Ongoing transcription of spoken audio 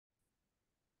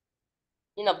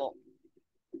Yun na po.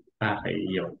 Okay,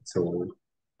 yun. So,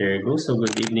 there you go. So,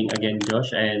 good evening again,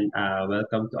 Josh, and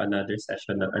welcome to another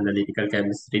session of analytical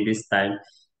chemistry. This time,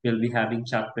 we'll be having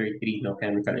chapter 3, no,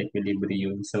 chemical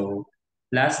equilibrium. So,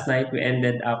 last night, we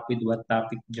ended up with what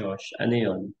topic, Josh? Ano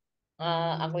yun?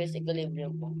 Aqueous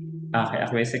equilibrium po. Okay,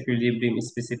 aqueous equilibrium is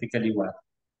specifically what?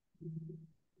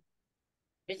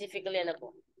 Specifically, ano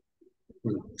po?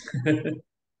 Hmm.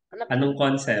 Ano po? Anong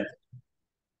concept?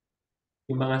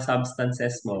 Yung mga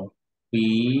substances mo,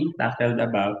 we tackled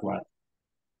about what?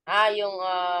 Yung,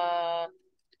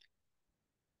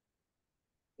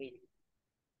 wait.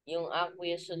 Yung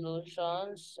aqueous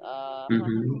solutions,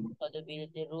 Mm-hmm.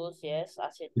 solubility rules, yes.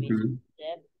 Acid-base Mm-hmm.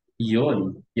 concept.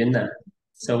 Yun na.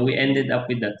 So, we ended up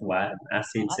with that one,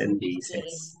 acids and Acid-base theory,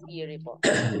 bases. theory po.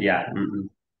 Yeah.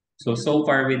 So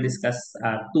far we discussed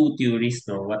two theories,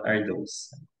 no? What are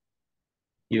those?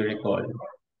 You recall?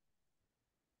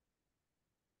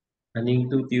 Ano yung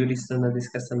two theories na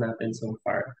na-discuss na natin so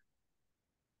far?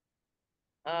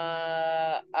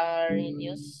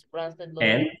 Arrhenius, Bronsted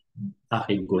And, Lowry.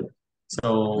 okay, good.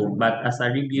 So, but as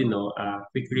a review, no,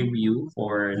 quick review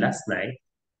for last night,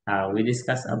 we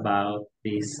discussed about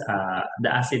this, the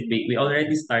acid base. We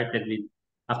already started with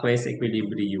aqueous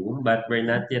equilibrium, but we're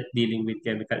not yet dealing with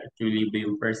chemical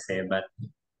equilibrium per se, but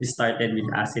we started with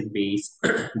acid-base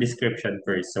description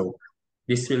first. So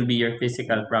this will be your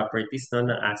physical properties no,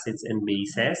 ng acids and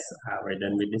bases. We're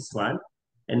done with this one.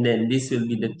 And then this will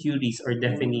be the theories or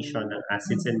definition ng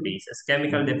acids and bases.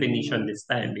 Chemical definition this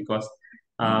time because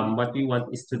what we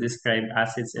want is to describe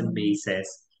acids and bases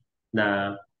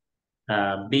na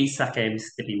base sa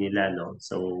chemistry nila. No?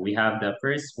 So we have the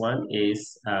first one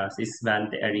is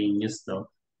Svante Arrhenius. No?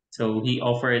 So he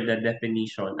offered the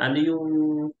definition. Ano yung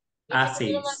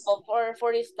Siguro naman acids? po,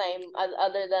 for this time,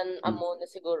 other than ammonia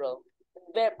siguro,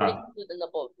 pretty Ah, good, ano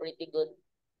po, pretty good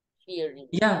theory.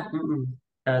 yeah.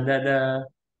 The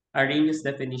Arrhenius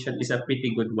definition is a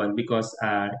pretty good one because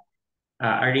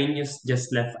Arrhenius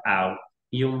just left out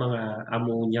yung mga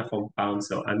ammonia compounds.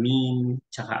 So amine,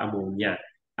 tsaka ammonia.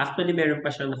 Actually, meron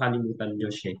pa siyang nakalimutan,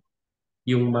 Josh, eh.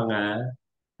 Yung mga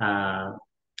ah,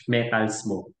 metals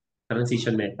mo,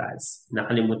 transition metals.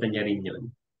 Nakalimutan niya rin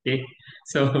yun. Okay?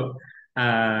 So,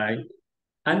 ah,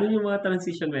 ano yung mga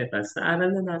transition metals?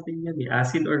 Naaral na natin yan eh.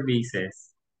 Acid or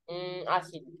bases?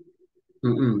 Acid.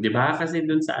 Di ba? Kasi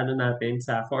dun sa ano natin,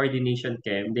 sa coordination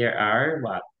chem, there are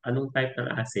what? Anong type ng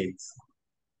acids?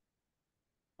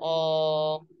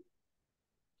 O,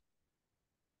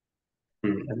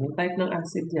 Anong type ng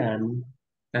acid yan?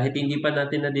 Kahit hindi pa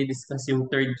natin na-discuss yung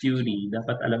third theory,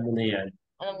 dapat alam mo na yan.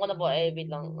 alam ko na po, wait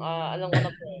lang. Alam ko na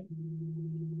po eh.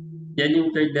 Yan yung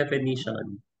third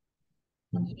definition.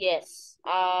 Yes.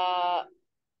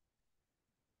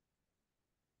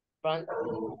 Bron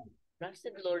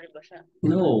Bronsted Lowry ba siya?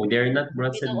 No, they're not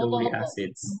Wait lang, Bronsted-Lowry opo.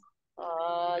 acids.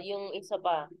 Yung isa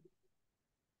pa.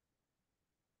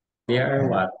 They are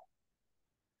what?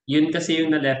 Yun kasi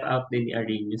yung na-left out din ni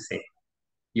Arrhenius eh.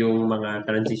 Yung mga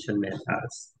transition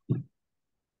metals.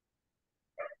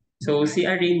 So, si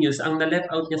Arrhenius, ang na-left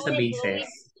out niya sa Lewis, bases,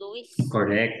 Lewis, Lewis.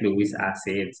 correct, Lewis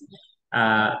acids.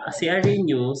 Si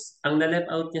Arrhenius, ang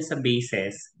na-left out niya sa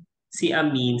bases, si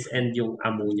amines and yung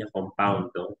ammonia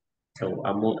compound. No? So,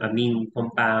 amine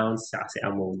compounds, saka si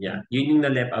ammonia. Yun yung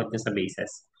na-left out niya sa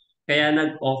bases. Kaya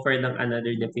nag-offer ng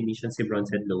another definition si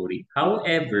Bronsted Lowry.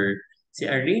 However, si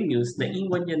Arrhenius,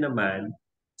 naiwan niya naman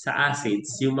sa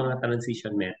acids yung mga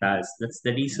transition metals. That's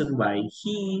the reason why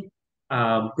he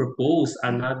proposed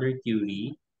another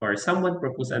theory or someone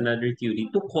proposed another theory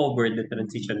to cover the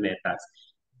transition metals.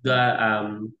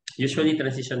 Usually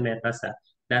transition metals,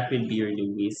 that will be your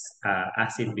Lewis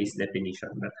acid-base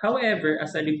definition. But however,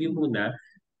 as a review muna,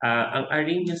 ang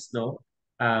Arrhenius, no,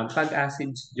 pag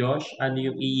acids, Josh, ano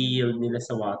yung i-yield nila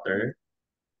sa water?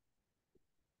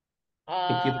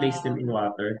 If you place them Ah, in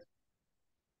water,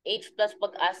 H plus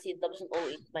pag acid, tapos yung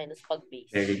OH minus pag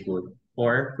base. very good.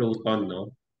 Or proton,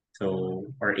 no? So,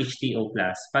 or HTO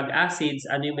plus. Pag acids,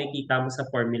 ano yung makikita mo sa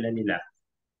formula nila?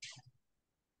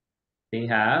 They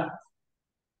have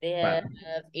They what?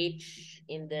 have H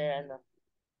in their, ano.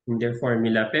 In their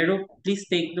formula. Pero please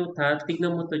take note ha.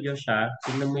 Tignan mo to Josh ha.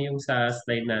 Tignan mo yung sa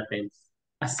slide natin.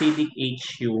 Acidic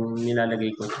H yung nilalagay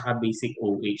ko tsaka basic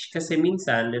OH. Kasi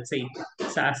minsan, let's say,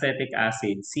 sa acetic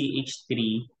acid,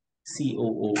 CH3COOH.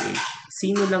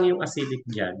 Sino lang yung acidic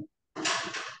dyan?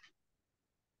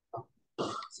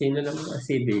 Sino lang yung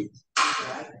acidic?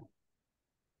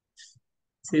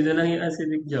 Sino lang yung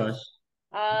acidic, Josh?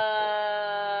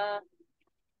 Ah,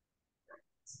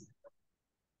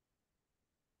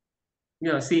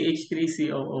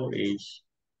 CH3COOH.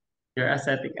 Your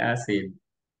acetic acid.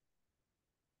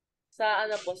 Sa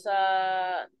ano po, sa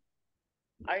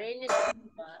Arrhenius po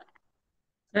ba?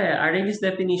 Arrhenius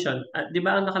definition, di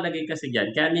ba ang nakalagay kasi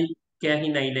diyan, kaya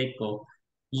hinighlight ko,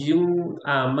 yung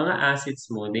mga acids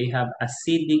mo, they have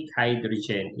acidic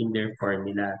hydrogen in their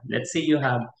formula. Let's say you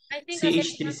have I think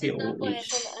kasi acid daw po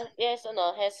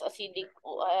CH3COH. has acidic,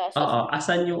 Oo,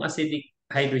 asan yung acidic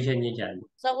hydrogen niya dyan?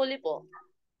 sa huli po.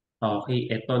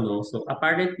 Okay, eto no. So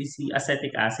apparently si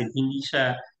acetic acid, hindi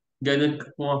siya ganun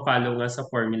pumapalo nga sa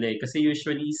formula eh. Kasi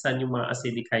usually, saan yung mga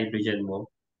acidic hydrogen mo?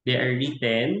 They are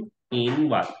written in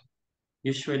what?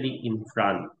 Usually in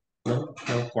front, no,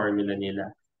 ng formula nila.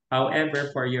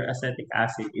 However, for your acetic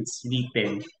acid, it's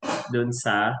written dun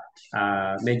sa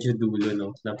medyo dulo, no,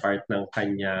 na part ng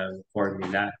kanyang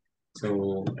formula.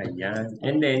 So, ayan.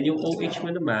 And then, yung OH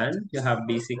mo naman, you have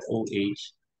basic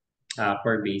OH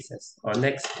for bases. O,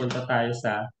 next, punta tayo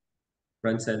sa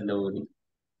Bronson Lowry.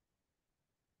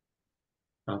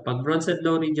 Pag Bronson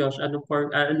Lowry, Josh, anong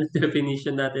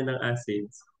definition natin ng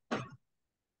acids?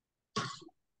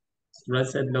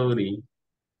 Bronson Lowry.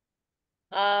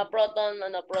 Proton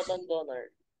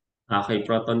donor. Okay,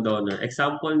 proton donor.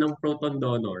 Example ng proton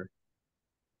donor.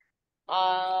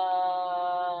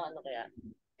 Ano kaya?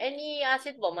 Any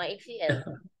acid po, mga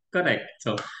HCl. Correct.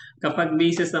 So, kapag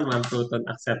bases naman, proton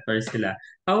acceptor sila.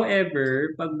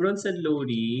 However, pag Bronson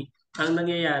Lowry, ang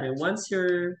nangyayari, once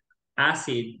your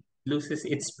acid loses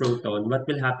its proton, what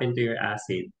will happen to your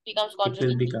acid? Becomes It will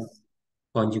conjugate become base.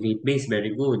 conjugate base,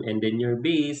 very good. And then your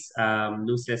base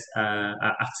accepts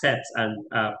an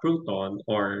proton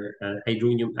or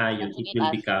hydronium ion, it Conjugate will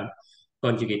acid. become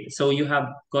conjugate. So you have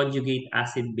conjugate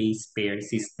acid-base pair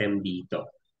system dito.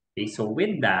 Okay, so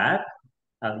with that,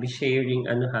 I'll be sharing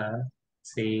ano ha,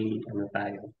 say ano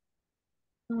tayo.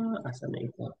 Asa na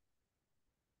ito?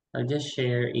 I'll just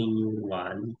share a new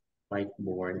one,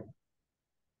 whiteboard.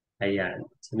 Ayan.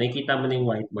 So nakikita mo na yung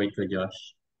whiteboard ko,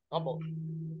 Josh. Opo.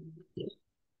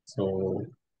 So,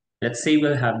 let's say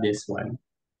we'll have this one.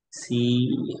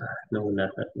 C, no,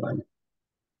 not that one.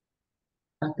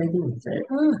 Pwede mo.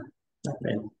 Not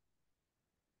that.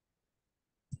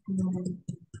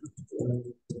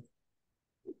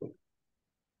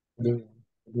 Pwede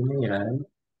mo yan.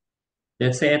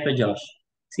 Let's say ito, Josh.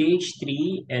 CH3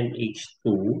 and H2,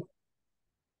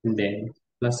 and then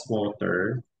plus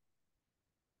water.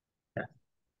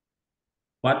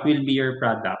 What will be your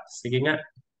product? Sige nga.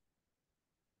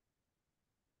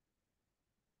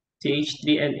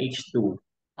 CH3 and H2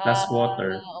 plus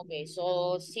water. Okay.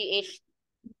 So,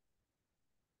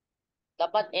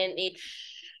 dapat NH,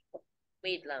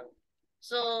 wait lang.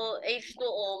 So,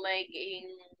 H2O may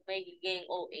giging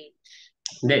OH.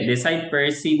 Hindi, decide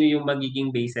first sino yung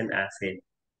magiging base and acid.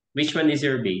 Which one is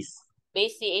your base?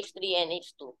 Base CH3 and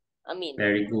H2. Amine.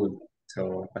 Very good.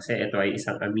 So, kasi ito ay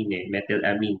isang amine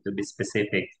methylamine to be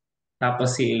specific.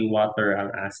 Tapos si water ang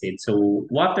acid. So,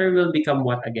 water will become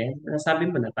what again? Nasabi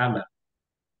mo na, tama.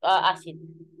 Acid.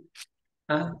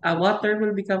 Water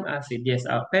will become acid, yes.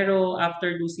 Pero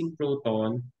after losing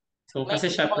proton, so May kasi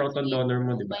siya proton donor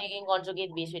mo, di ba? magiging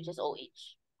conjugate base which is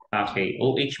OH. Okay,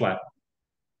 OH what?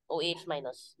 OH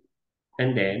minus.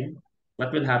 And then,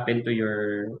 what will happen to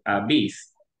your base?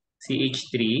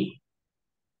 CH3.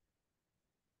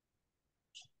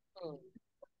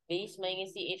 Base magiging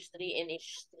CH3 and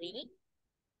H3.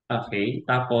 Okay,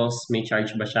 tapos may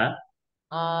charge ba siya?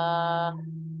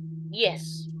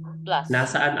 Yes. Plus.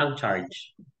 Nasaan ang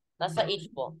charge? Nasa H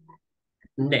po.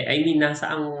 Hindi, I mean,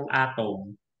 nasa ang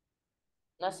atom.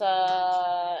 Nasa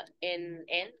N.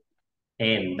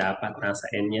 N, dapat nasa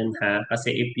N yan ha.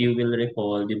 Kasi if you will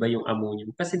recall, di ba yung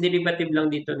ammonium? Kasi derivative lang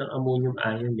dito ng ammonium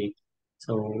ion eh.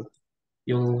 So,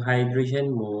 yung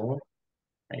hydrogen mo,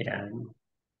 ayan,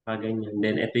 ganyan.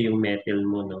 Then, ito yung methyl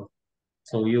mo, no?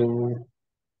 So, yung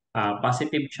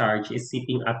positive charge is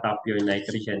sitting atop your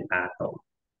nitrogen atom.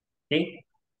 Okay?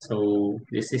 So,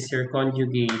 this is your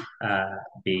conjugate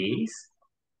base.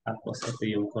 Tapos, ito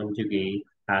yung conjugate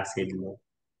acid mo.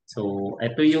 So,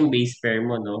 ito yung base pair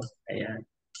mo, no? Ayan.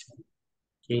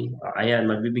 Okay. Ayan,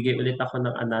 magbibigay ulit ako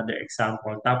ng another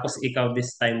example. Tapos, ikaw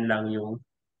this time lang yung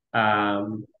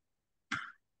um,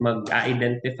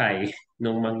 mag-identify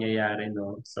nung mangyayari,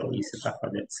 no? So, isip ako.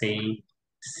 Let's say,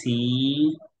 C,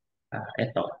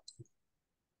 ito.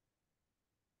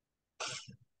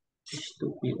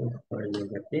 H2PO4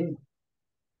 negative.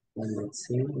 And let's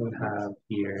say we have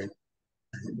here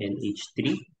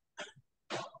NH3.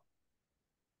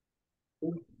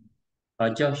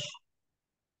 Josh,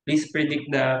 please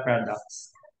predict the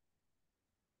products.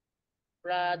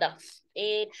 Products.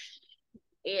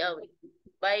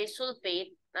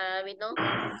 Bisulfate. Wait no?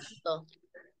 Ito.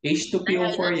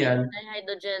 H2PO4 yan.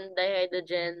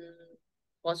 Dihydrogen.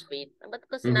 phosphate. Ba't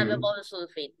ko sinabi Mm-hmm. ko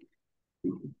sulfate?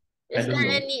 I don't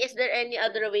know. Is there any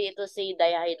other way to say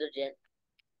dihydrogen?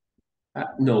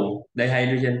 No,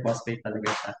 dihydrogen phosphate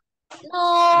talaga siya.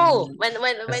 No!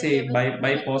 Kasi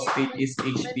biphosphate When, is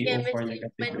HPO4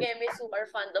 negative. when chemists who are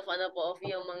fond of ano po, of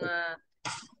yung mga,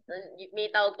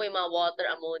 may tawag po yung mga water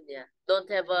ammonia,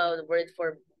 don't have a word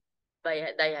for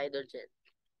dihydrogen.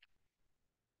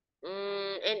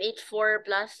 NH4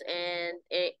 plus and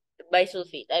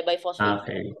bisulfate, ay biphosphate.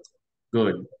 Okay,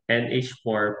 good.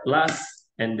 NH4 plus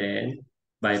and then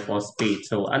biphosphate.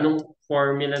 So, anong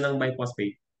formula ng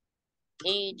biphosphate?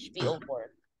 HPO4.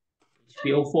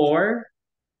 HPO4?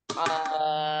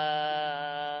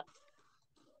 Uh,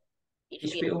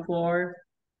 HPO4. HPO4?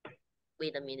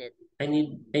 Wait a minute. I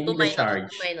need a charge.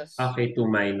 2 minus. Okay, 2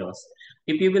 minus.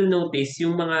 If you will notice,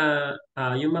 yung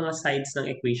mga sides ng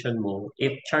equation mo,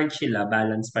 if charge sila,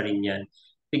 balance pa rin yan.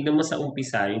 Tignan mo sa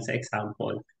umpisa, yung sa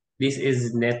example. This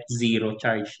is net zero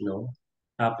charge, no?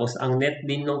 Tapos, ang net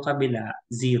din ng kabila,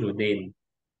 zero din.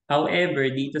 However,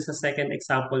 dito sa second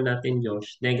example natin,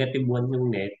 Josh, negative 1 yung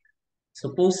net.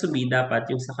 Supposed to be, dapat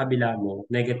yung sa kabila mo,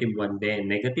 negative 1 din.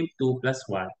 Negative 2 plus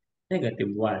 1,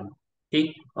 negative 1. Okay?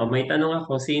 O, may tanong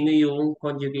ako, sino yung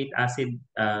conjugate acid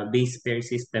base pair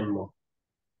system mo?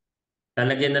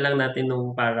 Talagyan na lang natin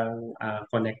nung parang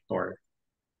connector.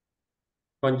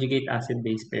 Conjugate acid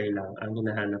base pair lang ang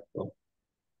hinahanap ko.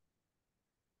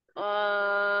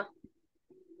 Uh,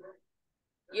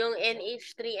 yung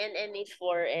NH3 and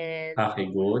NH4 and Okay,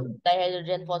 good.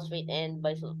 dihydrogen phosphate and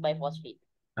biphosphate.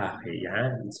 Okay,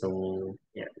 yan. So,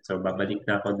 yan. So, babalik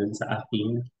na ako dun sa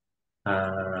aking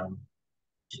um,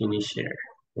 sinishare.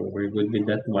 So, we're good with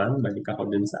that one. Balik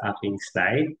ako dun sa aking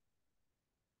slide.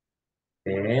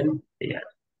 Then, ayan.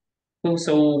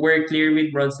 So we're clear with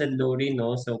Bronson Lowry,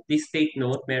 no? So please take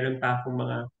note, meron pa akong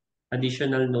mga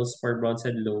additional notes for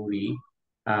Bronson Lowry.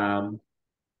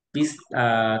 Please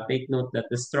take note that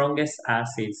the strongest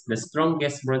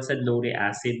Bronson Lowry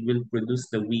acid will produce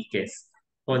the weakest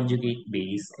conjugate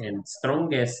base, and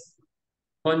strongest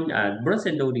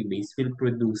Bronson Lowry base will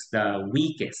produce the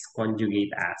weakest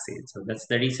conjugate acid. So that's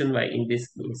the reason why in this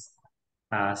case,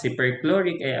 si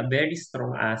perchloric ay a very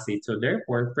strong acid. So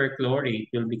therefore,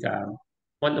 perchlorate will become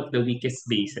one of the weakest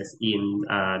bases in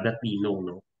that we know,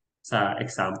 no? Sa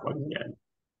example niyan.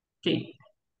 Okay.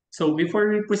 So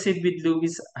before we proceed with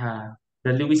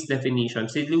the Lewis definition.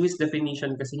 Si Lewis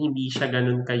definition kasi hindi siya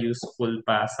ganun ka-useful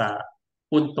pa sa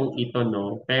puntong ito,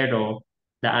 no? Pero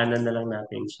daanan na lang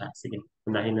natin siya. Sige,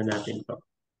 unahin na natin to.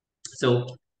 So,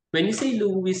 when you say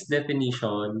Lewis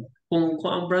definition, kung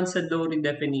ang Bronson-Lowry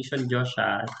definition,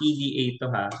 Joshua, PDA to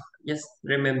ha, just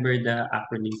remember the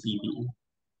acronym PDA.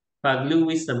 Pag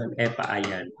Lewis naman, EPA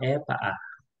yan. EPA.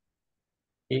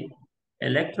 Okay?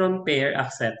 Electron pair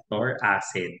acceptor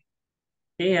acid.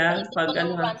 Kaya, Naisip ko pag ano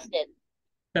nung ha, Bronsted.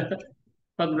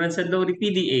 pag Bronson-Lowry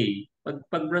PDA,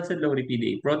 pag Bronson-Lowry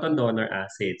PDA, proton donor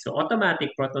acid. So,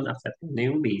 automatic proton acceptor na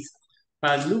yung base.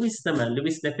 Pag Lewis naman,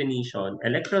 Lewis definition,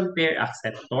 electron pair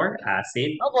acceptor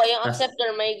acid. Opo, yung Tas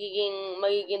acceptor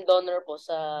magiging donor po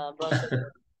sa Bronsted.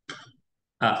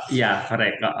 yeah,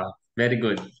 correct. Oo. Very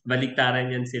good. Baliktaran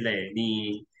yan sila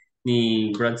ni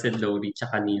Bronson Lowry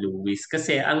tsaka ni Lewis.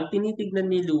 Kasi ang tinitignan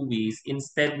ni Lewis,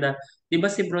 instead na, di ba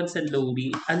si Bronson Lowry,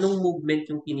 anong movement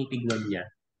yung tinitignan niya?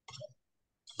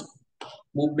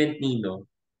 Movement nino?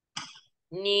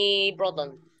 Ni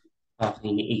proton.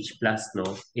 Okay, ni H plus, no?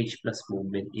 H plus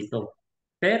movement ito.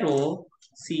 Pero,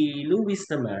 si Lewis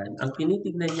naman, ang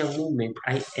tinitignan niyang movement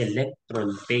ay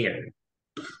electron pair.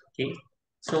 Okay?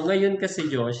 So ngayon kasi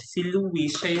Josh, si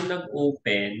Luis siya yung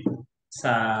nag-open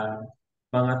sa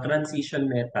mga transition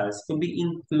metals to be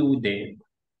included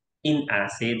in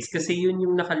acids. Kasi yun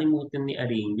yung nakalimutan ni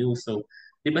Arrhenius. So,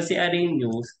 di ba si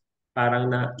Arrhenius,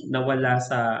 parang nawala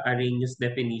sa Arrhenius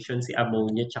definition si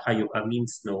ammonia tsaka yung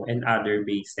amines, no? And other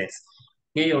bases.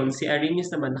 Ngayon, si Arrhenius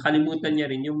naman, nakalimutan niya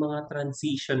rin yung mga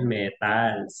transition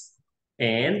metals.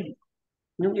 And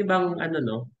yung ibang ano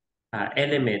no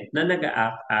element na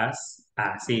nag-act as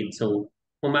acid. So,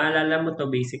 kung maalala mo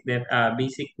to basic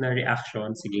na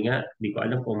reaction, sige nga, di ko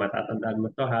alam kung matatandaan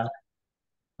mo to ha.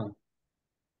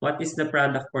 What is the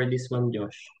product for this one,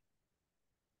 Josh?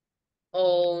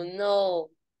 Oh, no.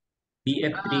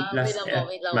 BF3 plus F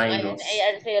Wait lang. minus.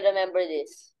 I still remember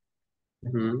this.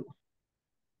 Mhm.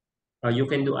 You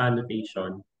can do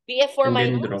annotation BF4 and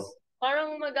then draw. minus? Parang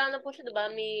magana po siya,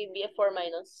 diba? May BF4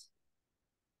 minus.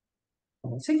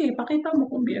 Sige, pakita mo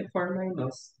kung BF4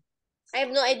 minus. I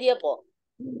have no idea po.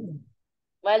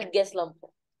 Wild guess lang po.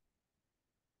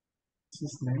 This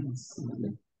is nice.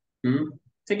 Hmm?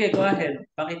 Sige, go ahead.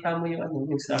 Pakita mo yung ano,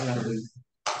 yung sa Hindi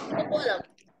ko po alam.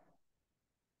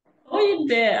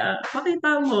 hindi.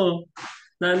 Pakita mo.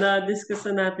 Na-discuss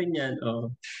na natin yan.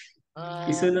 Ah,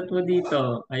 Isulat mo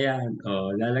dito. Ayan.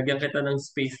 Lalagyan kita ng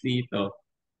space dito.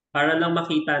 Para lang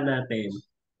makita natin.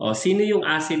 Sino yung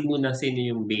acid muna, sino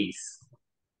yung base.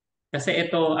 Kasi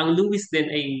ito, ang Lewis din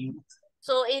ay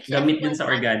so HF gamit po din is sa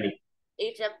acid. organic.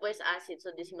 HF po is acid,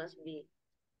 so this must be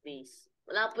base.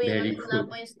 Very Wala good.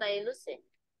 po yung stylus eh.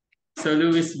 So,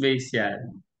 Lewis base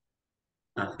yan.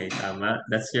 Okay, tama.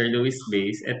 That's your Lewis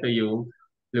base. Ito yung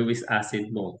Lewis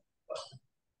acid mo.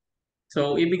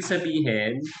 So, ibig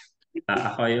sabihin,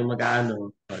 ako yung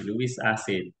mag-aano, Lewis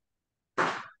acid.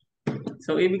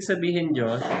 So, ibig sabihin,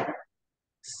 Josh,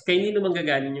 kay nino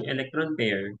manggagaling yung electron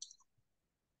pair?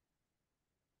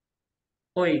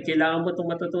 Hoy, kailangan mo itong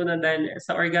matutunan dahil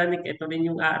sa organic, ito rin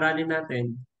yung aaralin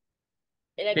natin.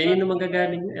 Kay Electron nino pair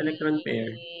manggagaling yung electron pair?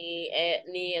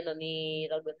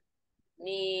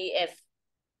 ni F.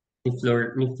 Ni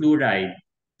fluoride.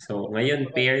 So, ngayon,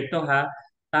 Okay. pair to ha.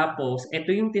 Tapos,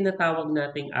 ito yung tinatawag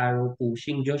nating arrow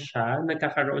pushing. Josh ha,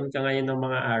 nagkakaroon ka ngayon ng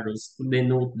mga arrows to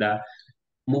denote the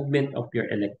movement of your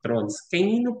electrons. Kay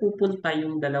nino pupunta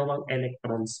yung dalawang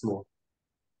electrons mo?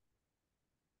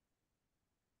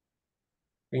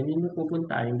 Kay nino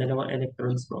pupunta yung dalawang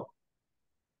electrons mo?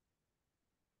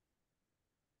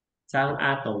 Saang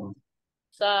atom?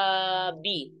 Sa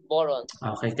B, boron.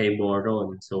 Okay, kay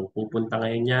boron. So, pupunta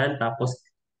ngayon yan. Tapos,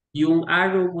 yung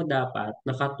arrow mo dapat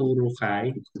nakaturo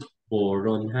kay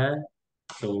boron, ha?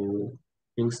 So,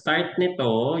 yung start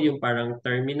nito, yung parang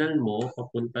terminal mo,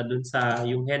 papunta dun sa,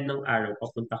 yung head ng arrow,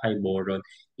 papunta kay boron,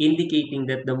 indicating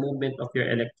that the movement of your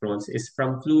electrons is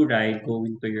from fluoride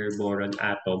going to your boron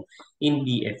atom in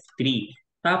BF3.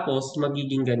 Tapos,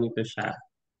 magiging ganito siya.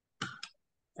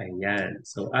 Ayan.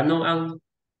 So, ano ang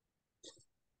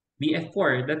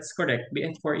BF4? That's correct.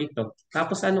 BF4 ito.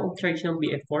 Tapos, ano ang charge ng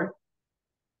BF4?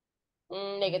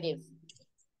 Negative.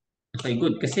 Okay,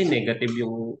 good. Kasi negative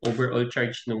yung overall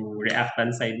charge ng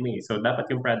reactant side mo eh. So, dapat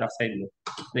yung product side mo,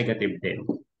 negative din.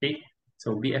 Okay?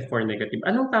 So, BF4 negative.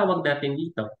 Anong tawag natin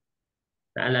dito?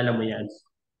 Naalala mo yan?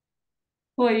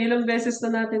 Hoy, ilang beses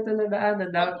na natin ito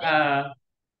nadaanan. Complex?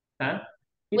 Ha?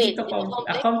 Hindi Wait, to it's a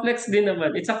complex? complex din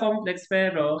naman. It's a complex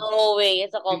pero No way,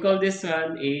 it's a we call complex. this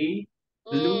one a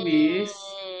Lewis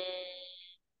Mm,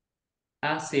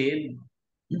 acid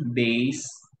base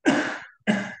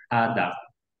adduct.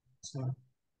 So,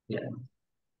 yan.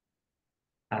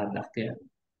 Adduct yan.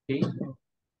 Okay?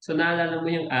 So, naalala mo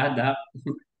yung adduct?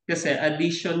 Kasi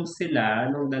addition sila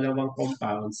ng dalawang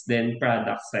compounds, then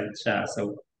product side siya.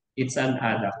 So, it's an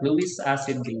adduct. Lewis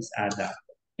acid-base adduct.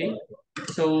 Okay?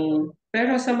 So,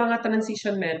 pero sa mga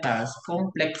transition metals,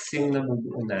 complex yung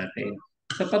nabubuo natin.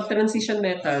 So, pag transition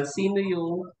metal, sino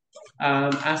yung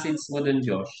acids mo dun,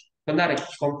 Josh? Kunwari,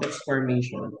 complex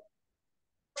formation.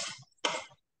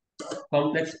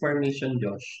 Complex formation,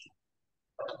 Josh.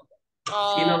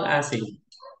 Sino ang uh, acid?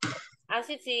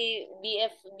 acid si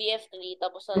BF3,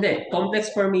 tapos Hindi, ano,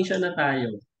 complex formation na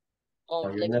tayo.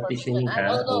 complex Yung formation. natisingin ha.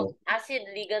 Oh no, acid,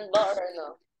 ligand ba or ano?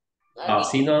 Ligand.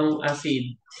 Sino ang acid?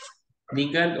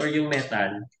 Ligand or yung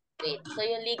metal? Wait, so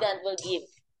yung ligand will give.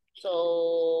 So,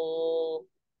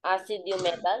 acid yung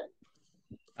metal?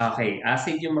 Okay,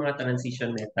 acid yung mga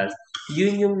transition metals.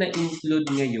 Yun yung na-include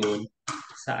ngayon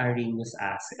sa Arrhenius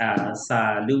acid,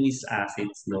 sa Lewis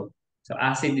acids, no? So,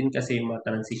 acid din kasi yung mga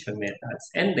transition metals.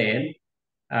 And then,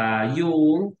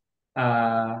 yung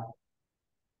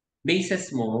bases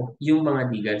mo, yung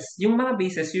mga ligands. Yung mga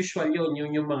bases, usual yun,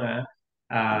 yung mga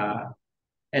ah,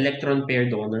 electron pair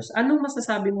donors. Anong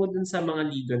masasabi mo dun sa mga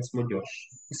ligands mo, Josh?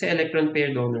 Kasi electron pair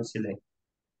donors sila eh.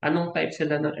 Anong type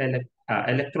sila ng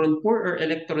electron poor or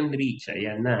electron rich?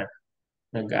 Ayan na.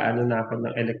 Nag-aano na ako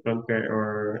ng electron pair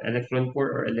or electron poor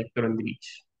or electron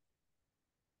rich.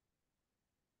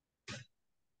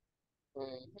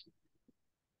 Hmm.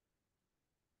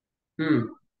 Hmm.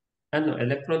 Ano?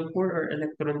 Electron poor or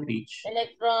electron rich?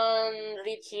 Electron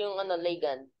rich yung ano,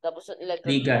 ligand. Tapos yung electron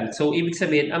poor. Ligand. So, ibig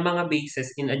sabihin, ang mga bases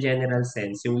in a general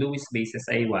sense, yung Lewis bases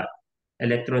ay what?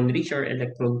 Electron rich or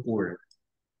electron poor?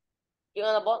 Yung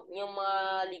ano po, yung mga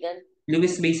ligand.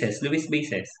 Lewis bases. Lewis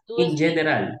bases. In Lewis bases,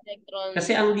 general.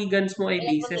 Kasi electron, ang ligands mo ay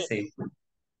electron bases eh. rich.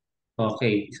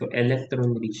 Okay. So,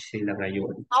 electron rich sila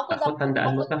ngayon. How could Ako, a how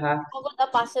tandaan mo could to ha.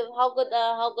 how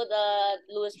could a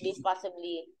Lewis base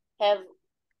possibly have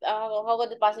how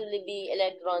could it possibly be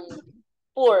electron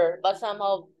poor but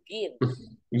somehow give?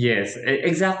 Yes,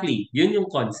 exactly. Yun yung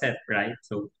concept, right?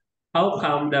 So, how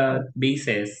come the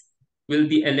bases will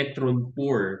be electron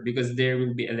poor? Because there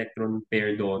will be electron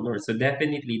pair donors. So,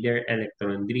 definitely, they're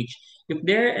electron rich. If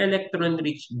they're electron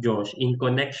rich, Josh, in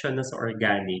connection as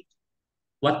organic,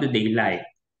 what do they like?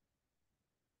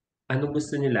 Anong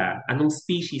gusto nila? Anong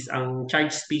species, ang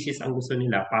charged species ang gusto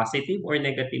nila? Positive or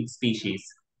negative species?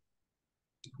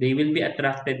 They will be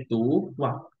attracted to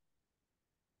what?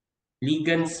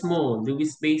 Ligands mo,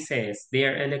 Lewis bases, they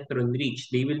are electron rich.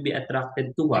 They will be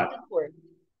attracted to what? Electron poor.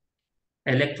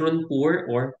 Electron poor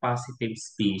or positive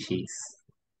species.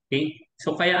 Okay?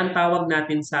 So kaya ang tawag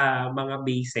natin sa mga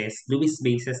bases, Lewis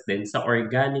bases din sa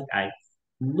organic ay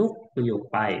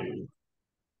nucleophile.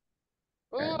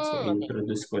 Yan. So Okay.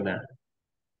 introduce ko na.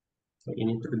 So,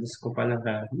 inintroduce ko pa lang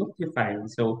na nucleophile.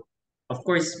 So, of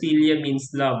course, philia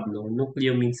means love, no?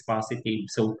 Nucleo means positive.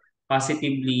 So,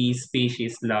 positively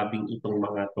species loving itong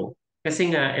mga to.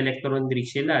 Kasi nga, electron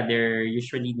rich sila. They're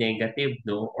usually negative,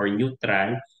 no? Or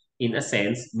neutral in a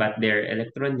sense, but they're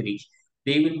electron rich.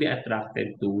 They will be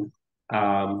attracted to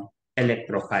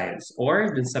electrophiles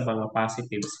or dun sa mga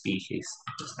positive species.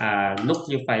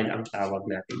 Nucleophile ang tawag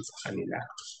natin sa kanila.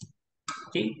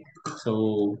 Okay, so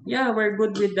yeah, we're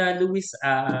good with the Lewis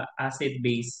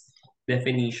acid-base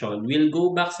definition. We'll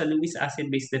go back sa Lewis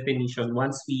acid-base definition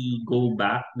once we go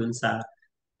back dun sa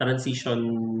transition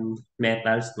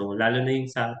metals, no? Lalo na yung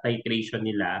sa titration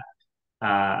nila,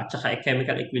 at saka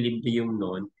chemical equilibrium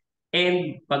nun.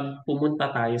 And pag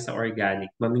pumunta tayo sa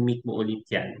organic, mamimit mo ulit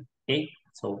yan. Okay?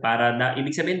 So,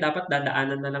 ibig sabihin, dapat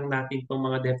dadaanan na lang natin itong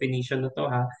mga definition na to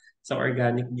ha, sa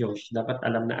organic, Josh. Dapat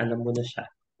alam na alam mo na siya.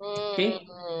 Okay?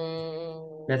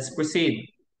 Let's Mm.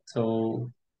 proceed. So,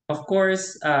 of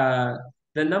course,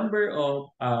 the number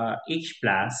of H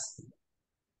plus,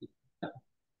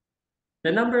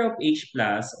 the number of H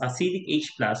plus, acidic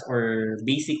H plus or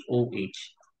basic OH,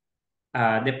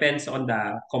 depends on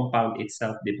the compound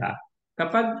itself, di ba?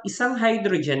 Kapag isang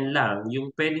hydrogen lang yung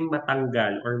pwedeng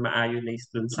matanggal or ma-ionize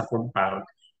dun sa compound,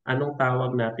 anong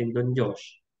tawag natin dun,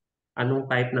 Josh? Anong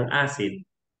type ng acid?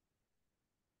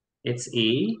 It's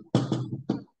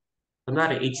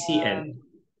kunwari, HCl.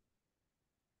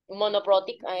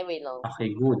 Monoprotic? Ay, wait lang.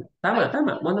 Okay, good. Ay, Tama,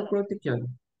 tama. hindi pala. Monoprotic yun.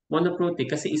 Monoprotic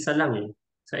kasi isa lang eh.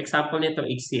 So example nito,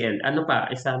 HCl. Ano pa?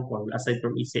 Example, aside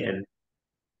from HCl.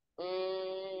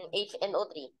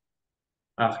 HNO3.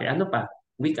 Okay, ano pa?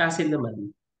 Weak acid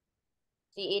naman.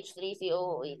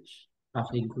 CH3COOH.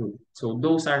 Okay, good. So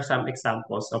those are some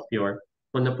examples of your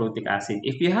monoprotic acid.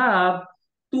 If you have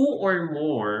two or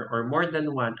more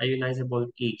than one ionizable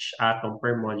H atom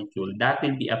per molecule, that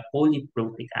will be a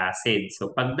polyprotic acid.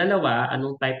 So pag dalawa,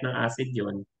 anong type ng acid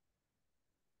yon?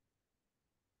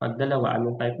 Pag dalawa,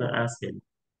 anong type ng acid?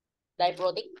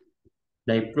 Diprotic?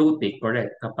 Diprotic,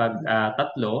 correct. Kapag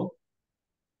tatlo,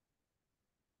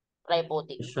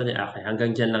 Triprotic. usually, okay,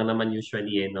 hanggang dyan lang naman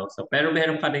usually, eh, no? So, pero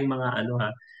meron pa rin mga, ano ha,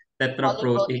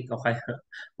 tetraprotic Polyprotic. o kaya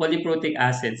polyprotic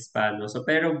acids pa, no? So,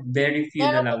 pero very few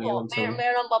na Meron pa lang po. yun. So,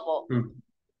 Meron pa po. hmm,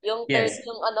 Yung third, yes.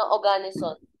 yung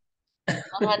organism.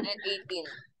 118.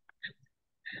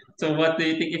 So, what do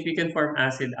you think if you can form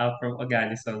acid out from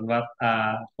organism, what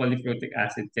polyprotic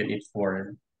acid can it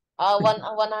form?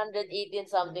 118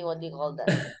 something, what do you call that?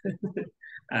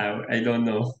 I don't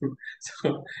know.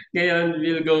 So, ngayon,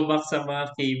 we'll go back sa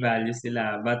mga K-values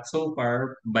nila. But so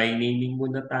far, by naming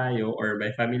muna tayo or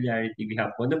by familiarity, we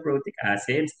have monoprotic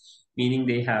acids, meaning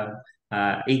they have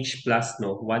H plus,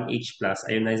 no? 1 H plus,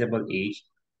 ionizable H.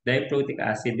 Diprotic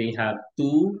acid, they have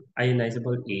 2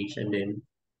 ionizable H, and then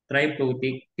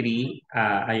triprotic, 3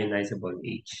 ionizable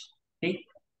H. Okay?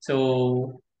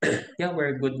 So, yeah,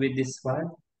 we're good with this one.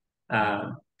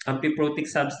 Amphiprotic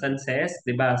substances,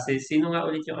 'di ba? Sino nga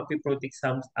ulit yung amphiprotic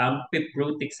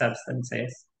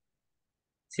substances?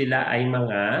 Sila ay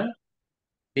mga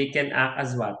they can act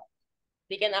as what?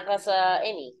 They can act as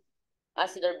any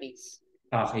acid or base.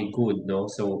 Okay, good, no?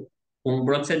 So, kung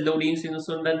Bronsted law yung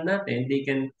sinusundan natin, they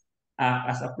can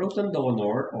act as a proton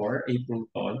donor or a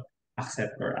proton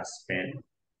acceptor as well.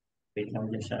 Wait lang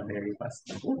niya siya very fast.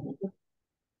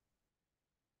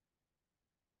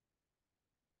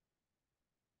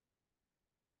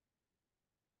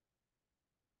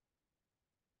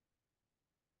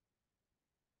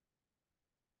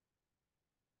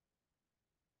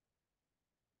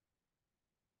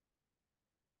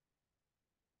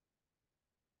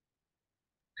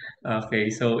 Okay,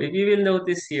 so if you will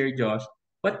notice here, Josh,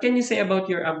 what can you say about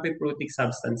your amphiprotic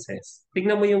substances?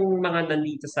 Tignan mo yung mga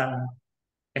nandito sa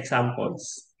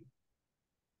examples.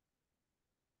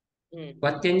 Hmm.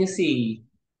 What can you see?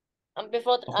 Okay.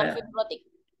 Amphiprotic.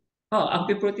 Oh,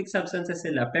 amphiprotic substances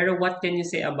sila. Pero what can you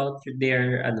say about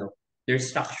their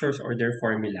structures or their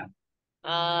formula?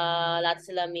 Lahat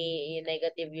sila may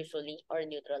negative usually or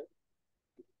neutral.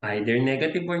 Either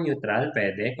negative or neutral,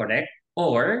 pwede, correct?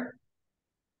 Or,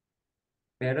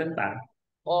 meron pa,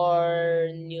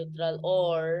 Or neutral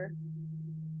or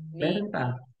may meron pa.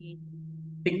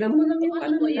 Tignan mo lang Yung yung ano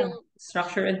ano po, nila, yung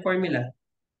structure and formula.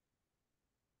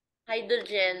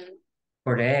 hydrogen,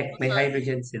 Correct. May tapos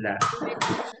hydrogen sila. yung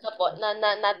hydrogen na po,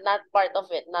 not part of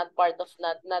it, not part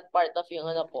of yung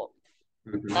ano po,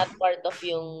 Mhm. not part of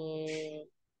yung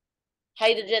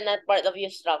hydrogen, not part of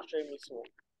yung structure mismo.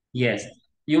 Yes.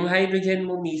 Yung hydrogen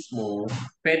mo mismo,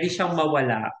 pwede siyang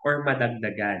mawala or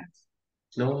madagdagan.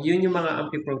 No? Yun yung mga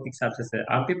amphiprotic substances.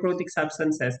 Amphiprotic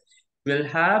substances will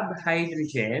have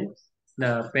hydrogen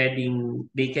na pwedeng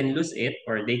they can lose it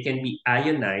or they can be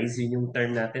ionized. Yun yung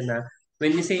term natin na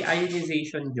when you say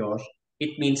ionization, Josh,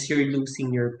 it means you're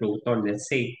losing your proton. Let's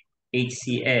say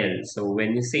HCl. So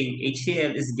when you say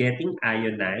HCl is getting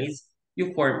ionized,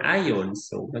 you form ions.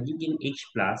 So magiging H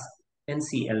plus and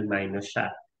Cl minus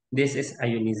siya. This is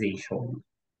ionization.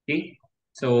 Okay?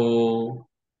 So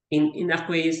in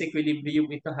aqueous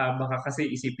equilibrium ito ha, baka kasi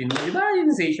isipin mo, di ba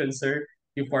ionization, sir?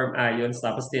 You form ions,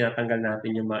 tapos tinatanggal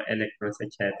natin yung mga electrons,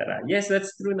 etc. Yes,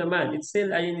 that's true naman. It's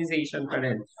still ionization pa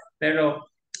rin. Pero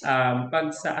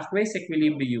pag sa aqueous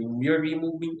equilibrium, you're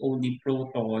removing only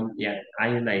proton, yan,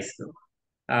 ionized, no?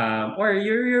 Or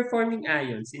you're forming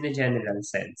ions in a general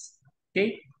sense.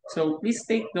 Okay? So please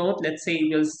take note, let's say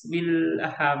we'll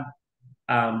have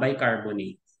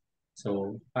bicarbonate.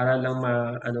 So, para lang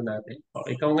ma-ano natin. O,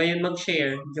 ikaw ngayon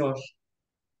mag-share, Josh.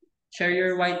 Share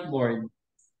your whiteboard.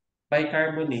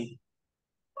 Bicarbonate.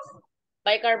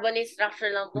 Bicarbonate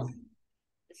structure lang po.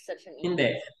 It's such an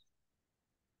Hindi. easy.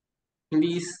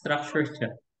 Hindi structure siya.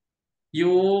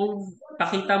 Yung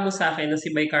pakita mo sa akin na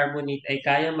si bicarbonate ay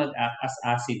kaya mag-act as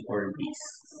acid or base.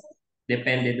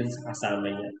 Depende dun sa kasama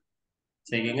niya.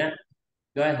 Sige nga.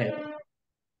 Go ahead.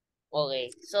 Okay.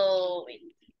 So, wait.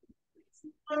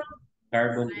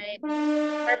 Carbonate.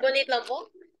 Carbonate lang po?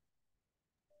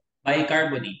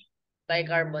 Bicarbonate.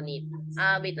 Bicarbonate.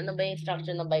 Wait, ano ba yung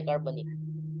structure ng bicarbonate?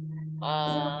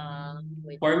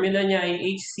 Wait lang. Formula niya ay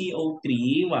HCO3.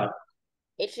 What?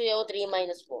 HCO3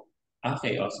 minus po.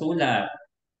 Okay, o sulat.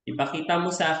 Ipakita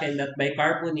mo sa akin that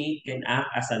bicarbonate can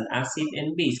act as an acid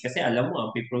and base kasi alam mo,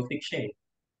 amphiprotic siya eh.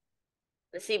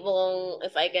 Let's see po kung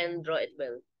if I can draw it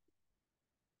well.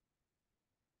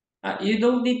 You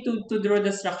don't need to draw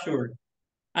the structure.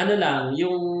 Ano lang,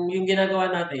 yung ginagawa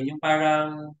natin, yung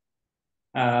parang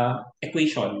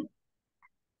equation.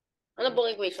 Ano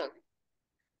pong equation?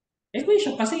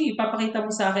 Equation kasi ipapakita mo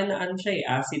sa akin na ano siya eh,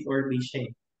 acid or base siya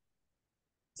eh.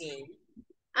 Okay.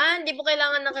 Hindi po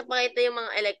kailangan nakipakita yung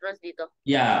mga electrons dito.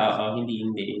 Yeah, oo, hindi.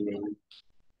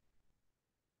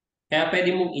 Kaya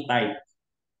pwede mong i-type.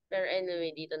 Pero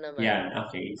anyway, dito naman. Yan,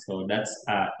 okay. So that's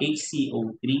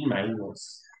HCO3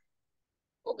 minus.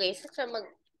 Okay, so siya mag...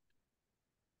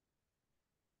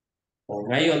 O,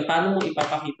 ngayon, paano mo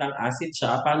ipapakita ang acid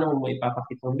siya? Paano mo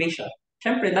ipapakita ang base siya?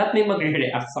 Siyempre, dapat may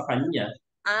magre-react sa kanya.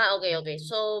 Okay.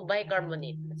 So,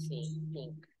 bicarbonate. Let's see.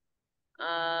 Think.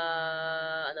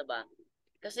 Ano ba?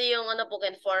 Kasi yung ano po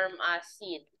can form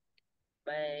acid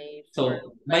So,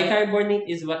 by bicarbonate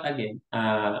is what again?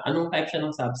 Anong type siya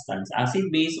ng substance?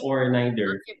 Acid, base, or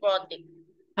neither? amphiprotic.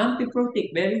 Amphiprotic,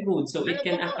 very good. So, Ano it po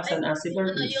can po? act as Ay, an acid or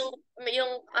ano base.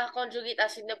 yung conjugate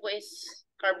acid na po is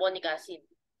carbonic acid.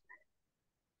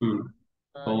 Hmm.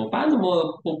 So, Uh, paano mo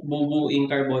bubuing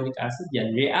carbonic acid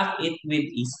yan? React it with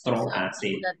a strong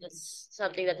something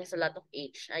acid. that has a lot of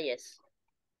H. Yes.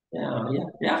 Yeah.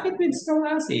 React it with strong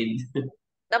acid.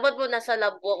 Dapat po nasa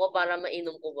lab po ako para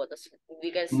mainom ko po. Tapos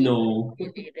we can see if No.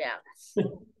 it really reacts.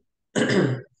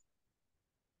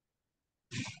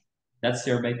 That's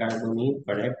your bicarbonate,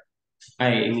 correct?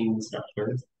 I mean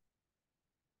structure.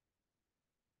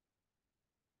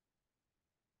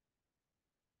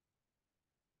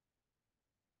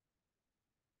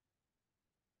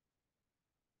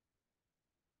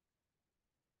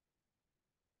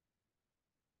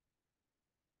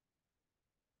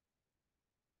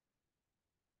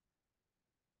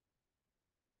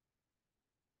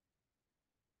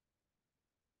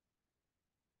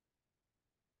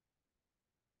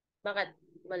 Bakit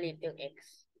maliit yung X?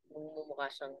 Mumukha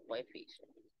siyang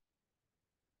coefficient.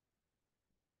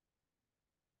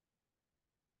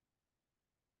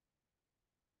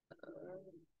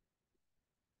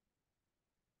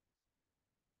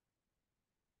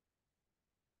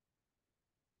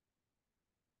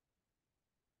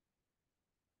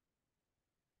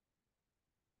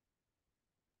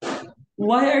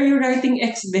 Why are you writing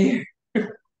X there?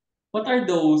 What are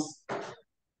those?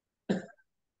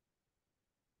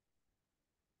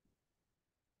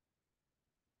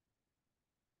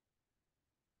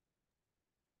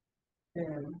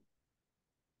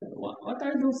 What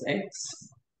are those X?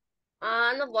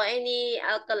 Ano po? Any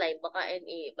alkali? Baka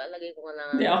Ni. Palagay ko nga lang.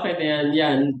 Hindi, okay na yan.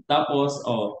 Yan. Tapos,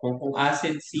 kung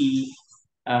acid C,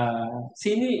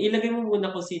 Ilagay mo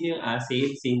muna kung sino yung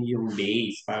acid, sino yung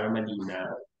base para malinaw.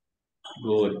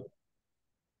 Good.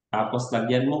 Tapos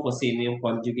lagyan mo kung sino yung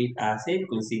conjugate acid,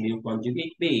 kung sino yung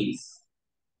conjugate base.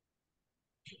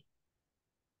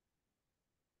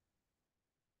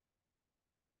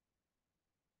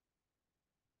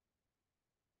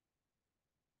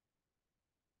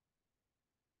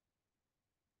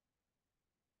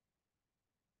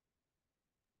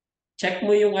 Check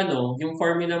mo yung yung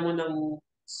formula mo ng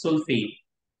sulfate,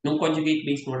 ng conjugate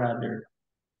base mo rather.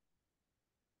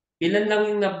 Ilan lang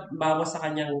yung nabawas sa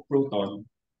kanyang proton?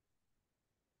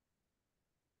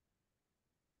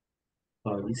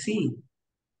 Oh, you see.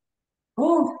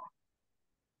 Oh,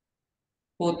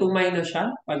 photo minus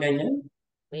siya, pag ganyan.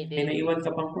 Wait, May wait. naiwan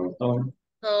ka pang proton.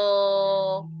 So,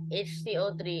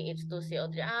 HCO3,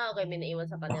 H2CO3. Ah, okay, may naiwan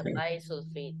sa kanya. Okay,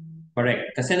 Bisulfate.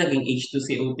 correct. Kasi naging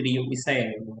H2CO3 yung isa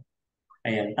eh.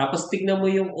 Ayan. Tapos tignan mo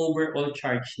yung overall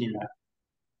charge nila.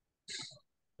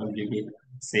 Conjugate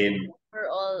acid.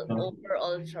 No?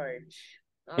 Overall charge.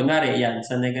 Ah, Kunwari, yan,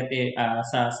 sa negative,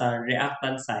 sa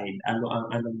reactant side, ano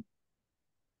ang,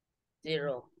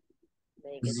 zero. Z,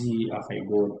 Negative. okay,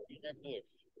 good. Negative.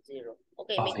 Zero.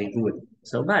 Okay, make Okay, sense. good.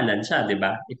 So, balance siya, di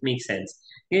ba? It makes sense.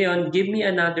 Ngayon, give me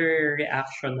another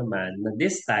reaction naman na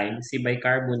this time, si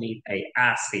bicarbonate ay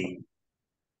acid.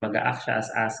 Mag-a-act siya as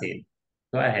acid.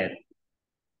 Go ahead.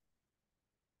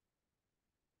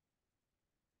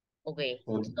 Okay.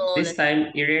 So, So, this time,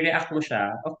 i-react mo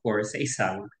siya, of course, sa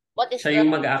isang. what is Siya the, yung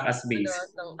mag-a-act as ano, base.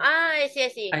 I see, I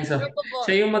see. Ay, so, Ano po,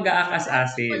 siya yung mag-a-act as lahat po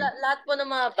acid. pala, lahat po ng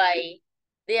mga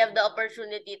they have the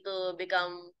opportunity to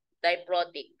become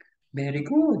diprotic. Very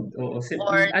good. Oo,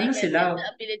 Or ano they have sila? the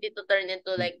ability to turn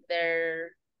into like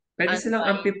their Pwede silang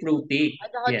unbind. amphiprotic.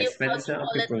 How do Yes, you, pwede silang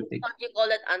amphiprotic. how do you call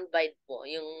it unbind po?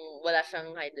 Yung wala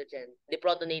siyang hydrogen.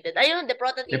 Deprotonated. Ayun,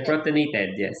 deprotonated. Deprotonated,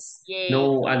 yes. Yay.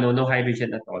 No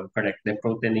hydrogen at all. Correct.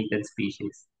 Deprotonated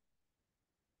species.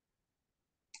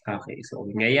 Okay, so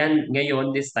ngayon,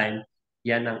 this time,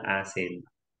 yan ang acid.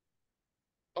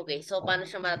 Okay, so Okay. paano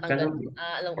siya Isip ka matatanggal? ng,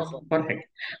 Alam ko po. correct.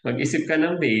 Mag-isip ka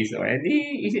ng base. O, edi,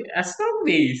 a strong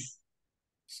base.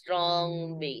 Strong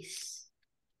base.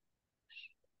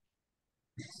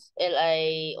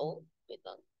 LIO. Wait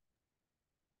lang.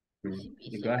 Go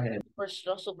CPC. ahead.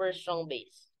 Super strong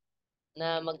base.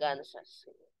 Na magana siya.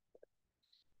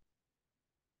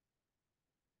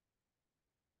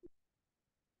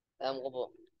 Alam ko po.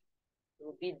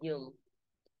 Rubidium.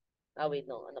 Ah, wait,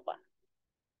 no. Ano pa?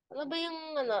 Ano ba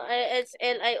yung, it's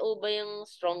LIO ba yung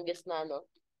strongest na,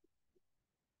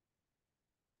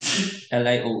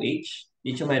 LiOH.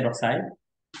 Lithium hydroxide.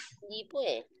 Hindi po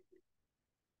eh.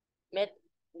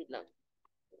 Wait lang.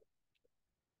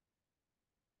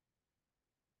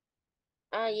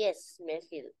 Ah, yes.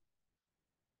 Methyl.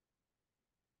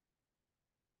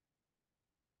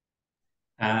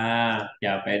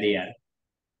 Yeah, pwede yan.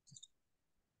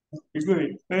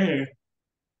 Good. Okay.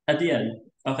 At yan.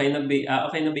 Okay na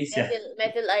base yan.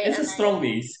 Methyl It's a strong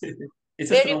anion. base.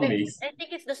 It's a strong base. I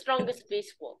think it's the strongest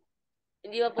base po.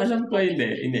 Hindi ba po siya Alam ko hindi.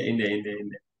 strongest Hindi, base? hindi, hindi,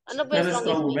 hindi. Ano po yung Pero strongest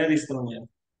strong, base? very strong yan.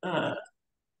 Ah,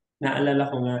 naalala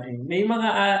ko nga eh. May mga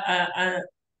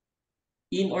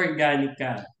inorganic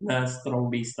ka na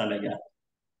strong base talaga.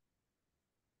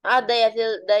 Ah,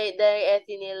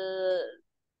 diethynyl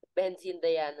benzene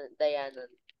dianon.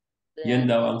 Yun Dianon.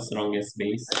 daw ang strongest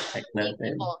base. Check Hindi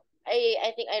natin. po.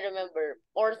 I think I remember.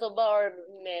 Ortho ba or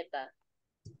meta?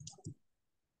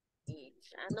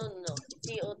 Each. No.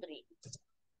 CO3.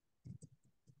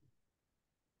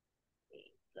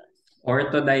 Plus.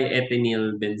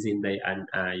 Orthodiethynyl benzene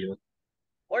dianion.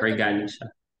 Ortho ba? Organic siya.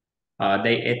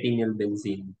 Diethynyl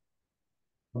benzene.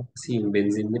 Kasi yung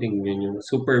benzene ring, yun yung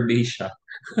super base siya.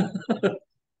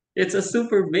 It's a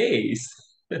super base.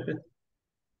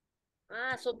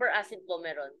 Ah, super acid po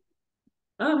meron.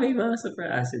 May mga super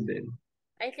acid din.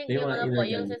 I think May yung mga ano po,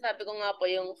 yung inorganic. sinasabi ko nga po,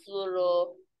 yung ano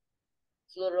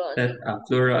yun?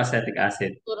 Fluoroacetic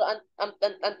acid.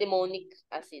 Antimonic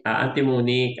acid.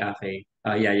 Antimonic. Okay.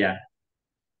 Yeah.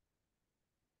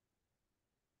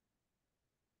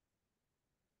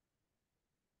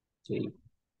 Okay.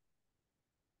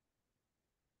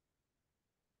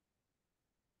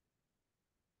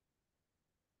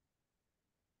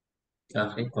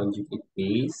 Okay, conjugate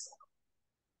base.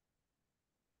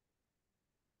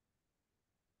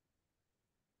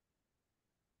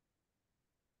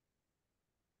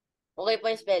 Okay po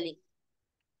yung spelling.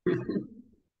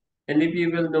 And if you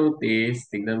will notice,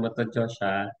 tignan mo to,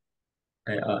 Joshua,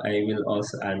 I will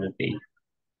also annotate.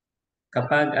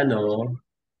 Kapag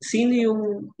sino yung,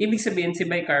 ibig sabihin si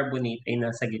bicarbonate ay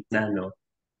nasa gitna, no?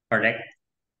 Correct?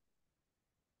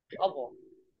 Opo.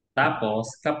 Tapos,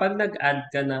 kapag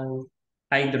nag-add ka ng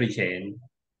hydrogen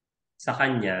sa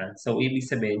kanya, so ibig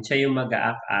sabihin, siya yung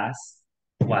mag-a-act as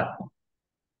what?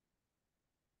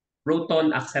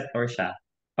 Proton acceptor siya.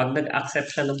 Pag nag-accept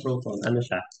siya ng proton, ano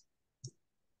siya?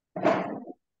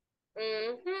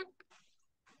 Mhm.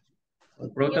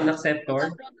 Proton Yung acceptor,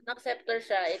 pagka-proton acceptor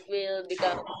siya, it will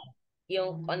become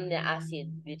yung kanya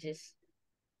acid, which is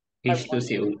carbonic.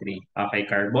 H2CO3. Okay,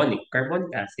 carbonic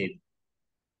acid.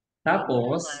 Ito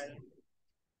Tapos, naman,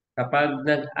 kapag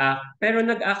nag-act, pero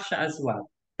nag-act siya as what?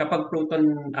 Kapag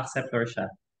proton acceptor siya.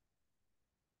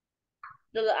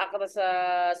 akala sa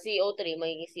CO3,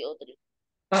 magiging CO3.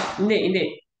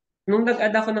 Hindi. Nung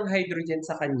nag-add ako ng hydrogen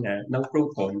sa kanya, ng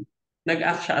proton,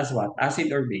 nag-act siya as what? Acid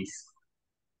or base?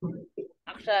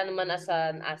 Actually naman as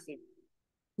an acid.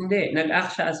 Hindi,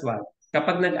 nag-act siya as what?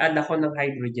 Kapag nag-add ako ng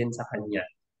hydrogen sa kanya.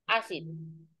 Acid.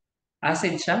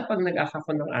 Acid siya pag nag-act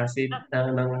ako ng acid Ah,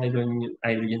 ng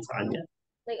hydrogen sa kanya.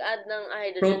 nag-add ng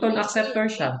hydrogen. Proton acceptor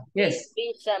siya. Yes.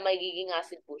 Base siya, magiging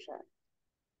acid po siya.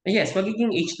 Yes,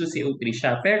 magiging H2CO3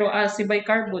 siya. Pero si Base siya.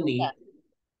 bicarbonate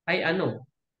ay ano?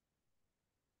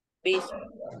 Base.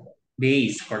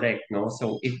 Base, correct, no?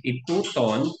 So if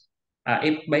proton,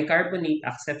 if bicarbonate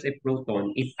accepts a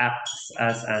proton, it acts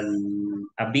as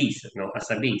a base, no? As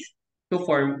a base to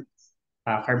form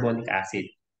carbonic acid.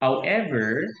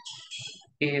 However,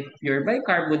 if your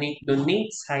bicarbonate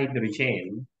donates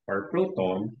hydrogen or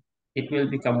proton, it will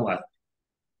become what?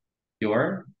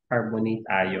 Your carbonate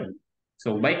ion.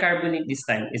 So bicarbonate this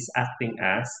time is acting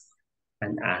as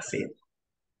an acid.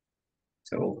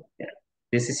 So yeah,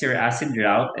 this is your acid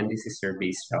route and this is your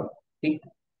base route. Okay.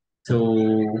 So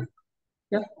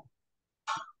yeah,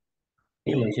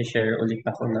 okay, mag-share ulit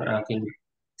ako ng aking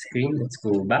screen. Let's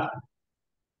go back.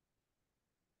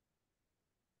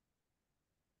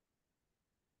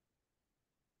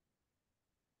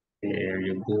 There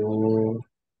you go.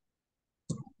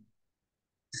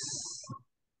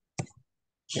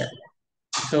 Yeah.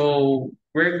 So,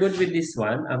 we're good with this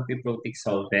one, amphiprotic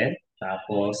solvent.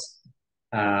 Tapos,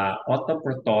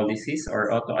 autoprotolysis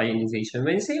or autoionization.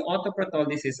 When you say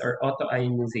autoprotolysis or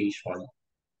autoionization,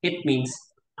 it means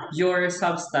your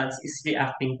substance is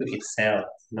reacting to itself.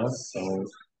 No? So,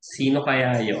 sino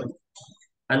kaya yon?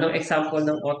 Anong example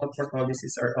ng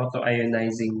autoprotolysis or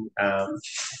autoionizing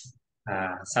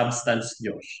substance,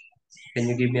 Josh? Can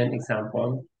you give me an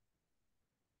example?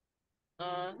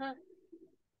 Uh-huh.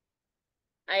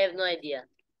 I have no idea.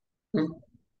 Hmm?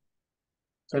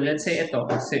 So Wait. let's say ito.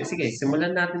 Sige,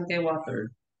 simulan natin kay water.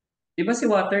 Di ba si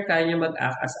water kaya niya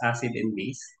mag-act as acid and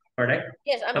base? Correct?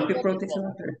 Yes, amphiprotic Amphiprotic sa po.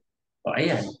 water. O,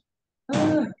 ayan.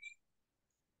 Ah,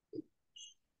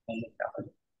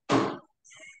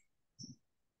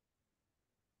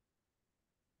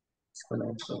 ko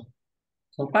lang ito.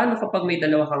 So, paano kapag may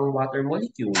dalawa kang water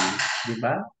molecule? Di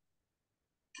ba?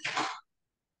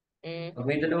 Pag Mhm.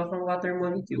 may dalawa kang water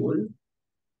molecule,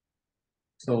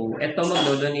 so, ito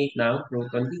magdo-donate ng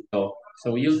proton dito.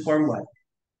 So, you'll form what?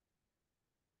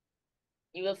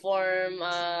 You will form,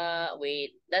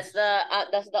 wait, that's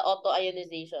the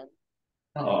auto-ionization.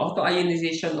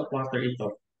 Auto-ionization of water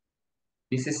ito.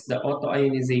 This is the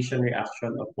auto-ionization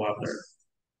reaction of water.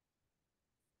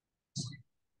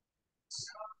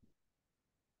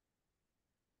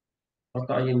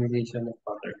 Auto-ionization of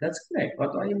water. That's correct.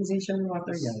 Auto-ionization of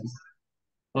water yan.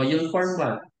 So, you'll form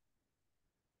what?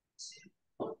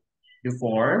 You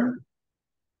form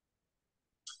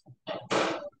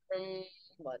From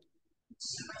what?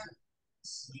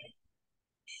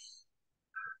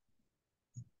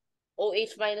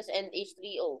 OH minus and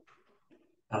H3O.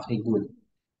 okay, good.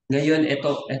 Ngayon,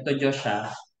 ito Josh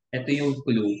ha, ito yung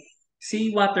clue.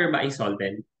 Si water ba ay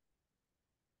solvent?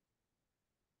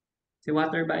 Si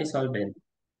water ba ay solvent?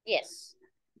 Yes.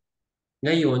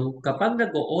 Ngayon, kapag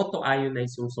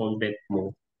nag-auto-ionize yung solvent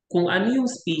mo, kung ano yung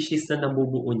species na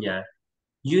nabubuo niya,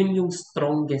 yun yung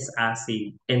strongest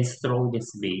acid and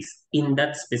strongest base in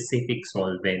that specific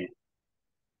solvent.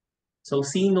 So,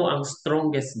 sino ang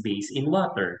strongest base in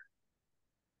water?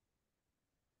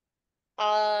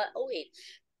 OH.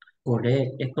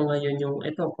 Correct. Ito ngayon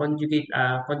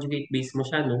conjugate base mo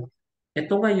siya, no?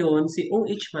 Ito ngayon, si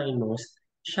OH minus,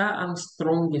 siya ang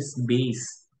strongest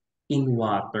base in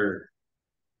water.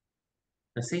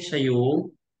 Kasi siya yung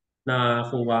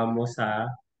nakuha mo sa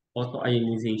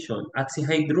autoionization. At si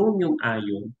hydronium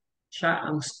ion, siya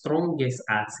ang strongest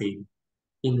acid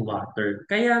in water.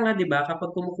 Kaya nga, di ba,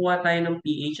 kapag kumukuha tayo ng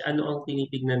pH, ano ang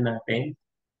tinitignan natin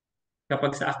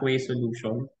kapag sa aqueous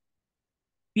solution?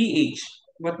 pH.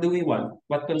 What do we want?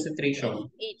 What H,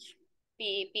 concentration? H,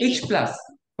 P, H pH. plus.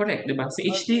 Correct, di ba? Si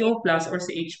Okay. H3O plus or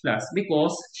si H plus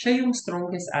because siya yung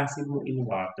strongest acid mo in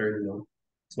water, no?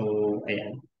 So,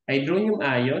 ayan. Hydronium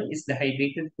ion is the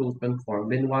hydrated proton form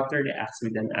when water reacts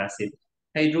with an acid.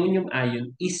 Hydronium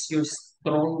ion is your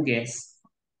strongest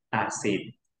acid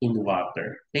in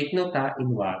water. Take note ha, in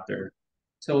water.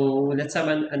 So, let's have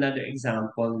another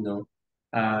example, no?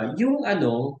 Yung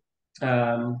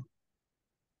um,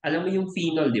 alam mo yung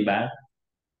phenol, di ba?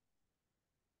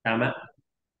 Tama?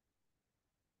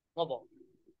 Opo.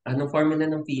 Anong formula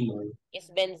ng phenol? Is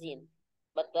benzene.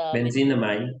 But with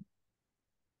Benzenamide.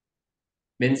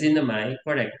 Benzenamide,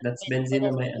 correct. That's but has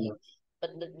benzenamide, ano?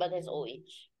 OH. But has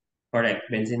OH. Correct.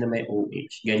 Benzenamide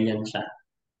OH. Ganyan siya.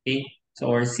 Okay? So,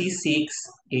 or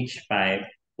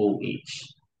C6H5OH.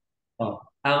 Oh,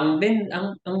 ang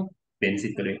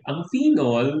benzene tuloy. Ang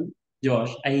phenol,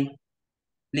 Josh, ay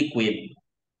liquid.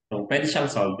 So, pwede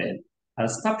siyang solvent.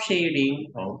 Stop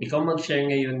sharing. Oh, ikaw mag-share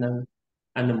ngayon ng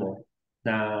ano mo,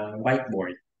 na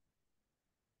whiteboard.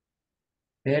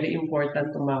 Very important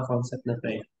itong mga concept na to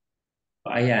eh. So,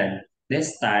 ayan.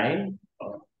 This time,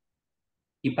 oh,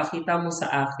 ipakita mo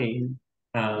sa akin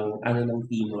ang ano ng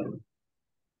phenol.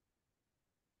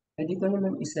 Pwede ko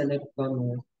naman iselect ko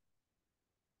no?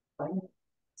 Paano?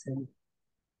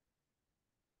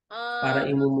 Para Ah,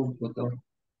 imumove ko to.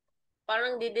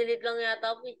 parang di-delete lang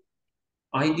yata po eh.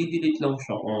 Ay, di-delete lang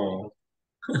siya. Oh.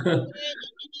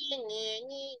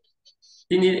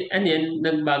 Ano yan?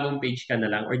 Nagbagong page ka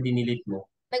na lang or dinilit mo?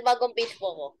 Nagbagong page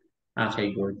po ako.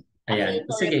 Okay, good. Actually, Ayan. sorry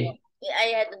po. Sige. I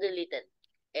had to delete it.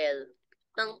 L.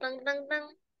 Tang, tang, tang, tang.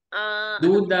 Ano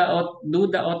Do po?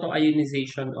 the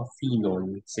auto-ionization of phenol.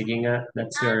 Sige nga,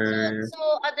 that's your...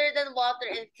 So other than water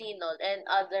and phenol and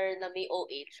other na may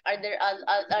OH, are there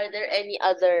any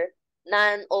other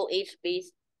non-OH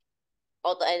based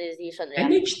autoionization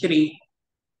reaction? NH3.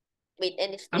 Wait,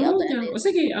 NH3 Ammonia. O autoionization.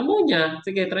 sige, ammonia.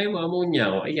 Sige, try mo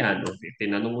ammonia. O ayan, o,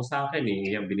 tinanong mo sa akin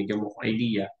eh. Yan, binigyan mo ko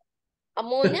idea.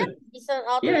 Ammonia is an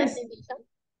Yes. autoionization?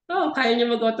 Oo, kaya niya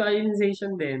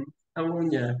mag-auto-ionization din.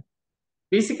 Ammonia.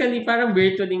 Basically, parang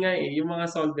virtually nga eh, yung mga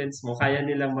solvents mo, kaya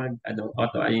nilang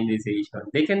auto-ionization.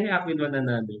 They can react with one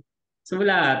another. So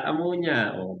lahat,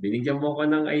 ammonia, binigyan mo ko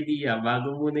ng idea,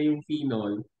 bago muna yung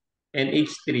phenol,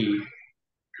 NH3,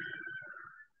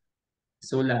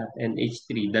 sulat,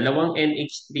 NH3. Dalawang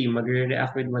NH3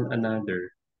 magre-react with one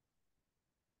another.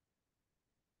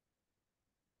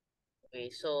 Okay,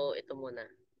 so ito muna.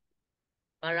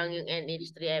 Parang yung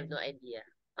NH3, I have no idea.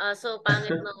 So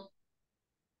pangit ng,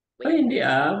 Ay, wait, hindi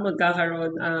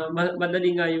magkakaroon,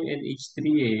 madali nga yung NH3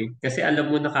 eh. Kasi alam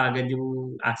mo na kagad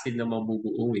yung acid na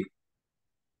mabubuo eh.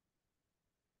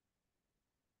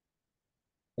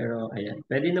 Pero ayan,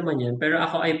 pwede naman yan. Pero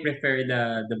ako I prefer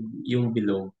yung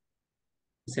below.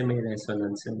 Kasi may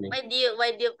resonance yun eh.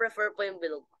 why do you prefer po yung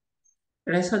bilog?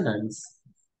 Resonance.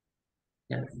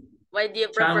 Yan. Why do you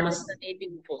Siya ang prefer mas,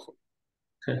 resonating po?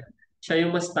 siya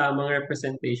yung mas tamang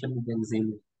representation ng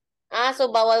benzene.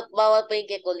 So bawal bawal po yung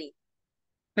kekuli.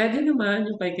 Pwede naman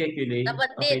yung kay Kekule. Okay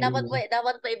din yun.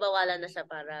 Dapat po ibawalan na siya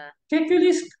para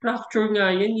Kekule structure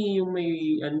nga yan eh, yung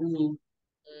may, mm,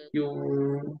 yung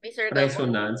may circle po.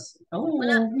 resonance. Oo,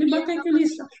 Wala, di ba Kekule hindi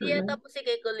structure yan? yata po si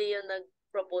Kekuli yung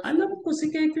nag-propose Alam nun. ko si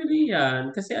Kekule yan.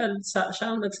 Kasi siya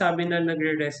ang nagsabi na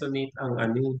nagre-resonate ang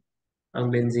ang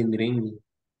benzene ring.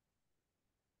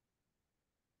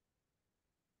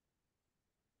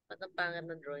 Ba't ang pangit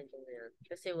na drawing ko ngayon?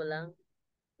 Kasi walang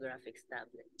graphics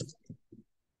tablet.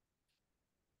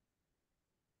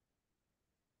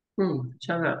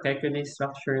 Siya nga, Kekule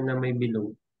structure na may below.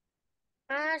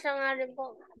 Siya nga rin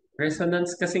po.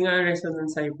 Resonance, kasi nga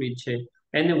resonance hybrid siya eh.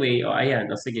 Anyway, ayan,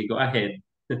 sige, go ahead.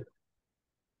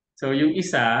 So, yung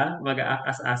isa,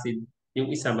 mag-aakas acid.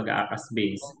 Yung isa, mag-aakas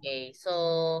base. Okay, so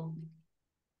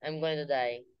I'm going to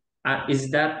die. Is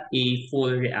that a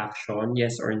full reaction?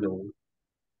 Yes or no?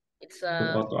 It's Yung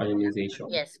a auto-ionization.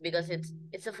 yes because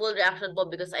it's a full reaction po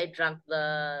because I drank the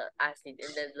acid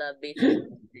and then the base was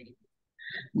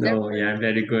No, therefore yeah,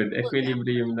 very good. full reaction.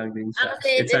 Equilibrium lang din siya. Kasi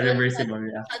It's it a was reversible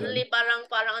reaction. suddenly parang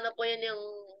ano po yun yung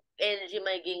energy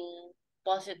magiging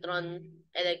positron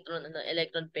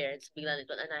electron pairs bigla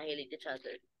nito annihilate each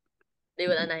other. They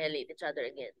will annihilate each other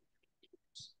again.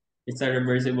 It's a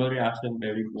reversible reaction,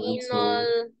 very good. So, Phenol.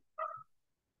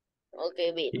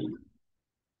 Okay, wait. okay.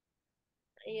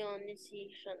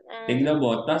 Ionization. Tignan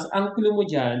mo. Tapos, ang clue mo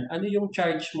dyan, ano yung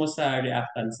charge mo sa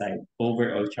reactant side?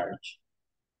 Overall charge.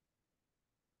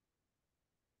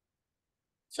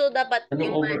 So dapat Anong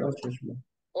yung my overall charge mo?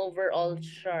 overall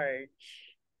charge.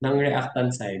 Ng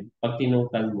reactant side, pag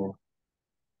tinotal mo,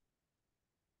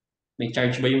 may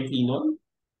charge ba yung phenol?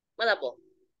 Wala po.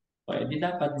 O, edi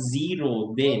dapat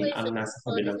zero din Okay, ang nasa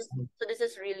kabilang side. so this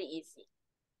is really easy.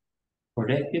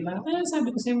 Correct, di ba? Kaya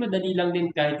sabi ko sa'yo, madali lang din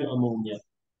kahit yung ammonia.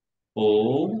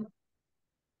 O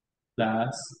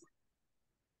plus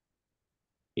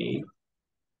A.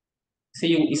 Kasi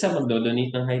yung isa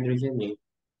magdodonate ng hydrogen eh.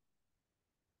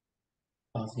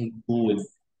 Okay, good.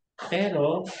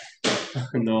 Pero,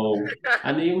 no.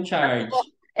 Ano yung Kasi charge? po,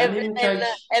 Ano yung charge?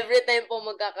 every time po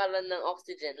magkakaroon ng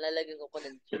oxygen, lalagyan ko po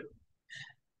ng G.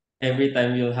 Every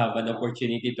time you'll have an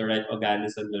opportunity to write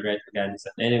organism, you'll write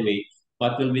organism. Anyway,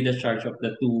 what will be the charge of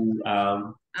the two Ah,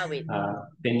 wait.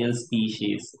 phenyl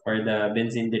species or the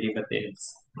benzene derivatives?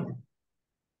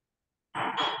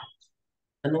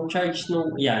 Anong charge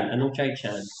nung, yan, anong charge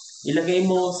yan? Ilagay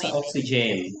mo Oh, sa wait.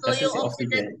 oxygen. So Kasi yung si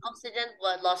oxygen, oxygen po,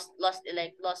 lost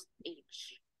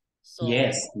H. So,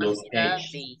 yes, must lows be the H.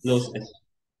 base. Lows,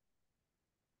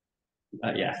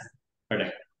 yeah,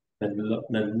 correct.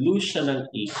 Nag-lose siya ng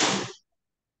H.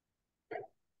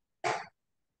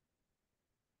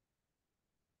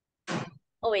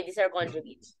 Oh, wait, these are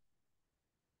conjugates.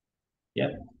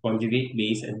 Yep, conjugate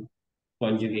base and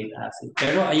conjugate acid.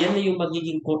 Pero ayan na yung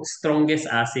magiging strongest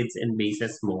acids and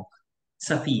bases mo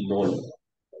sa phenol.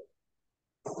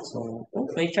 So, oh,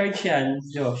 may charge yan,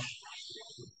 Josh.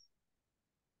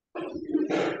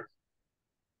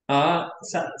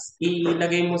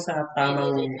 Ilagay mo sa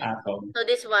tamang Wait. atom. So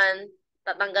this one,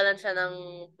 tatanggalan siya ng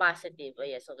positive. Oh,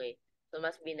 yes, okay. So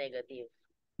must be negative.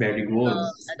 Very So, good.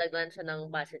 dadagdagan siya ng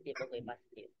positive. Okay,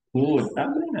 positive. Good.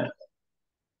 Tama na.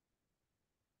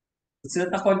 It's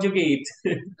not a conjugate.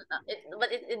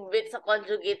 It beats a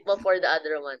conjugate before the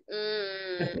other one.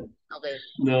 Okay.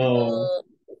 So, No.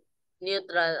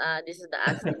 neutral. This is the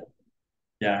acid.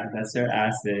 Yeah, that's your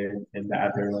acid and the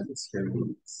other one is your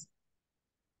base.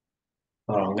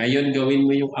 Oh, ngayon gawin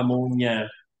mo yung ammonia.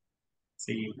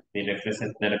 Kasi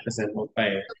na-represent mo pa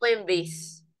eh. Ito po yung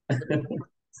base.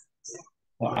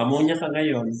 Oh, ammonia ka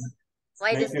ngayon.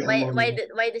 Write your ammonia.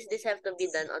 Why does this have to be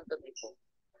done on two people?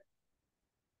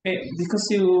 Eh, because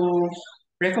you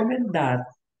recommend that,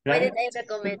 Why right? did I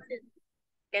recommend it?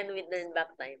 Can we turn back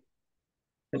time?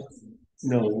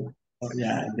 No. Oh,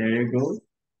 yeah, there you go.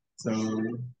 So,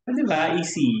 di ba?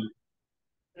 Easy.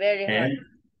 Very hard. And,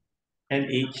 and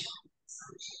H2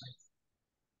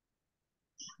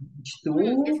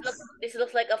 This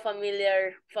looks like a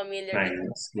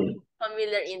minus. Good.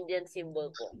 familiar Indian symbol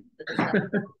po. That is not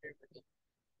Germany.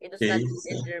 It was not Okay. used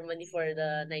in Germany for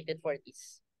the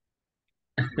 1940s.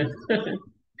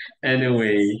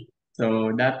 Anyway,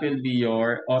 so that will be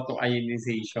your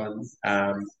auto-ionization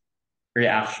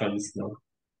reactions, no?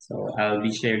 So I'll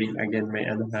be sharing again my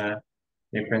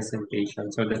presentation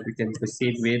so that we can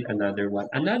proceed with another one.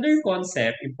 Another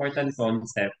concept, important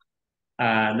concept,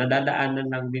 nadadaanan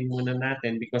lang din muna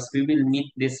natin because we will meet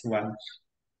this one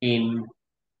in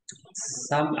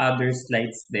some other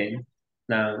slides din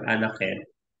ng Anakin.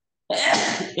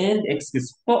 And, excuse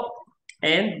po,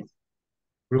 and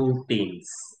proteins.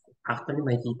 Actually,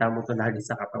 makikita mo to lagi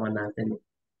sa katawan natin.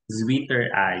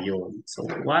 Zwitter ion. So,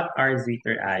 what are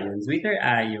Zwitter ions? Zwitter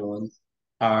ions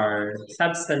are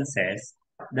substances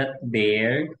that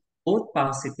bear both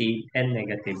positive and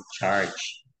negative charge.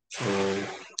 So,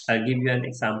 I'll give you an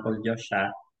example, Josh.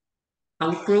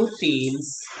 Ang proteins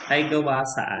ay gawa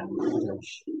saan,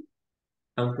 Josh?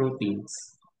 Ang proteins.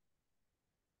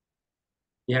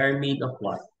 They are made of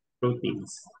what? Proteins.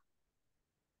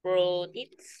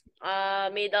 Proteins?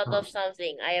 Made out Uh, of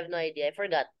something. I have no idea. I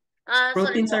forgot. Sorry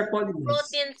proteins po. are polymers.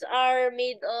 Proteins are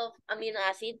made of amino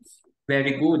acids.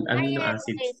 Very good, Ah, amino yes.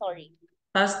 Okay, acids. sorry.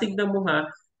 Tapos tignan mo ha,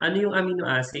 ano yung amino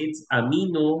acids?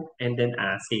 Amino and then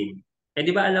acid. Eh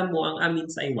di ba alam mo, ang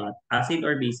amines ay what? Acid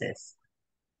or bases?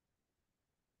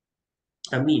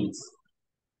 Amines.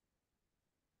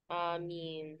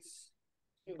 Amines.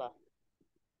 Ano ba?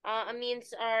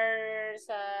 Amines are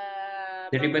sa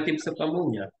mga... Derivatives of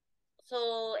ammonia. So,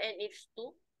 NH2?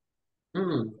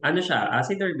 Ano siya?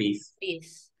 Acid or base?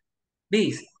 Base.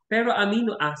 Base. Pero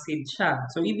amino acid siya.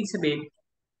 So, ibig sabihin,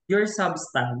 your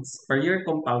substance or your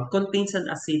compound contains an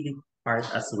acidic part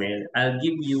as well. I'll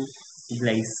give you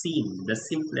glycine, the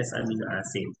simplest amino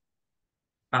acid.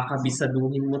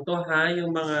 Kakabisaduhin mo to ha,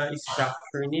 yung mga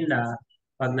structure nila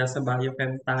pag nasa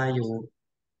biochem tayo.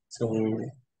 So,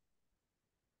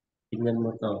 tignan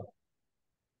mo to.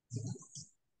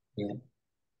 Yan.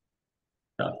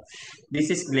 So, this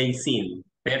is glycine.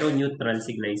 Pero neutral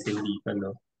si glycine dito,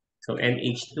 no? So,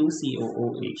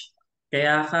 NH2COOH.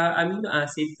 Kaya ka amino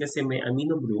acid kasi may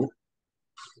amino group.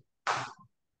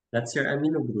 That's your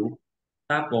amino group.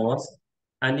 Tapos,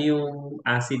 ano yung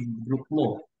acid group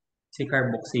mo? Si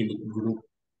carboxylic group.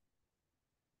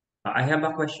 I have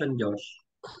a question, Josh.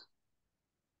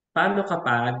 paano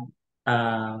kapag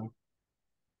ah,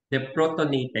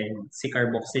 deprotonated si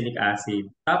carboxylic acid,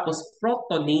 tapos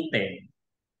protonated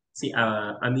si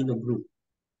amino group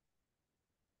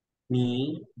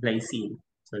ni glycine.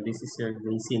 So this is your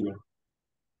glycine.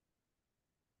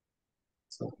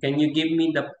 So can you give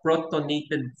me the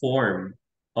protonated form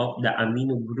of the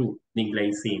amino group ni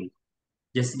glycine?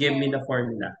 Just give me the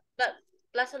formula. Plus,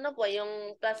 plus ano po,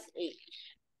 yung plus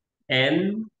H.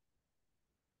 N,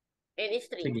 N is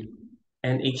 3. sige,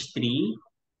 NH3,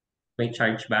 may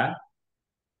charge ba?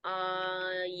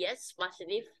 Yes,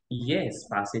 positive. Yes,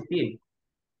 positive.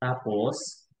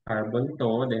 Tapos, carbon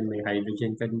to, then may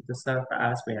hydrogen ka dito sa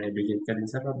taas, may hydrogen ka din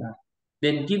sa baba.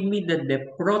 Then give me the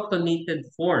deprotonated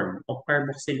form of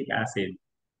carboxylic acid.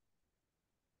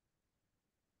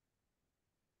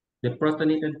 The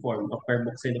protonated form of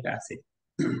carboxylic acid.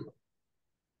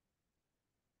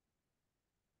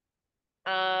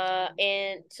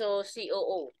 And so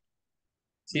COO.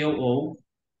 COO,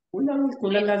 kulang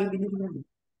Minus. lagi binigyan.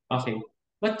 Okay.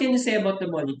 What can you say about the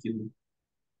molecule?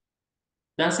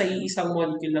 Nasa iisang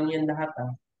molecule lang yan lahat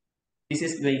ah. This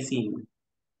is glycine.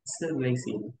 Still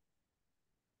glycine.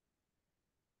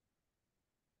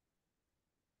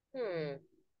 Hmm.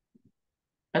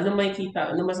 Ano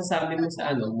makikita? Ano masasabi mo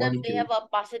sa Both ano, of them, they molecule? have a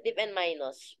positive and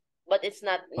minus. But it's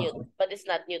not Okay.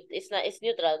 it's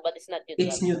neutral, but it's not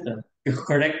It's neutral. neutral.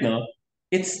 Correct, no?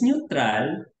 It's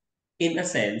neutral in a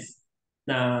sense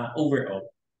na overall,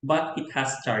 but it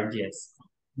has charges,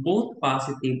 both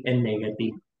positive and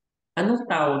negative. Anong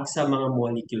tawag sa mga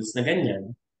molecules na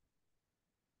ganyan?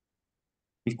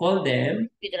 We call them,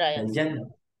 Neutral ions. nandyan,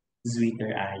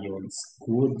 Zwitter ions.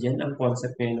 Good. Yan ang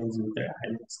concept ngayon ng Zwitter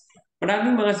ions.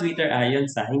 Maraming mga Zwitter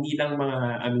ions hindi lang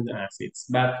mga amino acids.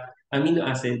 But amino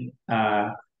acid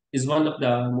is one of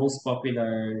the most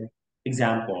popular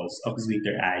examples of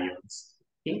Zwitter ions.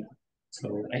 Okay? So,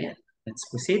 ayan. Let's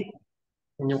proceed.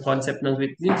 Yan yung concept ng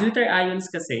Zwitter. Yung Zwitter ions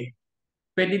kasi,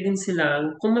 pwede din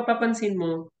silang, kung mapapansin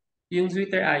mo, yung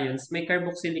Zwitter ions, may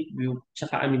carboxylic group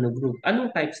tsaka amino group.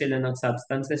 Anong type sila ng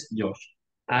substances, Josh?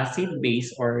 Acid, base,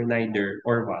 or neither,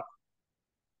 or what?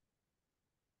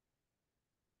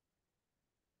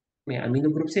 May amino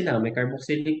group sila, may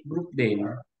carboxylic group din.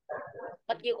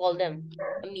 What do you call them?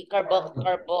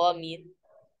 Carboamine.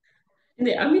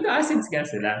 Hindi, amino acids nga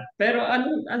sila. Pero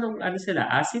ano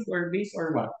sila? Acid or base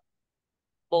or what?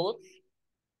 Both.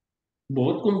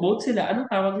 Both. Kung both sila, anong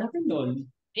tawag natin doon?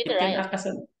 It Neutral can ions. act as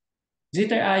a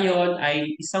Zwitter ion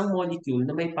ay isang molecule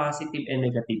na may positive and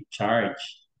negative charge.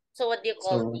 So what do you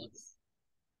call So, these?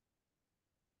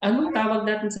 anong tawag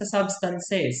natin sa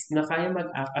substances na kaya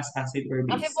mag-act as acid or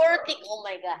base? Amphiphoric. Oh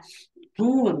my gosh.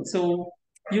 Good. So,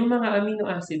 yung mga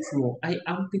amino acids mo ay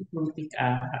amphiprotic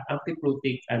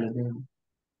ano din,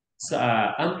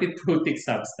 sa amphiprotic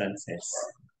substances.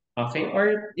 Okay?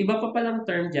 Or iba pa palang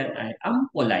term dyan ay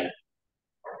ampolite.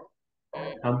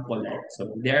 Mm. Ampolite.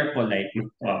 So, they are polite.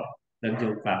 Wow.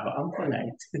 Nag-joke pa ako.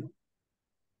 Ampolite.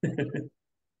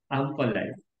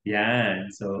 Ampolite. Yan.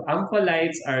 So,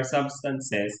 ampolites are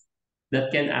substances that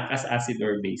can act as acid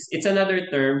or base. It's another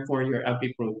term for your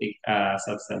amphiprotic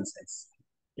substances.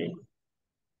 Okay?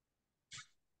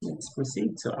 Let's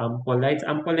proceed. So, ampolites.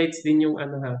 Ampolites din yung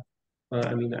ano ha, mga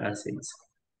amino acids.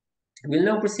 We'll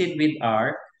now proceed with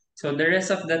R. So, the rest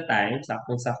of the time,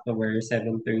 saktong-sakto we're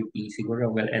 7:30,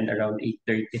 siguro we'll end around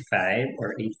 8:35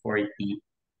 or 8:40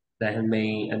 dahil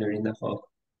may ano rin ako,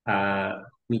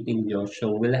 meeting Josh.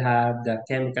 So, we'll have the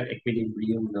chemical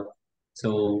equilibrium, no? So,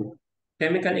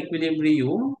 chemical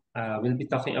equilibrium, we'll be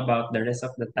talking about the rest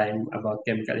of the time about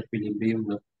chemical equilibrium,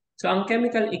 no? So, ang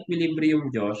chemical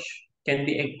equilibrium, Josh, can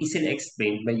be easily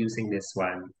explained by using this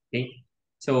one, okay?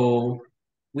 So,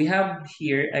 we have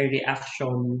here a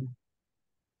reaction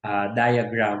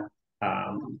diagram,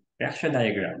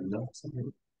 no? So,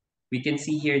 we can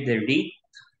see here the rate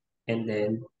and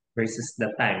then versus the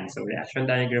time. So, reaction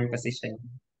diagram kasi siya.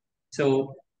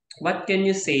 So, what can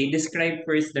you say? Describe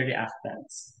first the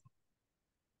reactants.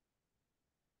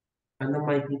 Ano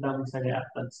makikita mo sa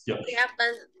reactants, Josh?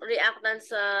 Reactants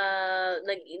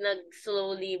nag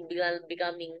slowly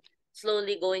becoming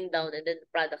slowly going down and then the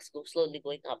products go slowly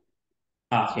going up.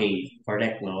 Okay,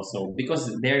 correct, no? So,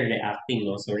 because they're reacting,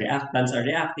 no? So, reactants are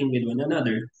reacting with one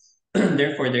another.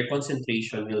 Therefore, their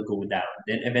concentration will go down.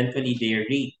 Then, eventually, their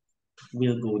rate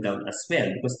will go down as well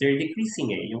because they're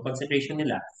decreasing yung concentration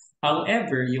nila.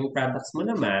 However, yung products mo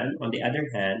naman, on the other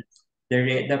hand,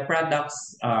 the products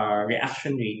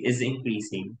reaction rate is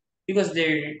increasing because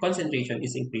their concentration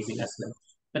is increasing as well.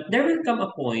 But there will come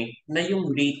a point na yung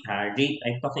rate,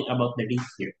 I'm talking about the rate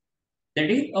here. The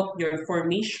rate of your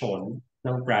formation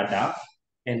ng product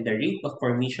and the rate of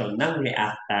formation ng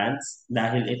reactants,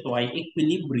 dahil ito ay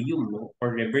equilibrium, no,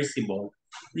 or reversible,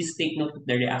 please take note that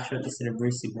the reaction is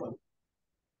reversible.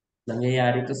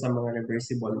 Nangyayari ito sa mga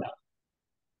reversible lang.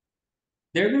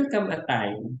 There will come a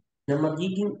time na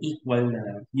magiging equal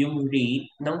na yung rate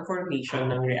ng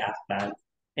formation ng reactant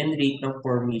and rate ng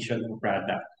formation ng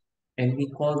product. And we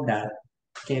call that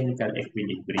chemical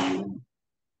equilibrium.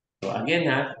 So again,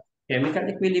 chemical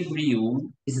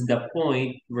equilibrium is the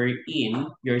point wherein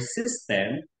your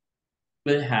system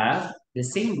will have the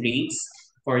same rates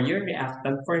for your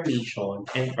reactant formation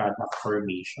and product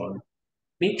formation.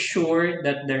 Make sure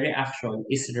that the reaction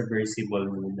is reversible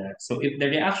muna. So if the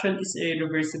reaction is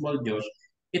irreversible, Josh,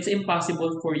 it's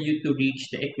impossible for you to reach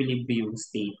the equilibrium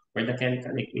state or the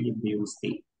chemical equilibrium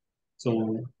state.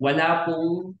 So wala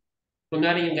pong,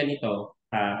 kunwari yung ganito,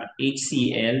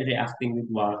 HCl reacting with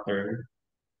water,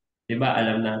 'di ba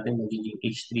alam natin magiging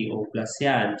H3O plus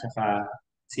yan, tsaka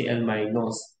Cl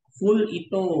minus. Full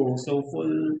ito. So,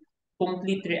 full,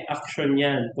 complete reaction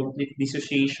yan, complete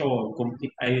dissociation,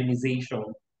 complete ionization.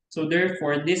 So,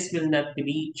 therefore, this will not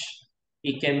reach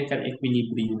a chemical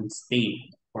equilibrium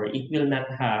state or it will not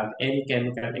have any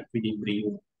chemical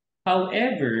equilibrium.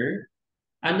 However,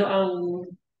 ano ang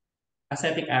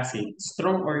acetic acid?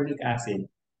 Strong or weak acid?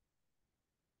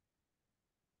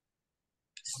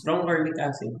 Strong or weak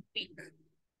acid? Weak.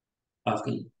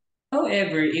 Okay.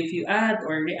 However, if you add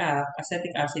or react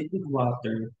acetic acid with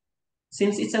water,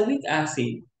 since it's a weak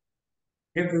acid,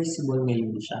 reversible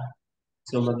ngayon siya.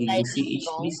 So, magiging Slightly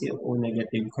strong. CH3CO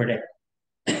negative, correct,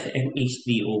 and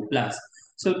H3O plus.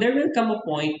 So, there will come a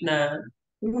point na,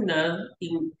 una,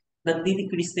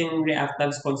 nagdi-decrease na yung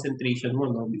reactants concentration mo,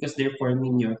 no? Because they're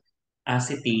forming your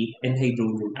acetate and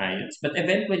hydronium ions. But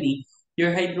eventually,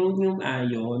 your hydronium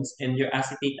ions and your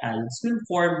acetate ions will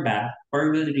form back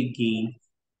or will regain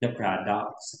the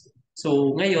products.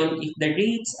 So ngayon, if the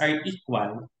rates are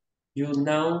equal, you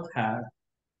now have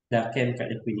the chemical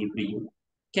equilibrium.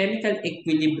 Chemical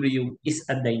equilibrium is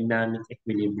a dynamic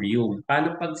equilibrium.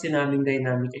 Paano pag sinabing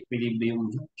dynamic equilibrium,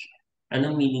 George?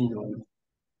 Anong meaning nun?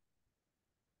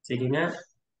 Sige nga. If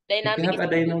you Dynamic have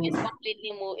a dynamic, is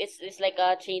completely move. It's like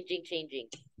a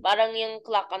changing. Parang yung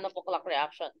clock, ano po, clock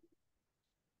reaction.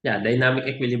 yeah, dynamic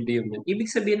equilibrium yun. Ibig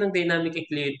sabihin ng dynamic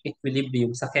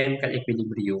equilibrium sa chemical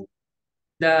equilibrium,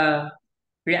 the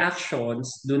reactions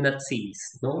do not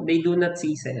cease, no? They do not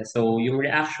cease. So, yung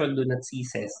reaction do not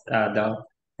ceases. The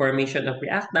formation of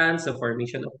reactants, the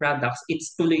formation of products,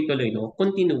 it's tuloy-tuloy, no?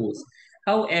 Continuous.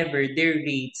 However, their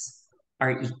rates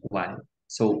are equal.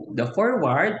 So, the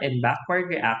forward and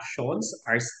backward reactions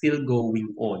are still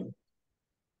going on.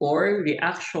 Or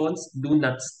reactions do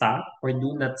not stop or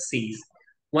do not cease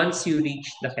once you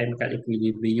reach the chemical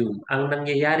equilibrium. Ang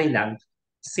nangyayari lang,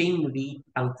 same rate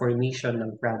ang formation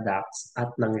ng products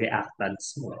at ng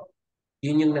reactants mo.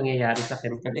 Yun yung nangyayari sa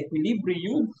chemical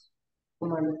equilibrium.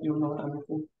 Kumalat yung mga ano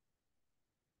ko.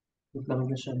 Wait lang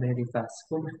na siya very fast.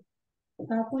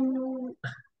 Tapon yung...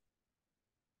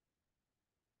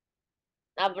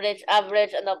 Average,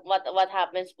 ano, what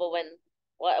happens po when,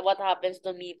 what happens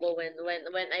to me po when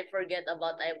I forget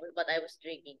about what I was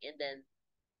drinking and then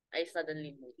I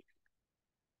suddenly move.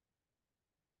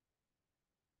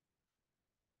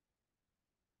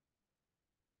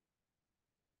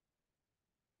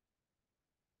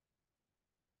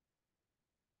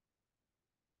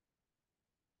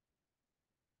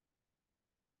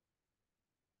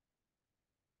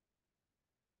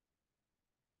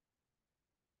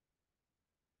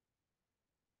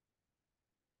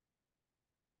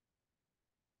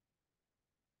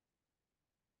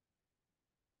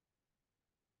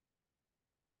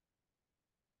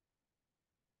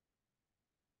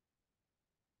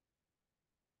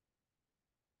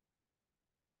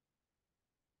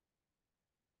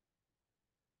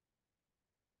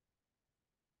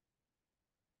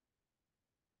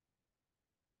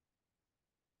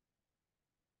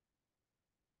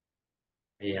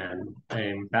 Ayan,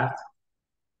 I'm back.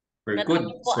 We're good.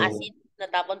 Natapon po So, acid.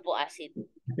 Natapon po acid.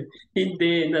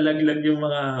 hindi, nalaglag yung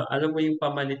mga, alam mo yung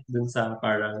pamalit dun sa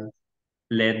parang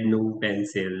lead nung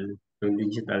pencil, yung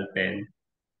digital pen.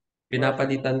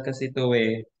 Pinapalitan kasi ito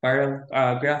eh. Parang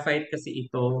graphite kasi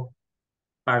ito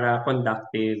para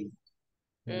conductive.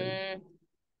 Ayan. Mm,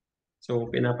 So,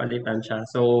 pinapalitan siya.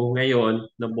 So, ngayon,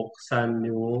 nabuksan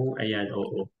yung, ayan,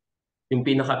 oo. Yung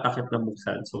pinakatakip na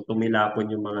buksan. So, tumilapon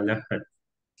yung mga lahat.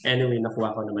 Anyway,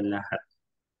 nakuha ko naman lahat.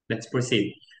 Let's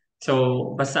proceed.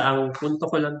 So, basta ang punto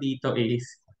ko lang dito is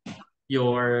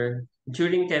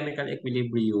during chemical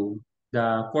equilibrium,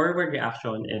 the forward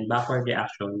reaction and backward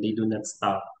reaction, they do not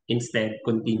stop. Instead,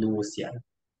 continuous yan.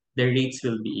 The rates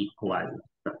will be equal.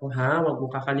 Ako ha, wag mo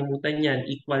kakalimutan yan.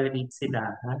 Equal rate sila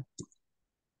ha.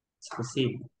 Let's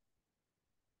proceed.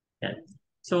 Yan.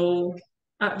 So,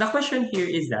 the question here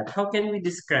is that how can we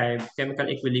describe chemical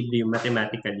equilibrium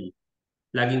mathematically?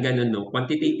 Laging ganun, no?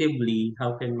 Quantitatively,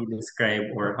 how can we describe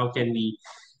or how can we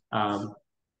um,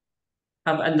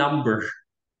 have a number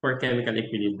for chemical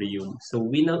equilibrium? So,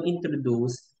 we now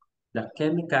introduce the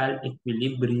chemical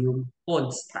equilibrium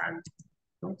constant.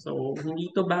 No? So, hindi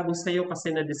ito bago sa'yo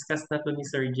kasi na-discuss na to ni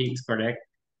Sir James, correct?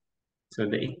 So,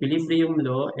 the equilibrium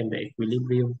law and the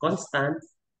equilibrium constant,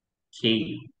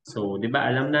 K. So, di ba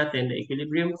alam natin, the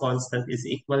equilibrium constant is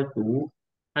equal to,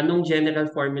 anong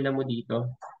general formula mo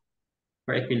dito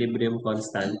for equilibrium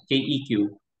constant?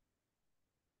 KEQ.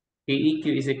 KEQ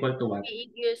is equal to what?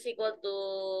 PEQ is equal to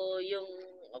yung,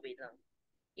 oh, wait lang.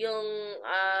 Yung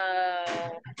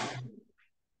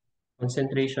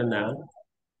Concentration ng,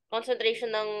 concentration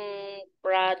ng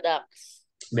products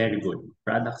very good,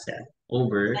 product cell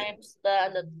over times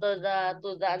the ano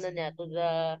to the ano niya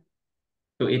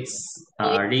to its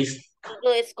to it raised, to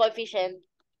its coefficient,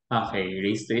 okay,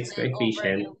 raised to its then over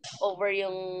coefficient.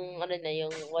 yung ano na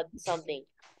yung what something,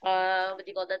 what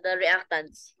do you call that, the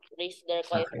reactants raise their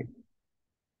Okay. coefficient.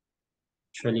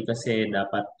 Actually kasi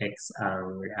dapat X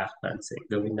ang reactants eh.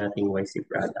 Gawin natin Y si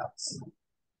products.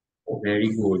 Oh,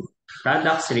 very good.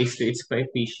 Products raised to its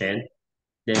coefficient,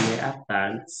 then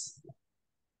reactants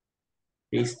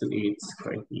raised to its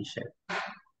coefficient.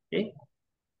 Okay?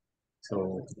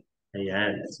 So,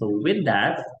 ayan. So, with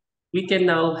that, we can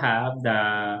now have the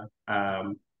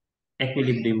um,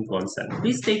 equilibrium constant.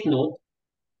 Please take note,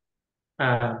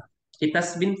 uh, it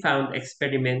has been found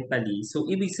experimentally. So,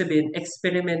 ibig sabihin,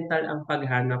 experimental ang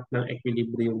paghanap ng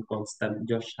equilibrium constant.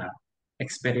 Diyos siya.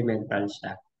 Experimental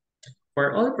siya.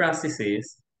 For all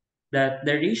processes, that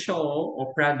the ratio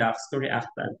of products to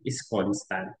reactant is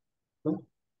constant. No?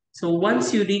 So,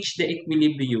 once you reach the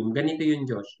equilibrium, ganito yun,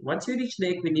 Josh. Once you reach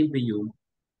the equilibrium,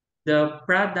 the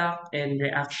product and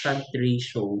reactant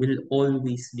ratio will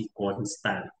always be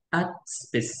constant at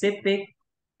specific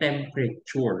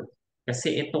temperature.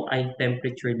 Kasi ito ay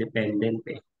temperature dependent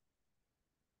eh.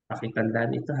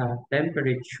 Pakitandaan ito ha,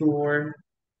 temperature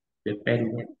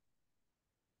dependent.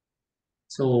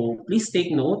 So please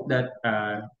take note that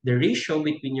the ratio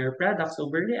between your products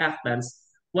over reactants,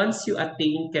 once you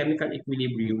attain chemical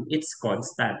equilibrium, it's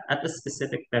constant at a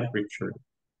specific temperature.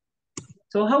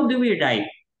 So how do we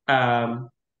write um,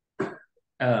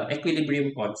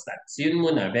 equilibrium constants? Yun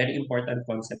muna, very important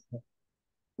concept.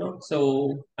 No?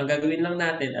 So, ang gagawin lang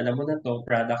natin, alam mo na to,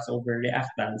 products over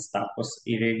reactants, tapos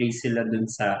i-raise sila dun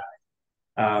sa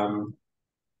um,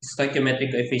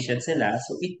 stoichiometric coefficient nila.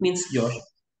 So, it means, Josh,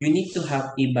 you need to have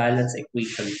a balance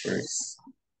equation first.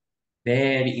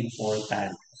 Very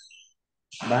important.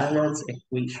 Balance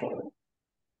equation.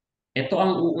 Ito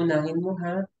ang uunahin mo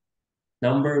ha.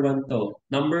 Number one to.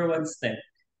 Number one step.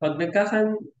 Pag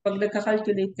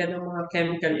nagka-calculate ka ng mga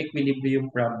chemical equilibrium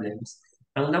problems,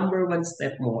 ang number one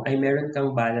step mo ay meron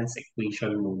kang balance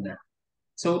equation muna.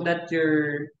 So that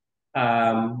your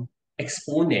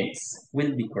exponents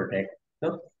will be correct.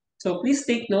 No? So please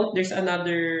take note, there's a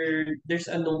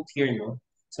note here, no?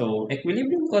 So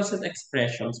equilibrium constant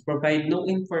expressions provide no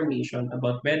information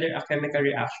about whether a chemical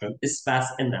reaction is fast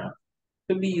enough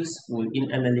to be useful in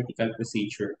analytical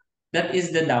procedure. That is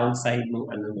the downside ng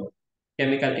ano no,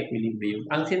 chemical equilibrium.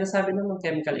 Ang sinasabi naman ng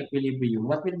chemical equilibrium,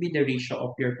 what will be the ratio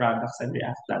of your products and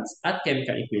reactants at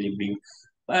chemical equilibrium?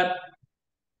 But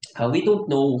we don't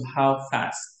know how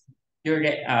fast your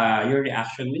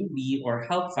reaction will be or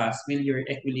how fast will your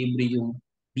equilibrium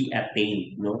be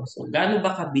attained, no? So, gaano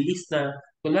ba kabilis na,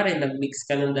 kunwari, nag-mix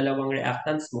ka ng dalawang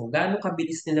reactants mo, gaano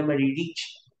kabilis nila ma-reach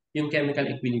yung chemical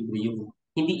equilibrium?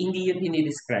 Hindi yun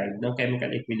dinidescribe ng chemical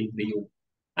equilibrium.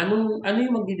 Ano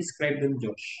yung magdi-describe ng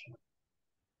Josh?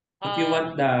 If you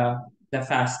want um the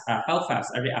fast, how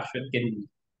fast a reaction can be.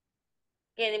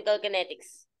 Chemical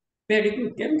kinetics. Very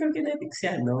good. Chemical kinetics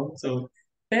yan, no? So,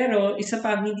 pero isa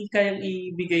pa hindi kayang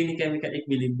ibigay ni chemical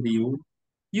equilibrium,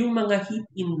 yung mga heat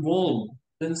involved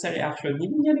dun sa reaction,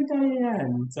 hindi niya rin kaya yan.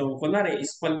 So, kunwari,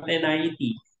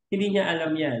 spontaneity, hindi niya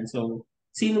alam yan. So,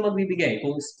 sino magbibigay?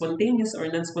 Kung spontaneous or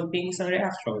non-spontaneous ang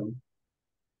reaction.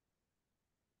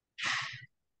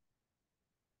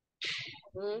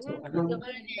 So, Yung anong ano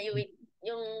niya,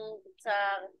 yung sa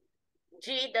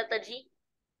delta G.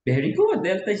 very good.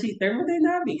 Delta G,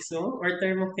 thermodynamics, no? Or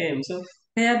thermochem. So,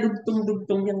 kaya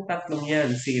dugtong-dugtong yung tatlong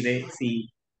yan. Si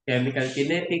chemical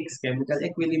kinetics, chemical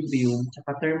equilibrium,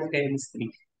 tsaka thermochemistry.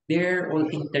 They're all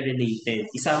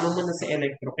interrelated. Isama mo na si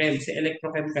electrochem. Si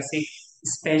electrochem kasi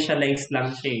specialized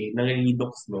lang siya eh, ng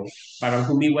redox, no? Parang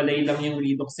humiwalay lang yung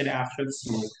redox reactions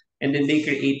mo And then they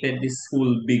created this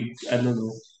whole big, ano no,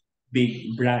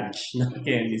 big branch ng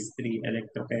chemistry,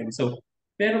 electrochem. So,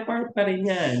 pero part pa rin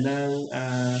yan ng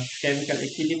chemical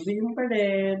equilibrium pa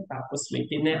rin, tapos may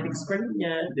kinetics pa rin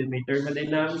yan, then may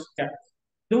thermodynamics ka.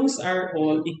 Those are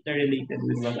all interrelated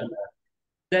with one another.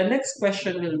 The next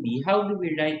question will be, how do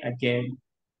we write again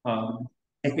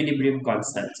equilibrium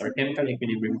constants or chemical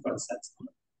equilibrium constants?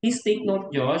 Please take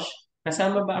note, Josh,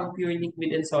 kasama ba ang pure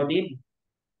liquid and solid?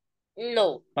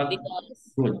 No, Pag,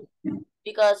 because good.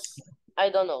 I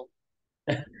don't know.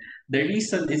 The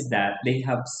reason is that they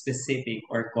have specific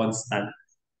or constant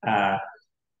uh,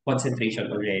 concentration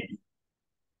already.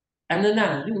 Ano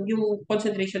na, yung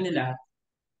concentration nila,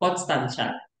 constant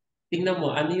siya. Tingnan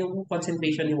mo, ano yung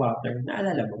concentration ni water?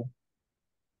 Naalala mo?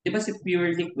 Di ba si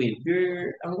pure liquid?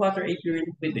 Ang water ay pure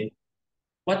liquid eh.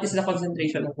 What is the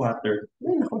concentration of water?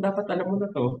 Ay, naku, dapat alam mo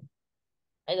na to.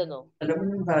 I don't know. Alam mo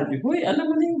na yung value. Uy, alam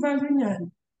mo na yung value niyan.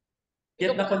 Ikaw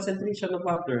Get the ba? concentration of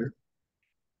water.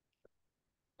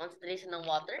 Concentration ng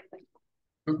water?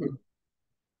 Mhm.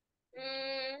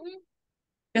 Mm,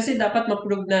 Kasi dapat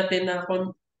ma-prove natin na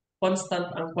constant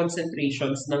ang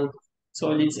concentrations ng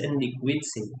solids and liquids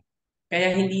eh.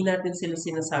 Kaya hindi natin sila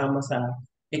sinasama sa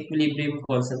equilibrium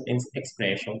constant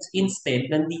expressions. Instead,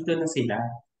 nandito na sila.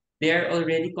 They are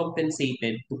already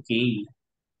compensated to K.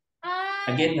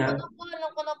 Again ha.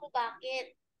 alam ko na po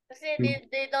bakit. Kasi Mm.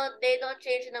 they don't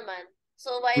change naman.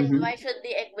 So why Mhm. should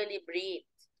they equilibrate?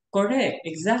 Correct,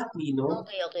 exactly, no?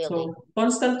 Okay, okay, So, okay.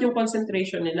 constant yung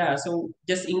concentration nila. So,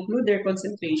 just include their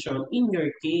concentration in your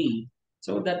K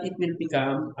so that it will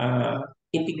become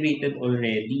integrated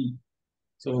already.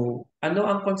 So, ano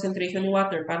ang concentration ng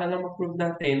water? Para lang ma-prove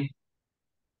natin.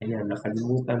 Ayan,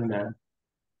 nakalimutan na.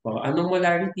 O, anong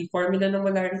molarity? Formula ng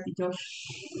molarity, Josh?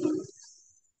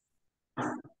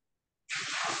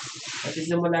 What is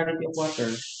the molarity of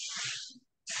water?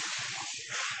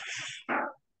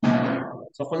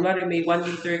 So, kunwari may 1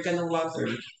 liter ka ng water.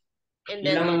 And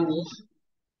then Ilang, ano?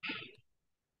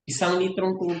 isang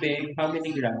litrong tubig, how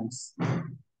many grams?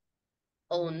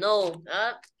 Oh no.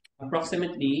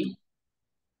 Approximately,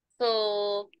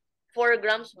 So 4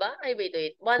 grams ba? Ay, wait.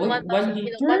 oh, 1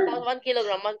 liter? 1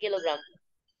 kilogram, 1 kilogram.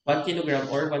 1 kilogram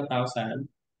or 1,000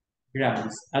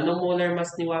 grams. Anong molar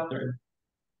mass ni water?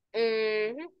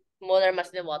 Mm-hmm. Molar mass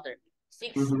ng water.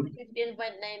 Mhm.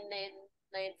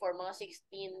 15.9994, mga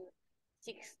 16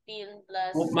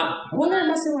 plus Molar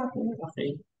mass ni water. Okay.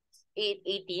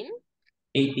 18.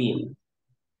 18.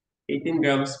 18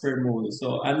 grams per mole.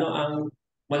 So, ano ang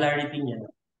molarity niya?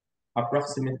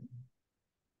 Approximately.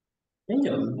 Yan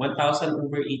yun. 1,000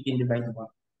 over 18 divided by.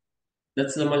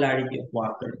 That's the molarity of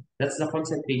water. That's the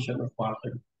concentration of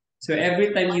water. So,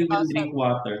 every time you will 1,000. drink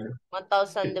water,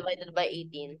 1,000 divided by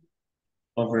 18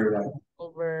 over 1.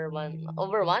 over 1.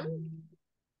 Over 1?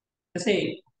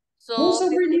 Kasi, most So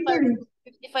over liter eh.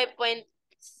 55.6.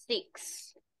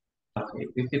 Okay,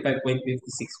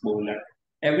 55.56 molar.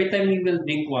 Every time we will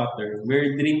drink water,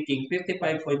 we're drinking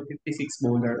 55.56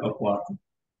 molar of water.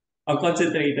 Ang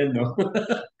concentrated, no?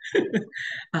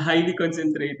 A highly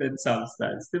concentrated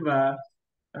substance, di ba?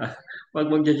 Ah,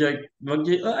 pag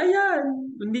oh, ayan,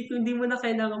 hindi mo na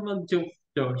kailangan mag-joke,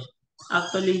 Josh.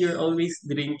 Actually, you're always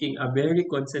drinking a very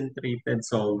concentrated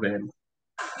solvent.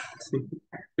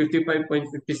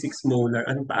 55.56 molar,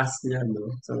 ang taas niya,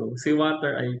 no? So, si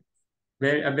water ay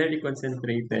very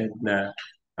concentrated na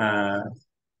uh,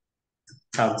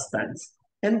 substance.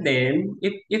 And then,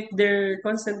 if their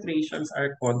concentrations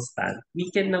are constant,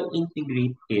 we can now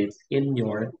integrate it in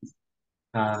your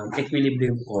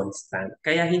equilibrium constant.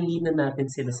 Kaya hindi na natin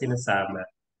sila sinasama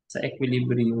sa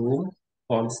equilibrium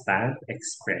constant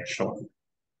expression.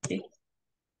 Okay?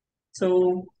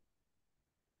 So,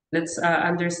 let's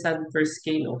understand first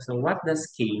K. No? So, what does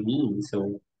K mean?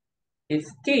 So, if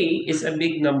K is a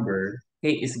big number,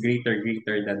 K is greater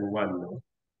than 1. No?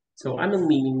 So, anong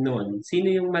meaning nun?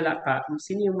 Sino yung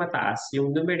mataas?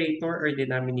 Yung numerator or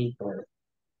denominator?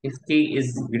 If K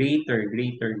is greater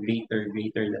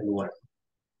than 1.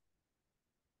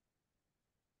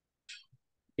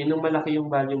 Sinong malaki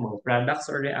yung value mo? Products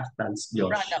or reactants,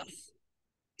 Josh? Products.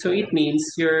 So, it means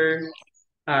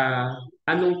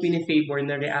anong pinifavor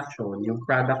na reaction? Yung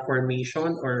product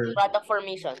formation or Product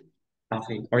formation.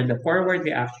 okay, or the forward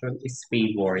reaction is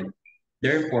favored.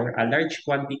 Therefore, a large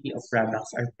quantity of products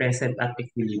are present at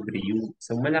equilibrium.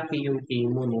 So, malaki yung K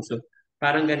mo, no? So,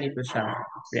 parang ganito siya.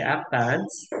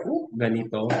 Reactants,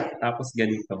 ganito, tapos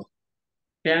ganito.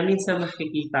 Kaya minsan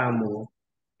makikita mo,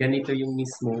 ganito yung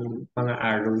mismo mga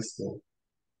arrows, no?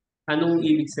 Anong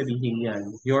ibig sabihin yan?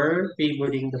 You're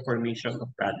favoring the formation of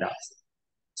products.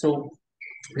 So,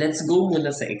 Let's go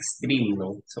muna sa extreme,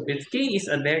 no? So, if K is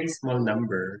a very small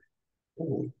number,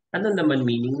 oh, ano naman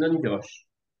meaning nun, Josh?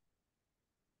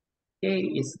 K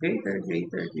is greater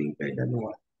than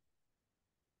what?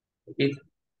 If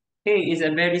K is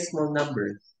a very small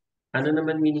number, ano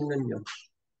naman meaning nun, Josh?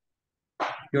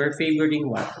 You're favoring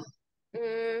what?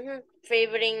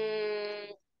 Favoring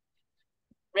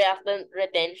reactant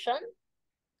retention?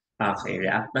 Okay,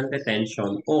 reactant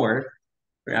retention or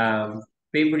um,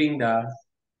 favoring the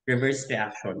reverse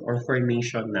reaction or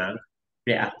formation ng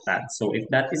reactant. So if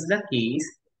that is the case,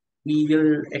 we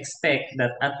will expect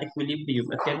that at equilibrium,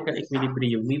 at chemical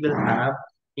equilibrium, we will have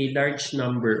a large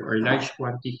number or large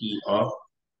quantity of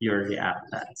your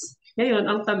reactants. Ngayon,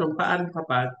 ang tanong, paano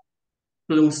kapag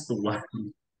close to 1?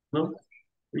 No?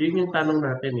 Yun yung tanong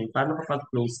natin eh. Paano kapag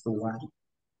close to 1?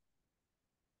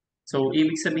 So,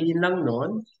 ibig sabihin lang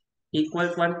nun,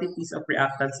 equal quantities of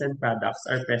reactants and products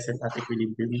are present at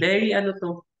equilibrium. Very ano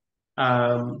to,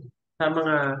 sa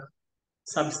mga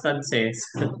substances,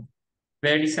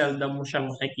 very seldom mo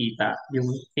siyang makikita. Yung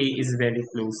K is very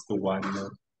close to 1. No?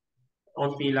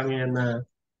 Konti lang yan na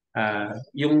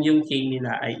yung K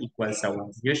nila ay equal sa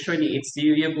 1. Usually, it's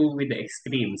you go with the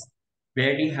extremes.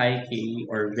 Very high K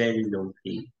or very low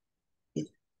K.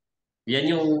 Yan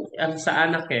yung, sa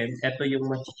Anakin, ito yung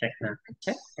check natin.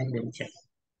 Check and then check.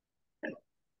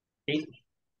 Okay?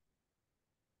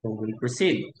 So, we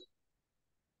proceed.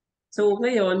 So,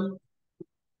 ngayon,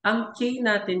 ang K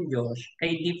natin, Josh,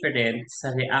 ay different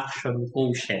sa reaction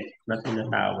quotient na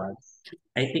tinatawag.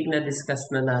 I think na-discuss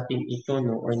na natin ito,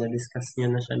 no? Or na-discuss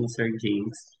niyo na siya ni Sir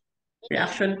James. Mm-hmm.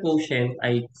 Reaction quotient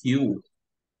ay Q,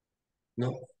 no?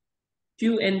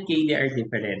 Q and K, they are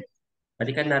different.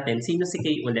 Balikan natin. Sino si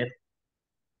K ulit?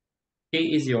 K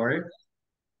is your,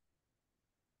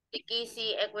 The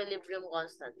KC equilibrium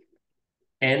constant.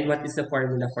 and what is the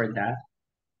formula for that?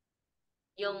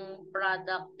 Yung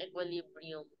product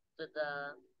equilibrium to the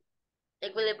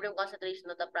equilibrium concentration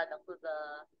of the product to the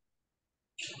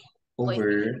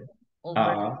coefficient Over over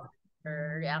uh,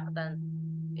 reactant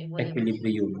equilibrium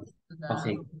equilibrium. to the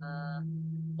Okay.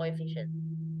 coefficient.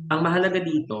 Ang mahalaga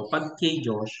dito, pag kay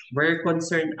Josh, we're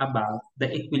concerned about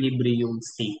the equilibrium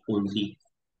state only.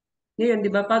 Ngayon,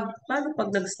 di ba, paano pag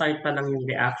nag-start pa lang yung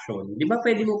reaction, di ba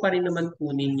pwede mo pa rin naman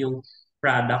kunin yung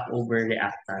product over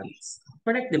reactants?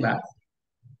 Correct, di ba?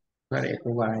 Correct,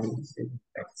 Y,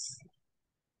 X.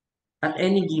 At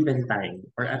any given time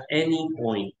or at any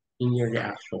point in your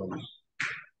reaction.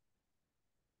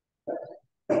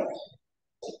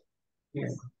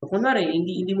 Yan. So, kunwari,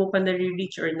 hindi mo pa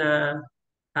nare-reach or na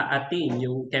attain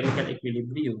yung chemical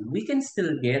equilibrium, we can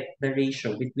still get the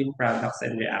ratio between products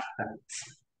and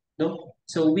reactants. No?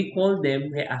 So we call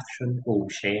them reaction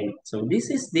quotient. So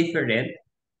this is different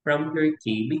from your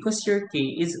K because your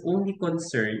K is only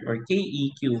concerned, or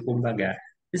KEQ, kumbaga,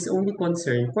 is only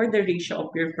concerned for the ratio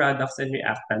of your products and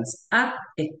reactants at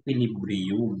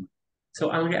equilibrium.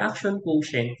 So ang reaction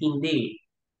quotient, hindi.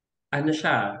 Ano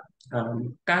siya,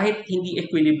 kahit hindi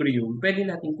equilibrium, pwede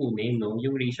natin kunin, no,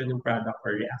 yung ratio ng product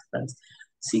or reactants.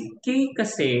 Si K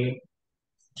kasi,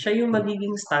 siya yung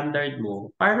magiging standard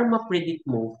mo para ma-predict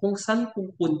mo kung saan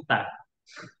pupunta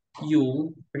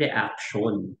yung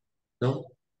reaction. No?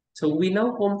 So we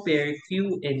now compare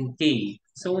Q and K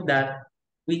so that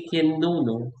we can know,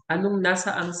 no, anong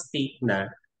nasa ang state na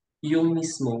yung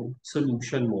mismong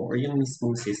solution mo or yung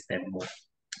mismong system mo.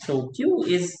 So Q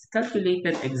is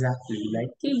calculated exactly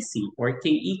like Kc or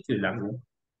KEQ lang, no?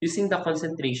 Using the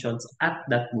concentrations at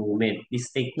that moment.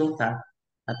 Please take note ha,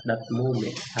 at that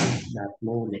moment, at that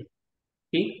moment.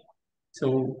 Okay?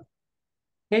 So,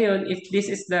 ngayon, if this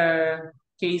is the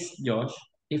case, Josh,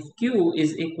 if Q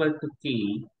is equal to K,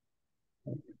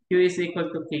 Q is equal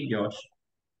to K, Josh,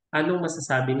 anong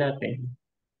masasabi natin?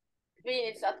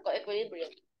 It's at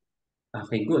equilibrium.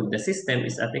 Okay, good. The system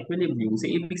is at equilibrium. So,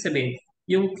 ibig sabihin,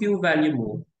 yung Q value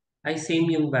mo ay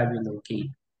same yung value ng K.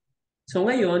 So,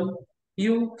 ngayon,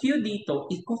 yung Q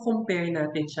dito, i-compare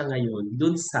natin siya ngayon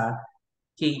dun sa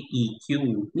KEQ.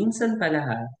 Minsan pala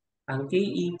ha, ang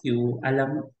KEQ,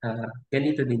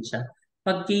 ganito din siya.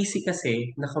 Pag KC kasi,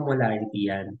 nakamolarity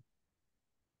yan.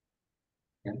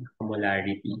 Yan,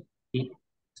 nakamolarity. Okay?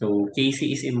 So,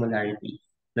 KC is in molarity.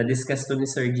 Na-discuss to ni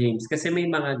Sir James. Kasi may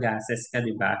mga gases ka,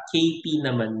 di ba? KP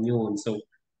naman yun. So,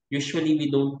 usually we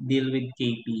don't deal with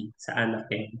KP sa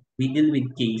anakin. We deal with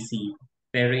KC.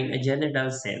 Pero in a general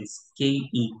sense,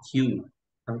 KEQ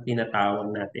ang tinatawag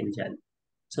natin dyan.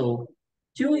 So,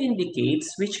 Q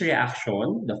indicates which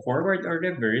reaction, the forward or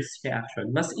reverse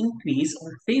reaction, must increase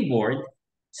or favored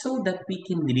so that we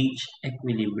can reach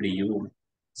equilibrium.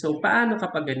 So, paano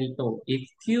kapag ganito? If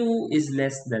Q is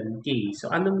less than K. So,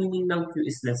 ano meaning ng Q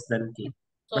is less than K?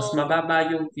 Mas So, mababa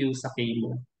yung Q sa K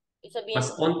mo. Mas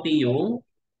isabihin, onti yung,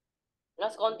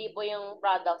 mas konti po yung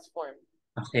products form.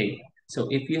 okay. So,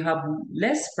 if you have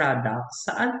less products,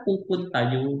 saan pupunta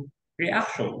yung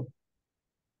reaction?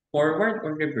 Forward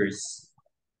or reverse?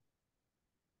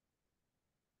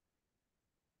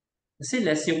 Kasi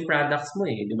less yung products mo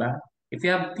di ba? If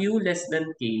you have Q less than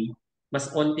K,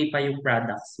 mas onti pa yung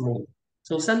products mo.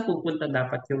 So, saan pupunta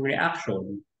dapat yung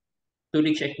reaction to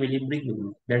reach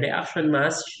equilibrium? The reaction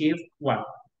must shift what?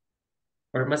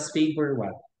 Or must favor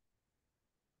what?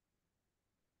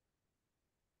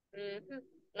 Mhm.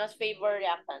 Mas favor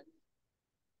reactant.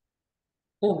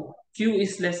 Oh, Q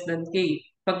is less than K.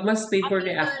 Pag mas favor Q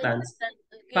is reactants, less than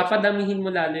Q is papadamihin mo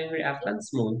lalo yung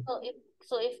reactants mo.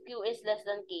 if Q is less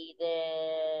than K,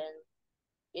 then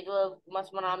it will mas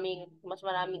maraming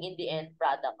in the end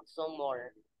product, so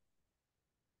more.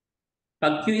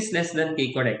 Pag Q is less than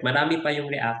K, correct, marami pa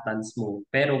yung reactants mo,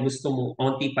 pero gusto mo,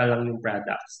 onti pa lang yung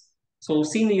products. So,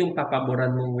 sino yung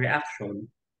papaboran mong reaction?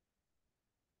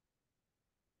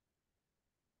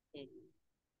 Mm.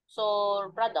 So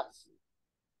products.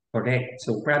 Correct.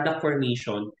 So, product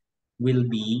formation will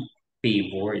be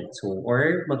favored. So,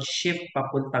 or mag-shift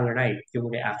papuntang right yung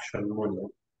reaction mo,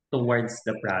 no, towards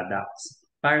the products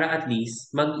para at least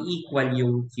mag-equal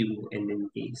yung Q and then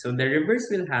K. So, the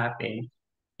reverse will happen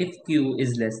if Q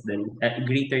is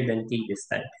greater than K this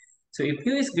time. So, if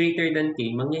Q is greater than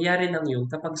K, mangyayari lang yun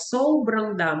kapag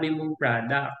sobrang dami mong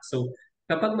product. So,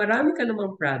 kapag marami ka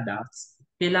namang products,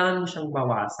 kailangan mo siyang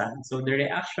bawasan. So, the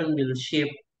reaction will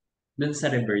shift dun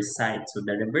sa reverse side. So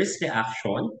the reverse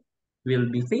reaction will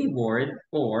be favored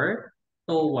or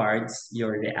towards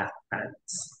your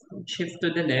reactants. Shift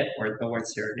to the left or towards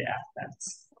your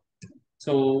reactants.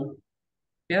 So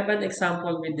we have an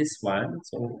example with this one.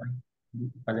 So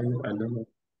pala yung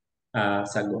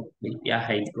sagot.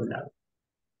 I-hide ko lang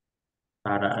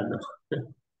para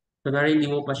Kunwari hindi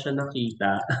mo pa siya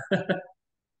nakita.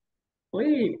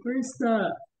 Wait, where's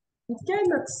the... I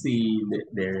cannot see.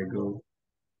 There you go.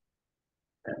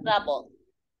 Trouble.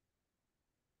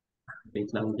 Wait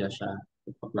lang dyan siya.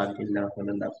 Ipa-plug in lang ako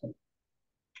ng laptop.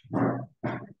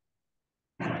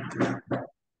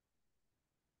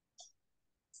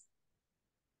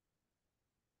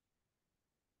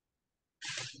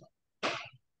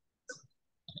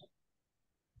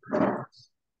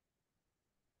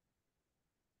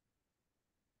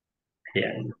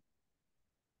 Ayan.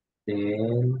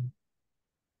 Then,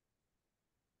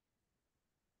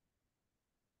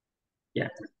 yeah.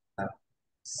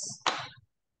 Tapos,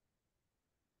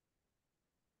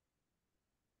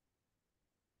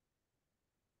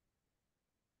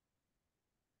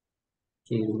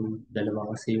 yung dalawa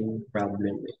kasi yung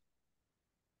problem eh.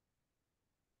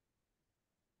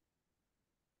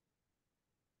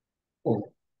 Oh,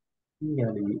 ano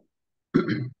nangyari?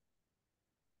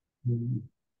 Hmm.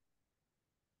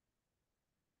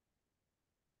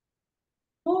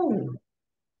 Oh,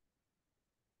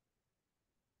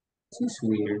 this is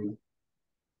weird.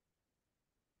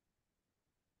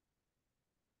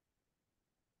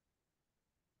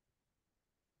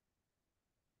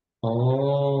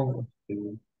 Oh,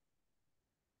 okay.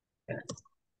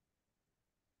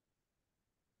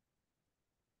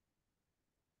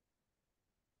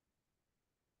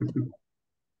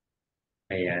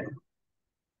 Ayan.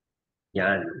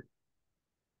 Yan.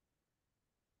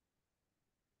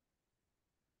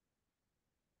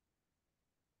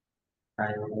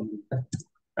 Tayo.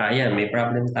 Ayan, may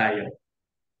problem tayo.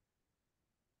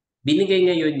 Binigay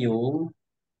ngayon yung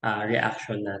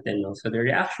reaction natin, no? So the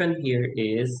reaction here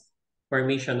is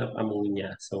formation of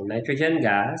ammonia. So nitrogen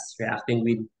gas reacting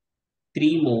with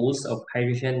 3 moles of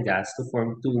hydrogen gas to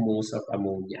form 2 moles of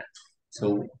ammonia.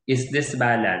 So, is this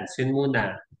balance? Yun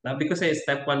muna. Sabi ko sa'yo,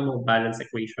 step 1 mo, balance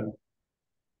equation.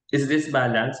 Is this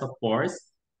balance? Of course.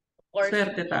 Of course,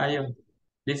 Swerte yes. tayo.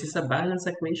 This is a balance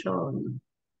equation.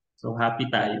 So, happy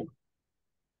tayo.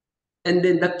 And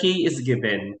then the K is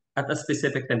given at a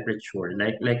specific temperature.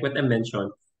 Like what I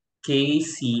mentioned,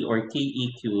 Kc or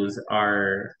KEQs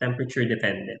are temperature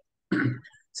dependent.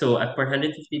 So at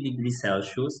 450 degrees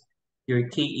Celsius, your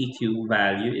KEQ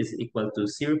value is equal to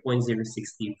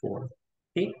 0.064.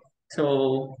 Okay?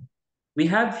 So we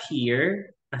have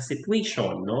here a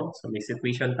situation, no? So may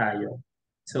situation tayo.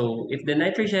 So if the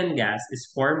nitrogen gas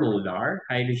is 4 molar,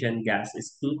 hydrogen gas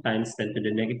is 2 times 10 to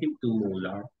the negative 2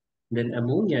 molar, then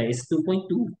ammonia is 2.2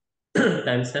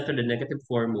 times 10 to the negative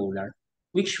 4 molar.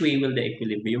 Which way will the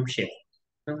equilibrium shift?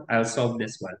 I'll solve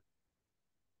this one.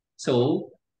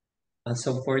 So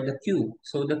for the Q,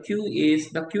 so the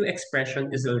Q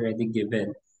expression is already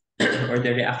given. or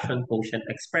the reaction quotient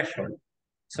expression.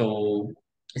 So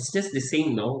it's just the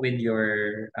same, no, with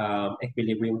your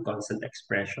equilibrium constant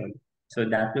expression. So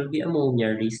that will be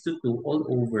ammonia raised to 2 all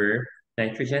over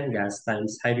nitrogen gas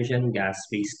times hydrogen gas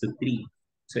raised to 3.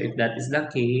 So if that is the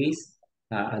case,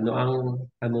 ano ang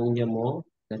ammonia mo?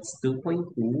 That's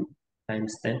 2.2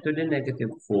 times 10 to the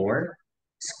negative 4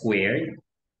 squared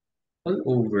all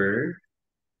over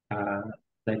uh,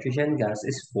 nitrogen gas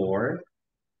is 4.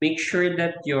 Make sure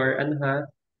that your ano ha,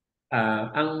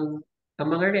 ang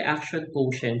mga reaction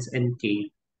quotients and K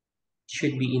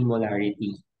should be in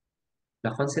molarity.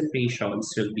 The concentrations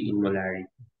should be in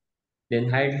molarity. Then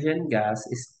hydrogen gas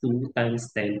is 2 times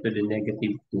 10 to the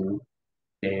negative 2,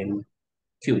 then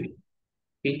cube.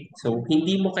 Okay? So,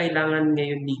 hindi mo kailangan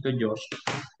ngayon dito, Josh,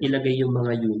 ilagay yung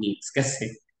mga units kasi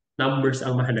numbers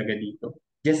ang mahalaga dito.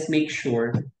 Just make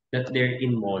sure that they're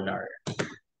in molar.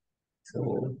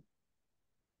 So,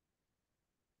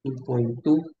 2.2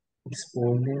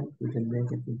 exponent to the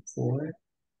negative 4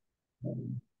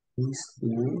 raised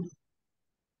to,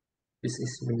 this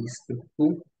is raised to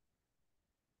 2.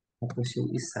 Tapos yung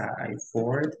isa ay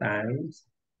 4 times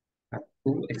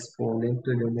 2 exponent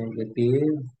to the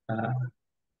negative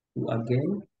 2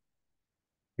 again,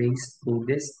 raised to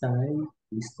this time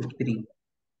raised to 3.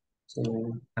 So,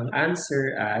 ang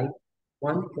answer ay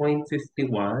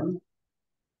 1.51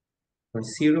 or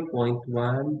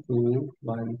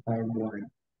 0.12151.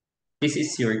 This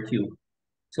is your Q.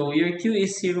 So, your Q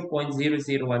is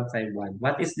 0.00151.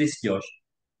 What is this, Josh?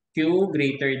 Q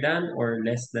greater than or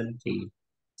less than K.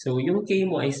 So, yung K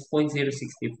mo is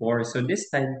 0.064. So, this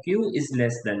time, Q is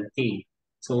less than K.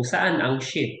 So, saan ang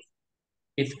shift?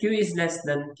 If Q is less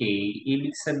than K,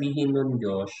 ibig sabihin nun,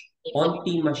 Josh, Ibig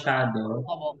konti sabihin, masyado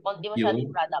konti masyado yung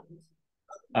yung, product.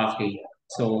 okay.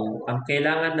 So, ang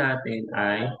kailangan natin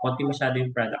ay, konti masyado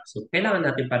yung product. So, kailangan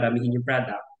natin paramihin yung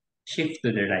product, shift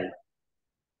to the right.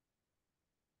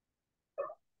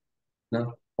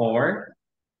 No? Or,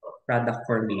 product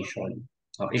formation.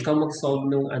 So, ikaw mag-solve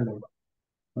nung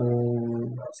nung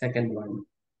second one.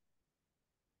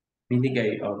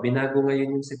 Binigay, binago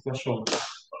ngayon yung sitwasyon.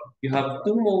 You have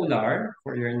 2 molar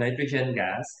for your nitrogen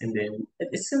gas, and then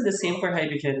it's still the same for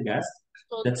hydrogen gas.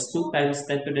 So, That's 2 times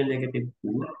 10 to the negative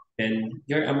 2. And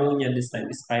your ammonia this time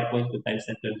is 5.2 times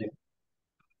 10 to the negative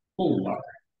molar.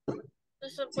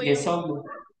 so po Sige, yung, solve mo.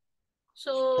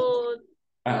 so,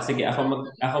 Sige,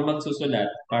 ako magsusulat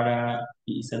para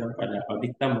iisa lang pala. O,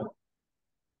 dikta mo.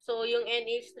 so yung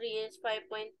NH3 is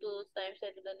 5.2 times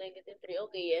 10 to the negative 3.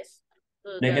 Okay, yes.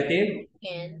 To the Negative?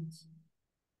 second,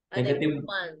 negative Negative.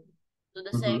 1 to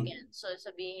the Mhm, second. So,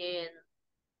 sabihin,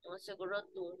 siguro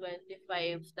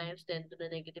 225 times 10 to the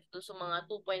negative 2. So, mga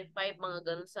 2.5, mga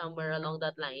ganun somewhere along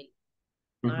that line.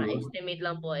 mhm. Estimate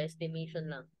lang po, estimation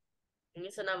lang. Yung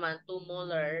isa naman, 2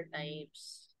 molar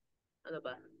times, ano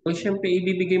ba? O, syempre,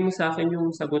 ibibigay mo sa akin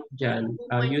yung sagot dyan.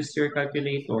 Use your 2.2 times,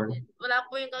 calculator. wala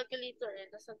po yung calculator eh.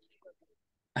 Nasa,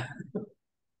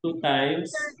 2 times,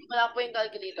 wala po yung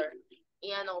calculator.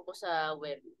 Iyan ako po sa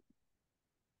web.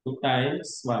 2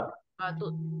 times, what?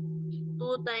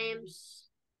 2 times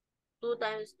 2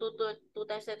 times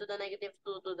 10 to the negative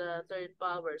 2 to the third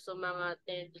power. So, mga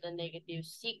 10 to the negative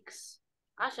 6.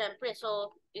 Syempre.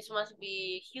 So, this must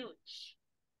be huge.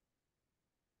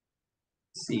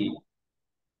 See.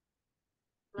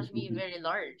 Must be very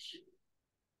large.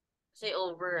 Kasi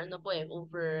over, ano po eh,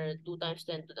 over 2 times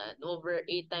 10 to the, over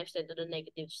 8 times 10 to the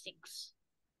negative 6.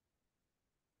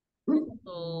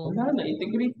 So, Wala na,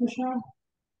 integrate mo siya.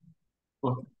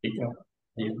 Oh, ikaw.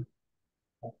 Ayun.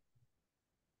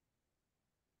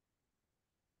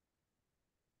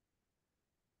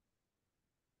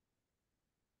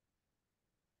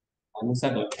 Anong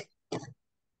sagot?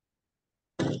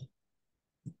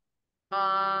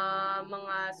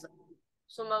 mga,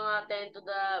 so mga 10 to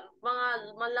the, mga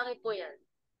malaki po yan.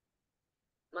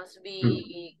 Must Hmm,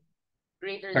 be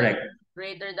greater than, correct.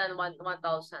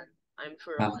 1,000. I'm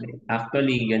sure of that. Okay.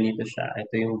 Actually, ganito siya.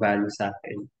 Ito yung value sa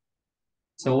akin.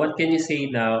 So, what can you say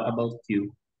now about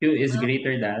Q? Q is Well,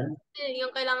 greater than?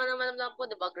 yung kailangan naman lang po,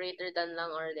 di ba? Greater than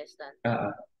lang or less than. Uh,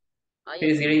 Q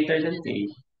Yung is greater than K.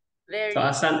 So, very,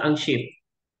 asan ang shift?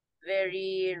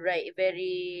 very right,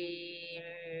 very,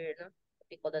 no? What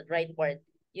do you call that? Right part.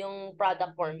 Yung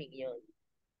product forming yun.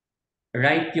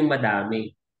 Right yung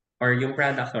madami. Or yung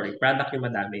product, sorry. Product yung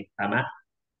madami. Tama?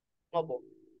 Opo.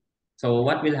 So,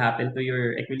 what will happen to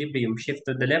your equilibrium? Shift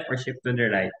to the left or shift to the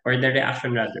right? Or the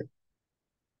reaction rather?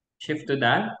 Shift to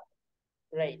the?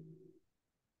 Right.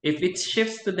 If it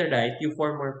shifts to the right, you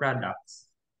form more products.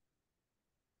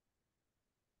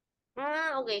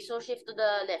 Okay. So, shift to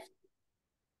the left.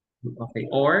 Okay.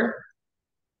 Or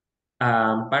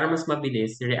para mas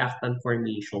mabilis, reactant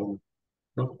formation.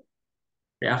 No?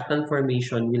 Reactant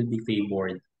formation will be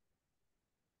favored.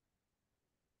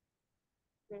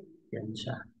 Yan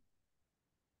siya.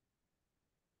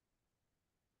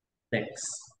 Next.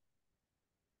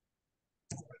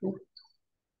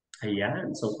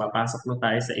 Ayan. So, papasok na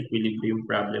tayo sa equilibrium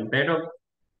problem. Pero,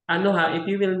 ano ha, if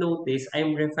you will notice,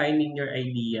 I'm refining your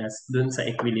ideas dun sa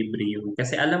equilibrium.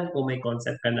 Kasi alam ko may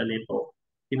concept ka na nito.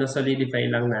 Pinosolidify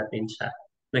lang natin siya.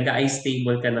 Nag-ice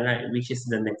stable ka na nga, which is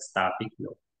the next topic,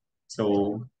 no? So,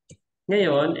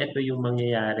 ngayon, ito yung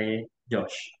mangyayari,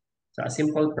 Josh. So, a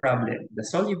simple problem. The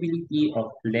solubility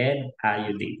of lead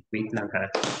iodate. Wait lang ha.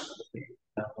 Okay.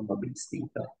 Ako mabilis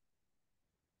dito.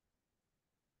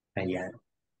 Ayan.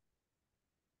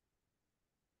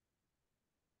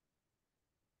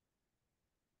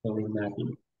 Gawin natin.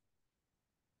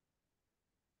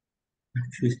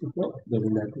 Choose ko po.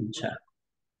 Gawin natin siya.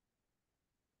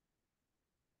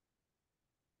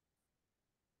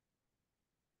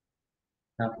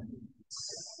 Tapos,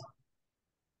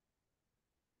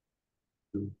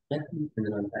 yan. Ito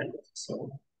naman tayo. So,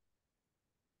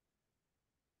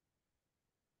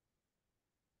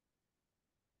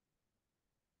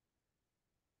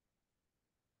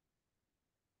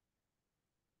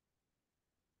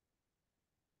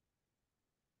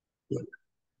 yan.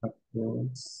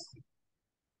 Tapos,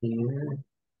 here.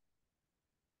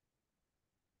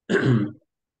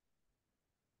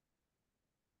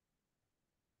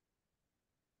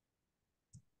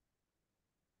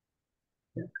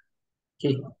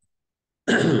 Okay.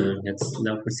 Let's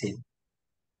now proceed.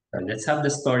 Let's have the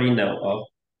story now of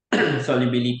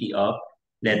solubility of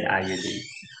lead iodide.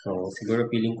 So, siguro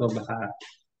feeling ko baka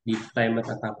dito tayo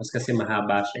matatapos kasi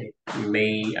mahaba siya eh.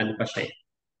 May ano pa siya eh.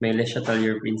 May Le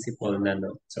Chatelier principle na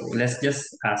no. So, let's just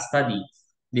study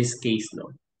this case no.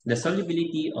 The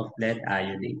solubility of lead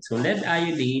iodide. So, lead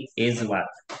iodide is what?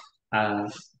 Uh,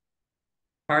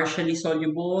 partially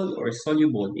soluble or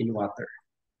soluble in water.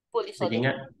 Fully Sige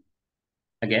nga. soluble.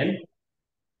 Again,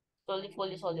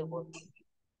 Fully soluble.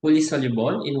 fully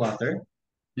soluble in water.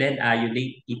 Lead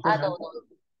iodide ito Ah, ha. no, no.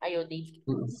 Iodate.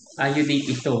 Iodide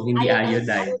ito, hindi Iodide,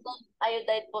 iodide.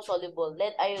 iodide po soluble.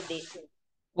 Lead iodate.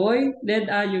 Hoy,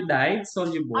 lead iodide, Ah,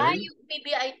 soluble. yung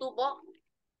PBI2 po?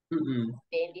 Mm-mm.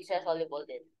 Hindi siya soluble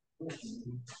din.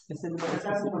 Kasi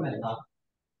naman,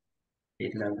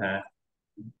 wait lang ha.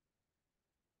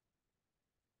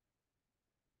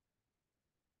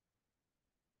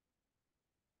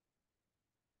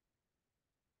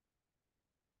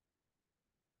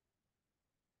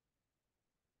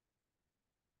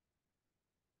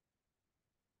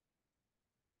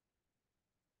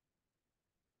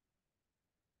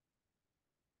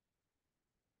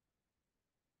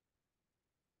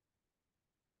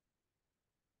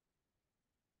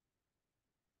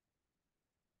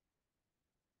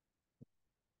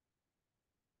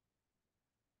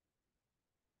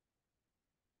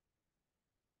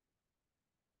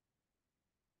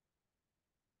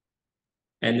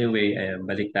 Anyway,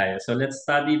 balik tayo. So let's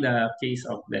study the case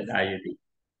of lead iodide.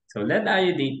 So lead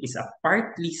iodide is a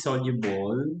partly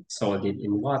soluble solid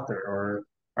in water or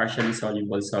partially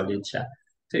soluble solid siya.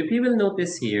 So if you will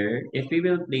notice here, if we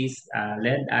will place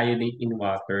lead iodide in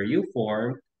water, you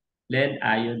form lead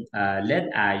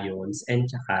ions and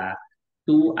tsaka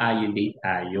two iodate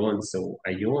ions. So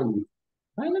ayun.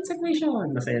 Balance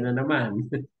equation. Masaya na naman.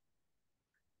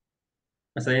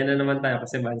 Masaya na naman tayo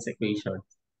kasi balance equation.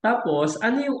 Tapos,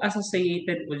 ano yung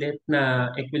associated ulit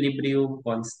na equilibrium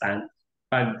constant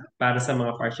para sa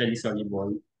mga partially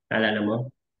soluble? Naalala mo?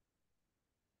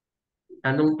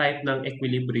 Anong type ng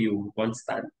equilibrium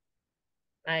constant?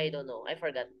 I don't know. I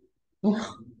forgot. Oh,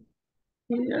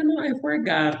 ano, I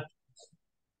forgot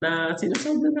na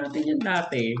sinasolve na natin yan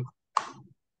dati.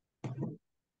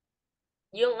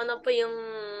 Yung ano pa yung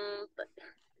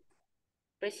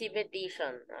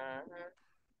precipitation.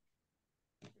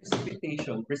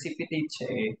 Precipitate siya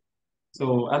eh.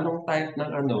 So, anong type ng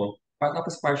ano?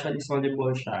 Tapos partially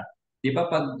soluble siya. Di ba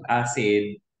pag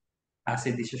acid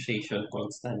dissociation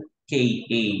constant, Ka.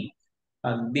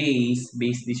 Pag base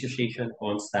dissociation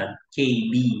constant,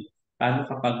 Kb. Paano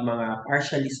kapag mga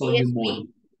partially KSP. soluble?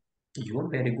 Yun,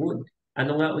 very good.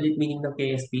 Ano nga ulit meaning ng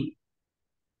KSP?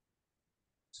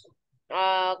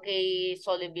 Kay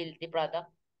solubility product.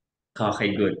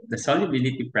 Okay, good. The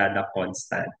solubility product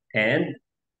constant. And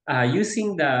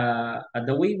using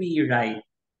the way we write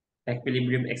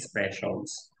equilibrium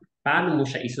expressions, paano mo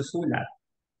siya isusulat?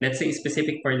 Let's say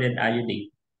specific for lead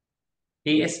iodide.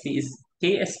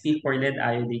 KSP for lead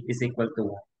iodide is equal to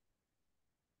what?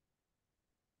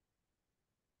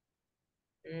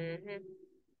 Mm-hmm.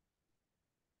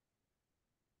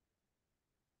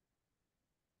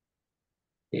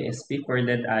 KSP for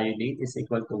lead iodate is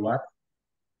equal to what?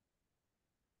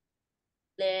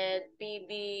 Let PB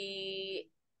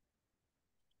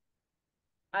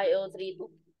IO32.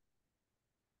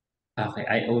 Okay,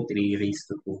 IO3 raised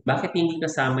to 2. Bakit hindi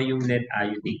kasama yung lead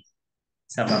iodate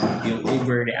sa baba, yung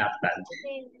overreactant? Kasi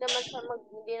hindi naman siya,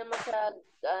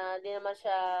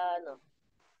 ano,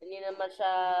 hindi naman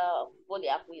siya fully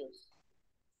aqueous.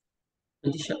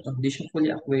 Hindi siya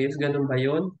fully aqueous, ganun ba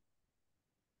yun?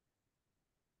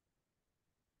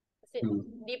 Kasi Hmm.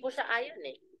 hindi po siya ion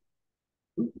eh.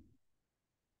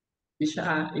 Hindi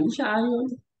siya ion.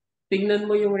 Tingnan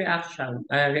mo yung reaction.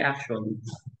 Okay.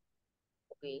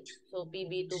 So,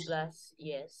 PB2 plus,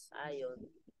 yes, ion.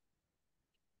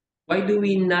 Why do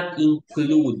we not Kasi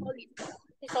include solid.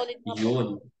 Kasi solid nga po siya. yun?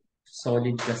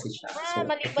 Solid kasi siya. So,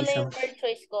 Mali pala yung word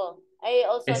choice ko. I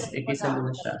also ekisa mo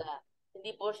na mispronounce siya. talaga.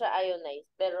 Hindi po siya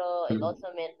ionized, pero it Hmm. also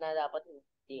meant na dapat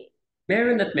hindi.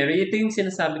 Meron at meron. Ito yung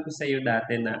sinasabi ko sa iyo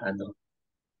dati na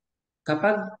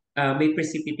kapag may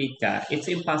precipitate ka, it's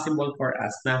impossible for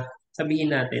us na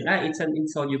sabihin natin, it's an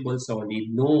insoluble solid.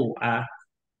 No,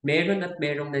 meron at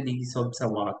merong nadidissolve sa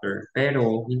water,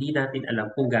 pero hindi natin alam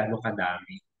kung gaano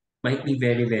kadami. Might be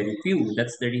very, very few.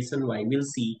 That's the reason why we'll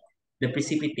see the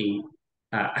precipitate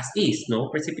as is,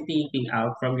 no? Precipitating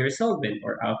out from your solvent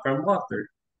or out from water.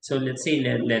 So let's say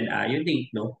lead iodate,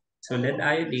 no? So lead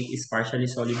iodate is partially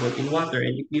soluble in water,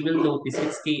 and if you will notice,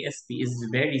 its KSP is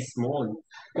very small,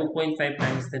 2.5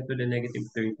 times 10 to the negative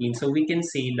 13. So we can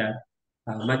say that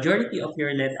majority of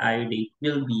your lead iodate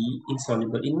will be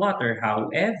insoluble in water.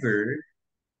 However,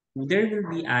 there will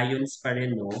be ions pa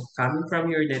rin, no, coming from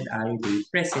your lead iodate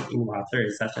present in water,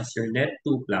 such as your lead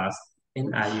 2 plus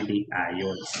and iodate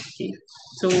ions. Okay?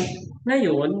 So,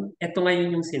 ngayon, ito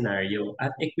ngayon yung scenario.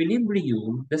 At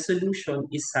equilibrium, the solution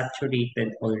is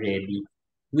saturated already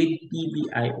with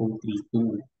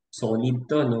PbIO32. Solid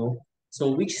to, no?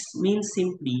 So, which means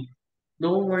simply,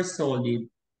 no more solid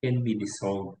can be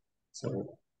dissolved.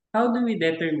 So, how do we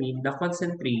determine the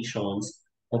concentrations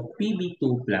of Pb2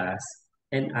 plus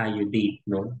and iodate,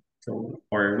 no? So,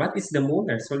 or what is the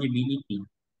molar solubility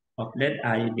of lead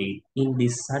iodate in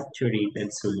this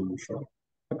saturated solution?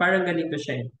 So, parang ganito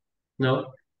siya, no?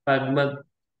 Pag mag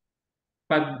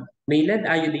pag may lead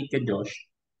iodate ka, Josh,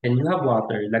 and you have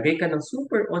water, lagay ka ng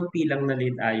super onti lang na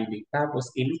lead iodate, tapos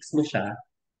i-mix mo siya,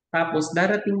 tapos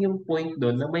darating yung point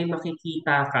doon na may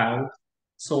makikita kang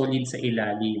solid sa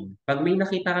ilalim. Pag may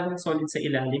nakita ka ng solid sa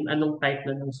ilalim, anong type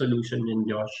na ng solution yun,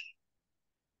 Josh?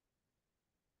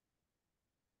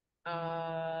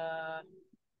 Ah,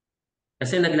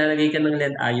 Kasi naglalagay ka ng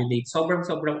lead iodate,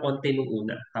 sobrang-sobrang onti nung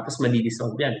una. Tapos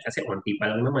madidissolve yan kasi onti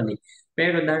pa lang naman eh.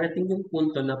 Pero darating yung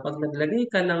punto na pag naglagay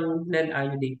ka ng lead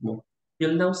iodate mo,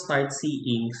 you'll now start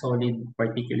seeing solid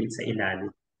particulates sa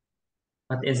ilalim.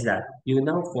 What is that? You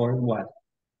now form what?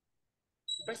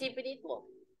 precipitate mo.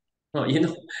 Oh, you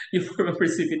know, you form a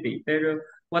precipitate. Pero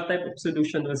what type of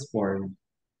solution was formed?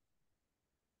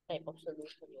 Type of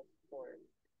solution yung form.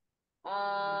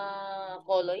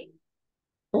 Colloid.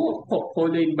 Oh,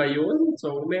 colloid ba yun?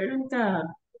 So, meron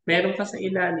Type ka sa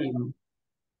ilalim.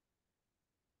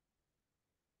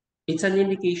 It's an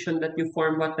indication that you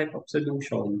form what type of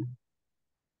solution.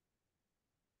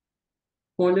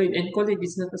 Colloid, and colloid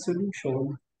is not a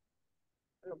solution.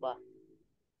 ano ba?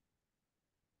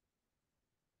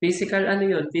 Physical ano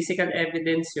yun? Physical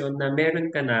evidence yun na meron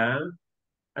ka ng,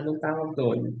 anong tawag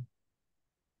doon?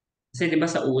 Kasi di ba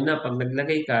sa una, pag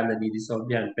naglagay ka, nadidissolve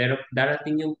yan. Pero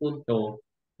darating yung punto,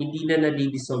 hindi na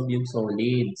nadidissolve yung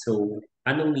solid. So,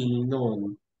 anong meaning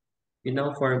nun? You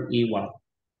now form A1.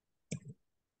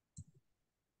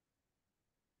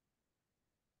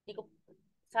 Hindi ko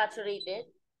saturated.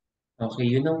 Okay,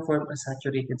 you now form a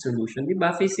saturated solution. Di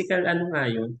ba? Physical ano nga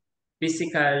yun?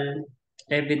 Physical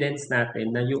evidence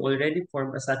natin na you already form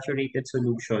a saturated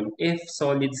solution if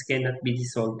solids cannot be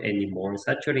dissolved anymore.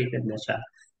 Saturated na siya.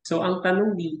 So, ang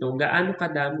tanong dito, gaano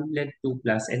kadaming lead 2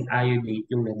 plus and iodate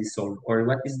yung na-dissolve? Or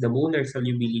what is the molar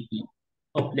solubility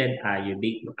of lead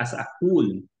iodate? As a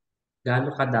whole, gaano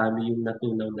kadami yung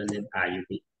natunaw na lead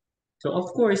iodate? So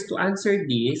of course, to answer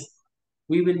this,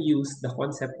 we will use the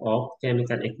concept of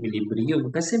chemical equilibrium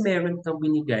kasi meron kang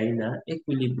binigay na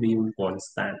equilibrium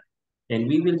constant. And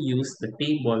we will use the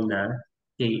table na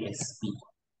KSP.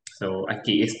 So,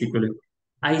 KSP ko lang.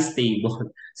 Ice table.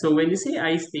 So, when you say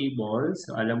ice table,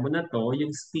 so alam mo na to,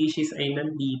 yung species ay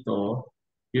nandito.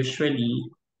 Usually,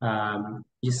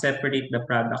 you separate the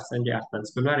products and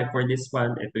reactants. Kunwari, for this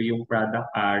one, ito yung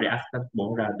reactant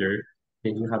mo rather.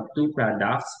 Then you have two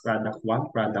products, product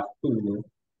 1, product 2, no?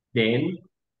 Then,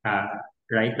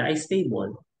 write the ice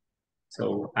table.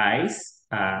 So, I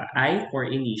for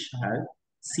initial,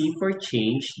 C for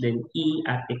change, then E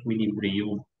at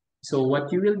equilibrium. So what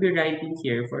you will be writing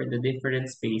here for the different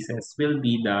spaces will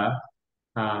be the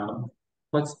um,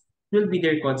 will be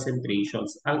their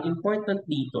concentrations. Ang important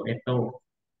dito, ito,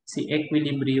 si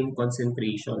equilibrium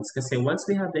concentrations. Kasi once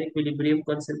we have the equilibrium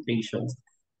concentrations,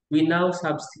 we now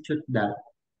substitute that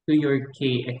to your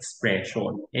K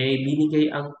expression. Eh, binigay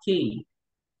ang K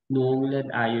nung lead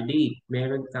iodate.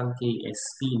 Meron kang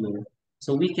KSP, no?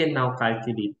 So, we can now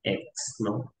calculate X,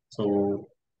 no? So,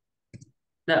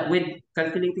 with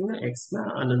calculating ng X,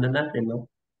 ano na natin, no?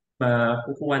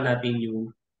 Makukuha natin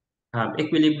yung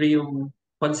equilibrium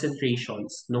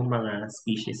concentrations ng mga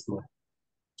species mo.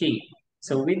 Okay.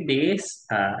 So, with this,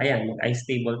 ayan, mag-ice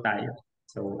table tayo.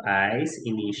 So, ice,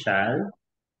 initial,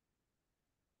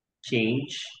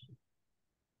 change,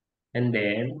 and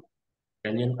then,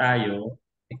 ganyan tayo,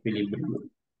 equilibrium.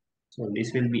 So,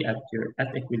 this will be at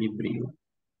equilibrium.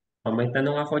 May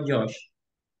tanong ako, Josh.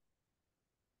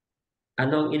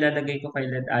 Ano ang ilalagay ko kay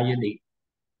lead iodate?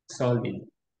 Solid.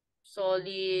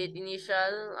 Solid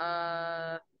initial,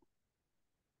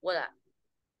 wala.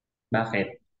 Bakit?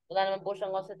 Wala naman po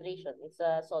siyang concentration. It's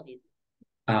a solid.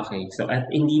 Okay. So, at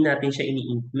hindi natin siya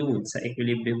ini-include sa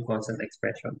equilibrium constant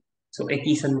expression. So,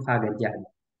 ekisan mo kagad yan.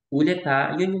 Ulit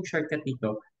ha, yun yung shortcut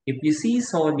dito. If you see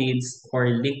solids or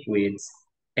liquids,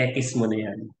 ekis mo na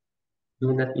yan.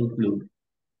 Do not include.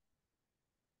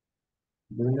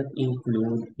 Do not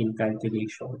include in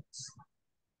calculations.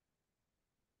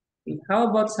 Okay. How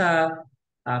about sa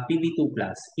PB2+?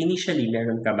 Initially,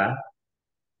 meron ka ba?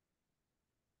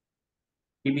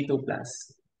 PB2+.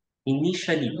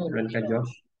 Initially, No, meron ka, zero.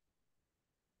 Josh?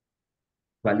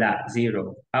 Wala, zero.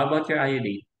 How about your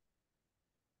iodate?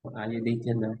 Iodate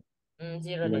yan na.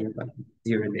 Zero Ano din. yun ba?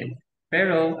 Zero din.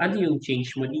 Pero, ano yung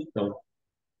change mo dito?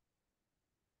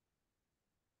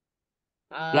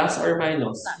 Plus or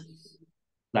minus? Plus.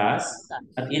 Plus?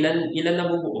 At Plus. ilan na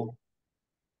bubuo?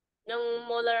 Yung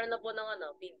molar na po ng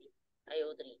PB,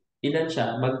 IO3. Ilan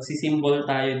siya? Magsisimbol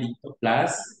tayo dito.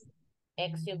 Plus?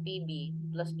 X yung PB,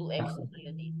 plus 2X Okay. yung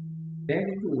iodine.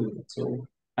 Very good. So,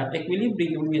 at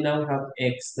equilibrium, we now have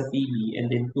X na PB and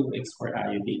then 2X for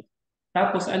iodate.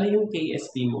 Tapos, ano yung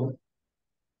KSP mo?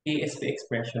 KSP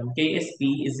expression.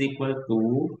 KSP is equal to,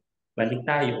 balik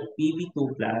tayo, PB2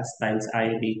 plus times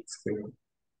iodate squared.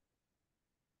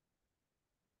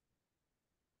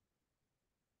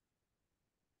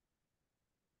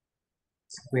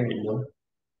 Squared, no?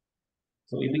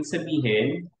 So, ibig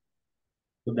sabihin,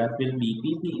 so that will be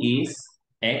PB is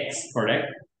X, correct?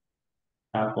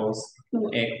 Tapos,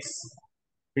 2X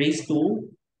raised to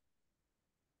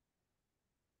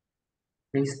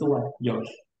what, Josh?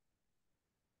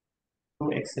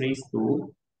 2X raised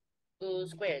to, 2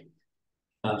 squared.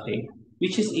 okay,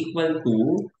 which is equal to,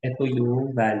 ito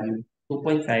yung value,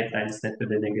 2.5 times 10 to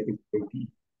the negative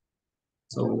 30.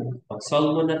 So,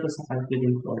 solve mo na to sa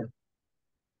calculator.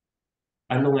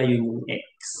 Ano ngayon yung X?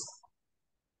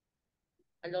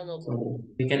 I don't know So, po.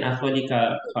 we can actually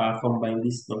combine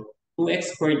this, no?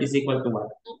 2X squared is equal to what?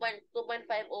 2.5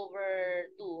 over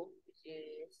 2, which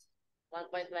is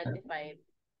 1.25.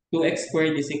 2X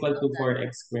squared is equal to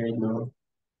 4X squared, no?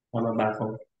 Tama ba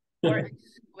ako? 4x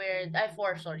squared,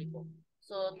 4, sorry po.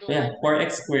 So, Ayan,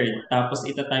 4X squared. Tapos,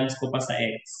 ita times ko pa sa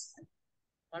X.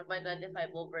 1.25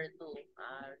 over 2,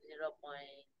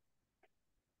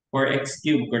 4X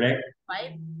cubed, correct?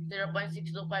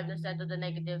 0.625 instead to the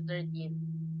negative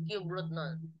 13, cube root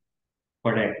nun.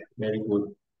 Correct. Very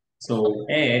good. So,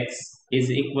 X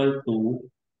is equal to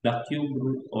the cube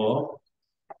root of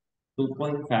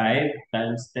 2.5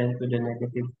 times 10 to the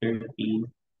negative 13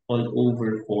 all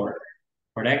over 4.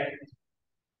 Correct?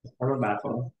 Tama ba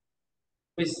ako?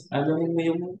 Please, anuhin mo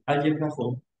yung algebra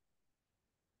ko.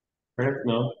 Correct,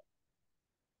 no?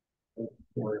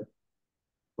 4.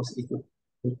 Tapos ito.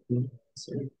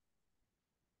 Sorry.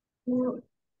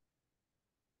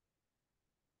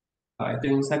 Ito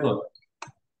yung sagot.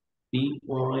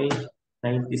 3.96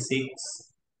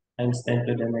 times 10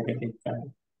 to the negative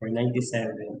 5 or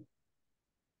 97.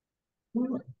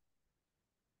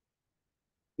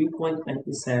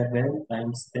 3.97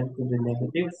 times 10 to the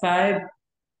negative 5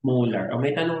 molar. O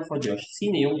may tanong ako, Josh.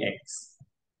 Sino yung X?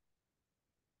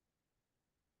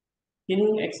 Sino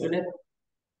yung X ulit?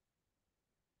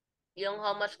 Yung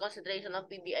how much concentration of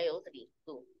PbIO3?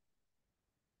 2.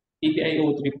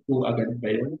 PbIO3 po agad ba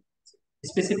yun?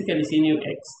 Specifically, sino yung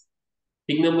X?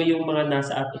 Tignan mo yung mga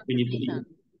nasa at equilibrium.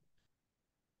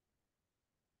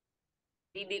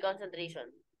 PB concentration.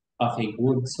 Okay,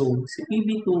 good. So, si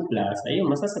PB2 plus, ayun,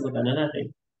 masasagutan na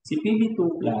natin. Si PB2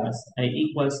 plus ay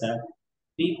equal sa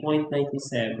 3.97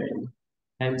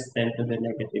 times 10 to the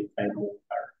negative 5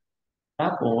 molar.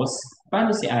 Tapos,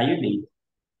 paano si iodine?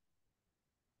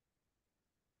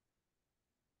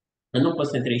 Anong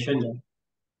concentration niya?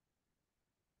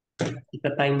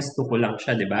 Ita times 2 ko lang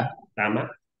siya, di ba? Tama?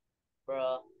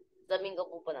 Bro, daming ko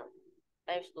po pa lang.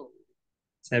 Times 2.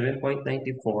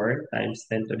 7.94 times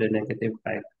 10 to the negative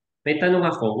 5. May tanong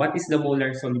ako, what is the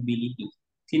molar solubility?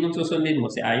 Sinong susundin mo?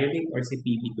 Si iodine or si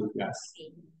Pb2 plus? Okay,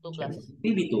 2 plus. Siyempre,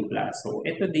 Pb2 plus. So,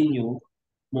 ito din yung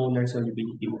molar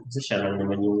solubility mo. Kasi siya lang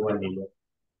naman yung one.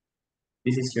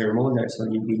 This is your molar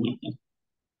solubility.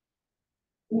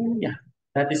 Yeah,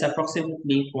 that is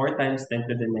approximately 4 times 10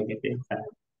 to the negative 5.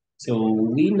 So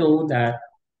we know that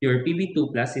your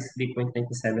Pb2 plus is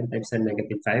 3.97 times 10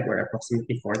 negative 5 or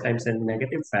approximately 4 times 10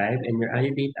 negative 5 and your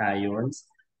iodate ions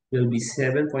will be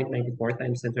 7.94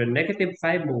 times 10 to the negative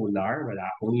 5 molar. Wala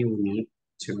akong unit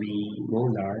to be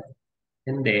molar.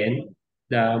 And then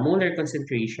the molar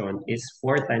concentration is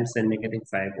 4 times 10 negative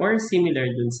 5 or similar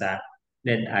dun sa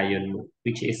lead ion mo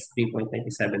which is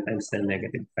 3.97 times 10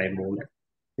 negative 5 molar.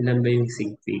 Ilan ba yung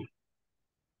sig fig?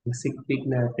 Yung sig fig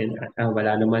natin,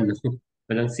 wala naman, no?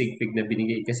 Walang sig fig na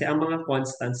binigay. Kasi ang mga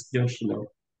constants, Josh, no?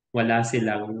 Wala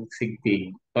silang sig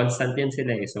fig. Constant yan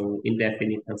sila eh. So,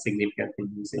 indefinite ang significant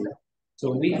value sila.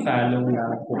 So, we follow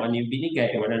na kung ano yung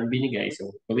binigay, wala nang binigay.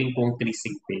 So, gawin kong 3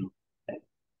 sig fig.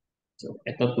 So,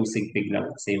 ito 2 sig fig lang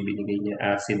kasi yung binigay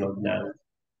niya, sinod na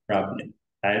problem.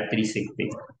 3 sig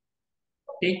fig.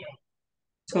 Okay?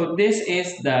 So this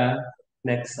is the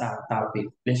next topic,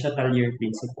 Le Chatelier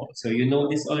principle. So you know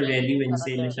this already when you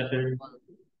say Le Chatelier,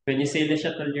 when you say Le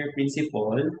Chatelier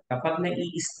principle, kapag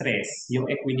nai-stress yung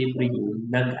equilibrium,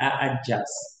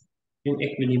 nag-a-adjust yung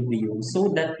equilibrium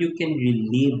so that you can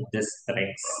relieve the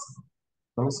stress.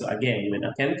 No? So again, when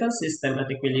a chemical system at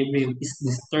equilibrium is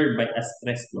disturbed by a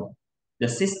stress, no, the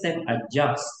system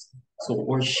adjusts, so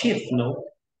or shift, no,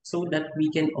 so that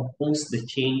we can oppose the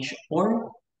change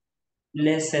or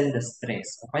lessen the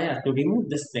stress. O kaya to remove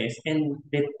the stress and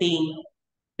retain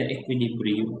the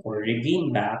equilibrium or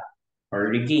regain back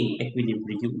or regain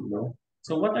equilibrium, no?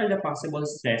 So what are the possible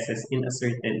stresses in a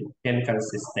certain chemical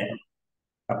system?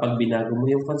 Kapag binago mo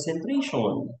yung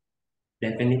concentration,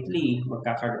 definitely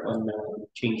magkakaroon ng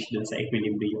change dun sa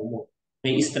equilibrium mo.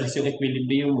 May stress yung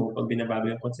equilibrium mo pag binabago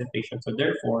yung concentration. So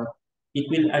therefore, it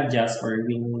will adjust or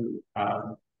will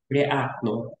react,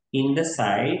 no, in the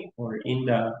side or in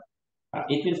the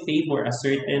it will favor a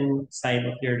certain side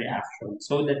of your reaction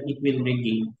so that it will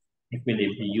regain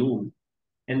equilibrium.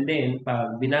 And then,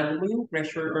 pag binago mo yung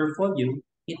pressure or volume,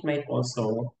 it might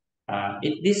also,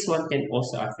 this one can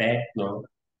also affect, no,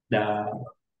 the,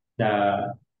 the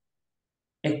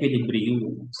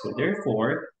equilibrium. So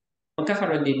therefore,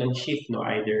 magkakaroon din ng shift, no,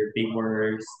 either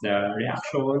favors the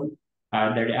reaction,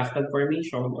 the reactant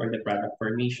formation, or the product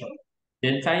formation.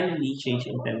 Then finally,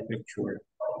 change in temperature.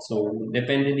 So,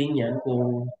 depende din yan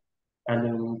kung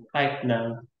anong type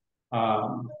ng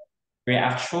um,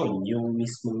 reaction yung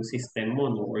mismong system mo,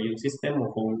 no? Or yung system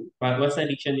mo, kung once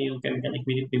na-reach na yung chemical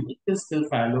equilibrium, it will still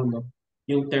follow, no?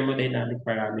 Yung thermodynamic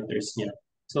parameters niya.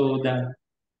 So, the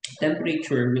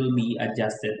temperature will be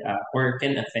adjusted or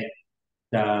can affect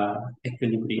the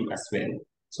equilibrium as well.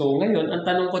 So, ngayon, ang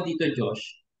tanong ko dito, Josh,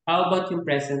 how about yung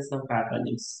presence ng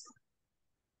catalyst?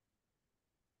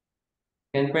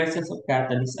 Can presence of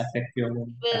catalyst affect your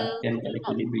Well, chemical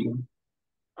equilibrium?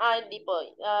 hindi po.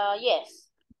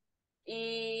 Yes.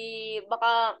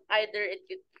 Baka either it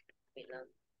could, wait lang.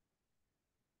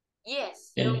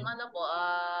 Yes, yung Can, ano po,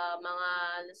 mga,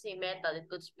 let's say, metal, it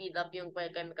could speed up yung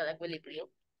chemical equilibrium.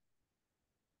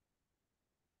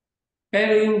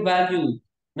 pero yung value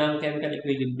ng chemical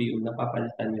equilibrium,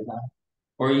 napapalitan niyo ba?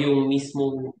 Or yung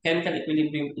mismong chemical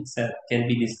equilibrium itself can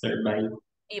be disturbed by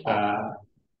Di po. uh,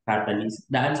 catalyst?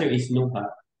 The answer is no. Ha?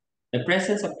 The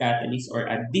presence of catalyst or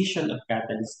addition of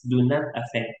catalyst do not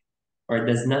affect or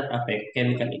does not affect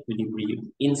chemical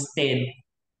equilibrium. Instead,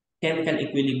 chemical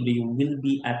equilibrium will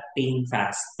be attained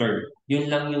faster.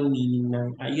 Yun lang yung meaning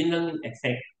ng, yun lang yung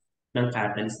effect ng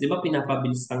catalyst. Di ba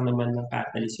pinapabilis lang naman ng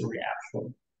catalyst yung reaction?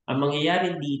 Ang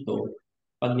mangyayari dito,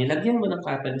 pag nilagyan mo ng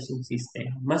catalyst yung system,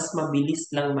 mas mabilis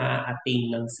lang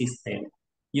ma-attain ng system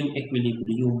yung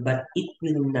equilibrium, but it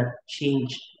will not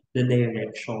change the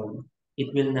direction.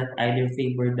 It will not either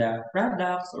favor the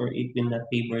products or it will not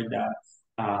favor the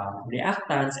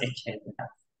reactants, etc.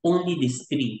 Only these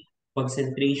three,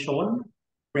 concentration,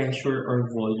 pressure,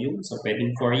 or volume. So,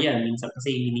 pwedeng 4 yan. Minsan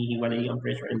kasi hinihiwalay ang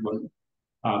pressure and volume.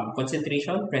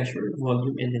 Concentration, pressure,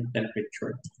 volume, and then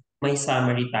temperature. May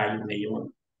summary tayo ngayon.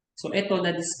 So, ito,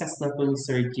 na-discuss na to ni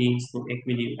Sir James nung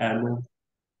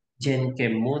Gen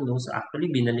Chem mo, no? So,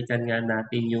 actually, binalikan nga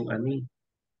natin yung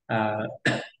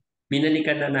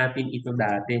binalikan na natin ito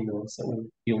dati, no?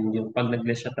 So, yung pag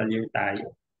nag-Le Chatelier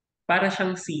tayo, para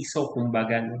siyang siso,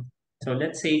 kumbaga, no? So,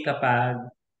 let's say kapag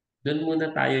doon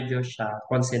muna tayo, Diyos, sa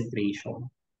concentration.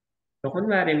 So,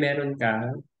 kunwari, meron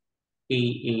ka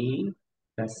AA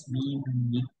plus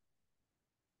BB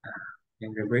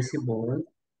and reversible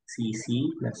CC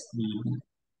plus DB.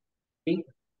 Okay?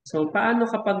 So, paano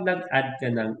kapag nag-add ka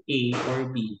ng A or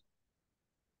B?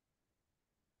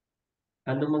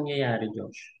 Ano mangyayari,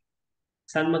 Josh?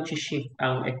 Saan mag-shift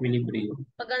ang equilibrium?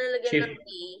 Pagka nalagyan ng Shift.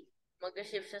 E,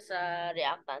 mag-shift siya sa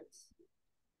reactants.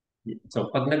 So,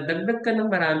 pag nagdagdag ka ng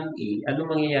maraming A, ano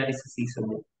mangyayari sa siso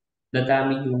mo?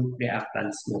 Dadami yung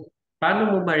reactants mo.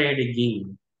 Paano mo ma-regain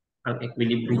ang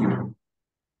equilibrium?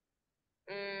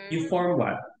 You Mm, form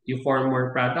what? You form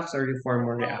more products or you form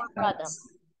more form more product. reactants?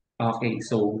 Okay,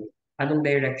 so anong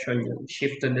direction yun?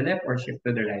 Shift to the left or shift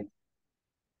to the right?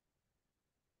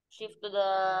 Shift to the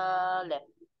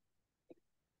left.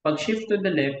 Pag shift to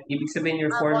the left, ibig sabihin you're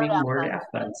More forming more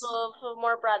reactants. reactants. So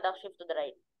more product, shift to the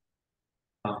right.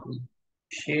 Okay.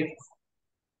 Shift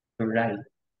to right.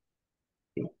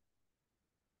 Okay.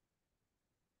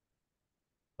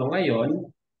 So ngayon,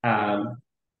 um,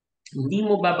 hindi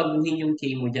mo babaguhin yung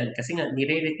K mo dyan kasi nga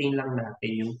nire-retain lang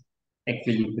natin yung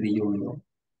equilibrium, no?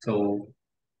 So,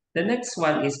 the next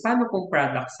one is paano kung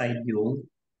product side yung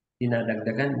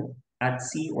dinadagdagan mo? Add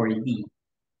C or D.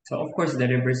 So, of course, the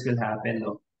reverse will happen,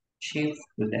 no? Shift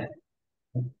to left.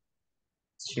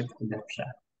 Shift to left siya.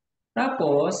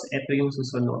 Tapos, ito yung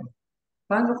susunod.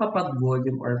 Paano kapag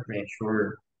volume or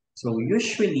pressure? So,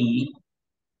 usually,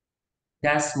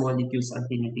 gas molecules ang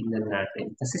tinitingnan natin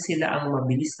kasi sila ang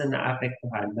mabilis na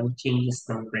naapektuhan ng changes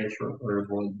ng pressure or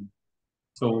volume.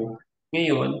 So,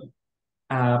 ngayon,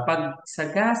 pag sa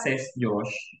gases,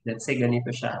 Josh, let's say ganito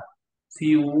siya,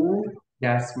 few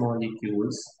gas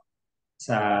molecules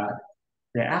sa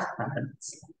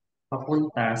reactants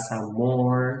papunta sa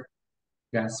more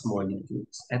gas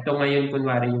molecules. Ito ngayon,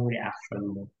 kunwari yung reaction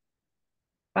mo.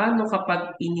 Paano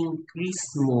kapag in-increase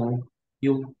mo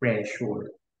yung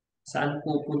pressure? Saan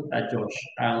pupunta, Josh,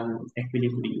 ang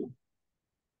equilibrium?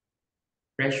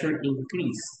 Pressure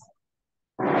increase.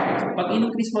 Pag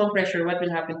in-increase mo ang pressure, what will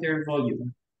happen to your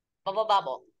volume?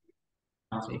 Bababa.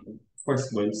 Okay. Of course,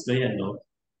 boils to yan, no?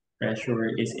 Pressure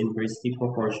is inversely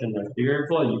proportional to your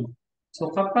volume.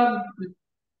 So kapag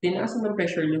tinaasan ng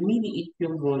pressure, lumiliit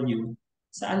yung volume,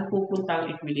 saan pupunta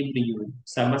ang equilibrium?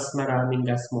 Sa mas maraming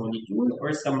gas molecule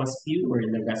or sa mas fewer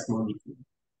na gas molecule?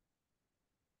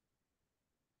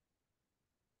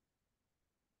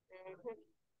 Mhm.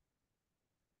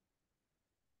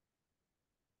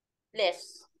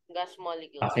 Less gas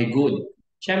molecules. Okay, good.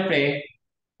 Siyempre,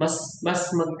 mas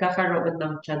magkakaroon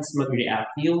ng chance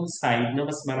mag-react yung side na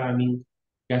mas maraming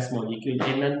gas molecule.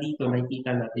 And nandito,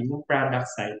 nakikita natin yung product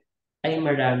side ay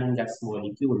maraming gas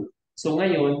molecule. So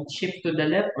ngayon, shift to the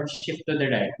left or shift to the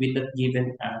right with that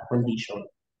given condition.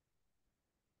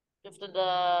 Shift to the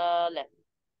left.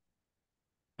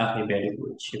 Okay, very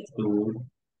good. Shift to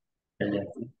the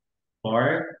left.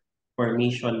 Or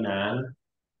formation ng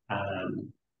um,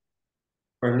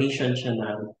 formation siya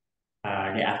ng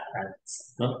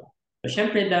reactants. No? So,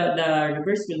 syempre, the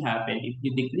reverse will happen. If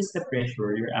you decrease the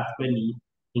pressure, you're actually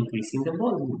increasing the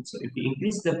volume. So, if you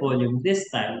increase the volume this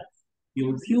time,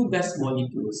 yung few gas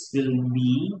molecules will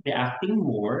be reacting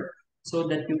more so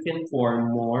that you can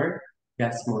form more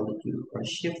gas molecule or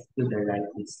shift to the right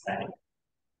this time.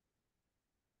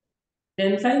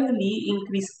 Then finally,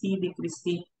 increase T, decrease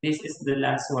T. This is the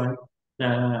last one na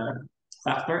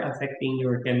factor affecting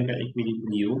your chemical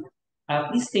equilibrium.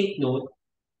 Please take note,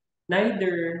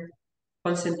 neither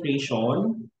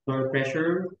concentration nor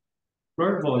pressure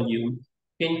nor volume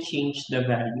can change the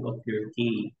value of your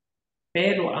K.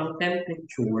 Pero ang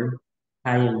temperature,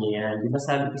 kaya niya yan. Di ba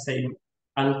sabi ko sa iyo,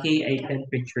 ang K ay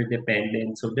temperature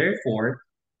dependent. So therefore,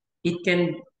 it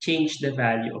can change the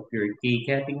value of your K.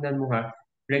 Kaya tingnan mo ha,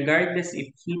 regardless if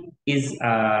heat is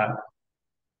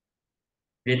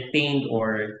retained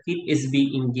or heat is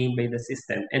being gained by the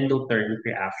system, endothermic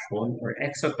reaction or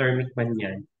exothermic man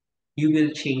yan, you will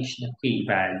change the K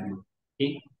value.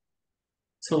 Okay?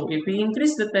 So if we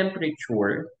increase the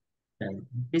temperature,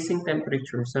 increasing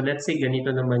temperature, so let's say ganito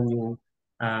naman yung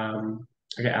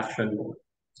reaction mo.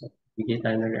 So, bigay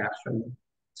tayo ng reaction mo.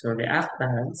 So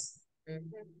reactants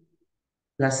Mhm.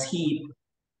 plus heat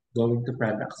going to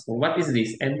products. So what is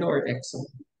this? Endo or exo?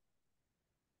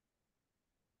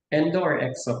 Endo or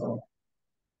exo to?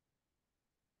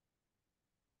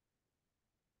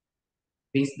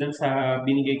 Based dun sa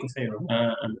binigay ko sa'yo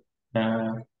na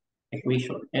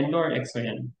equation. Endo or exo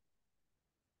yan?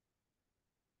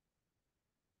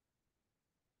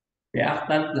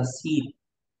 Reactant plus heat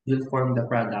will form the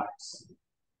products.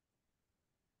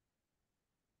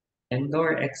 Endo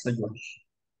or exo, Josh?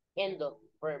 Endo.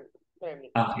 Thermic.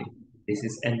 Okay, this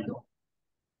is endo.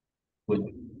 Good.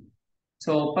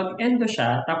 So, pag endo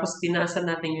siya, tapos tinaasan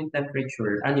natin yung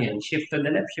temperature, ano yan? Shift to the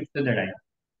left, shift to the right.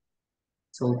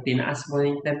 So, tinaas mo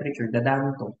yung temperature,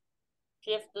 dadami to.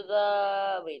 Shift to the...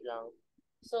 Wait lang.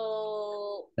 So,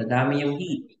 Dadami yung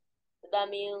heat.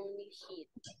 madami yung heat.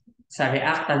 Sa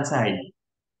reactant side,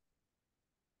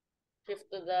 Shift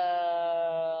to the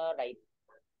right.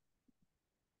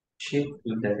 shift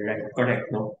to the right. Correct,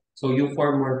 no? So, you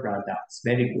form more products.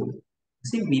 Very good.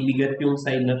 Kasi bibigat yung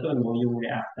side na to, no? Yung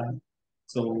reactant.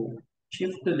 So,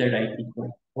 shift to the right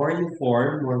ito. Or you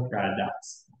form more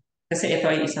products. Kasi ito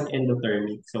ay isang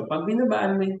endothermic. So, pag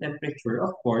binabaan mo yung temperature,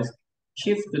 of course,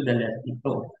 shift to the left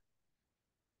ito.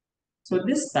 So,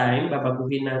 this time,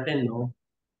 babaguhin natin, no?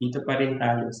 Dito pa rin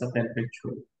tayo sa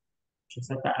temperature. So,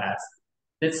 sa taas.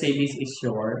 Let's say this is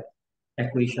your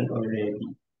equation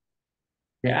already.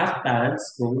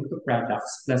 Reactants going to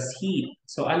products plus heat.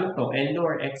 So, ano to? Endo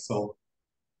or exo?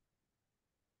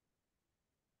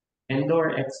 Endo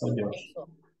or exo, Josh? Exo.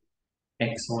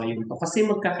 Exo ngayon to. Kasi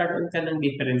magkakaroon ka ng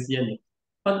difference yan eh.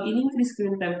 Pag in-increase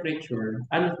ko yung temperature,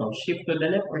 ano to? Shift to the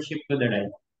left or shift to the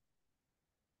right?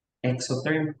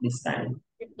 Exotherm this time.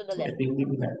 Shift to the So, left. ito yung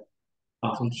bibigat.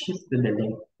 Okay, shift to the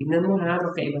left. Tignan mo ha,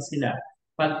 magkaiba sila.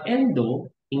 Pag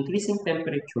endo, increasing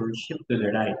temperature, shift to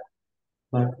the right.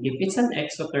 But if it's an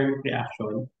exothermic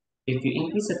reaction, if you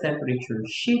increase the temperature,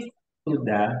 shift to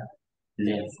the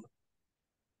left.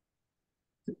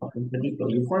 Papunta dito,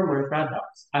 you form more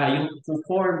products. You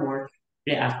form more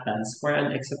reactants for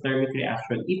an exothermic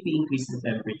reaction if we increase the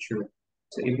temperature.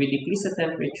 So if we decrease the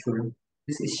temperature,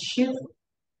 this is shift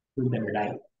to the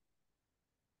right.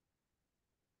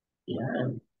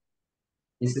 Yan.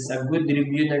 This is a good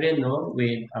review na rin, no?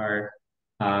 With our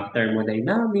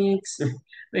thermodynamics.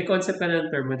 May concept ka ng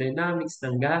thermodynamics,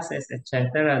 ng gases,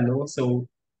 etc. No? So,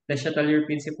 the Chatelier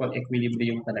principle,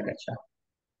 equilibrium talaga siya.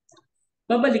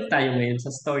 Babalik tayo ngayon sa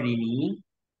story ni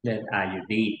lead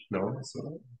iodate, no?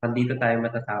 So, andito tayo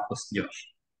matatapos,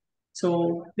 Josh.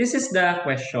 So, this is the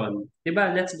question. Diba?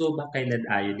 Let's go back kay lead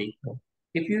iodate, no?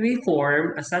 If you will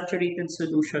form a saturated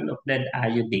solution of lead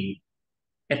iodate,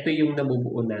 ito yung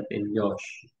nabubuo natin,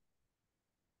 Josh.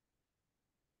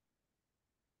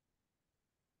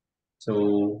 So,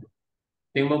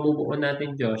 ito yung mabubuo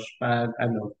natin, Josh, pag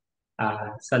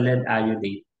sa lead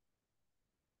iodate.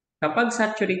 Kapag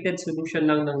saturated solution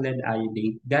lang ng lead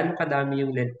iodate, gaano kadami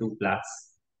yung lead 2+?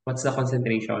 What's the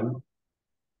concentration?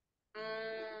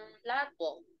 Lahat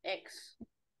po. X.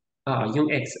 Yung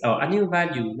X. Ano yung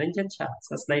value? Nandyan siya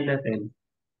sa slide natin.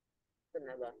 Ito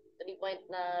na ba? 3 point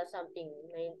na something.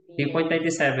 90 and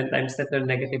 3.97 times 10 to the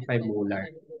negative 5 molar.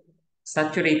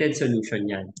 Saturated solution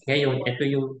yan. Ngayon,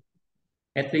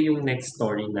 ito yung next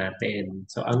story natin.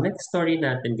 So, ang next story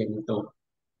natin ganito.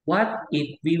 What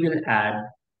if we will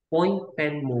add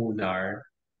 0.10 molar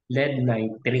lead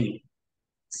nitrate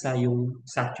sa yung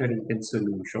saturated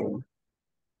solution?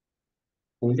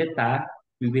 Ulit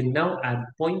we will now add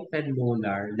 0.10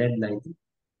 molar lead nitrate.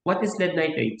 What is lead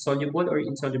nitrate? Soluble or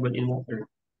insoluble in water?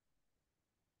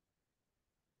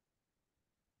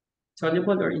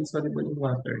 Soluble or insoluble in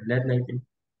water? Lead nitrate.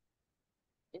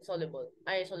 insoluble.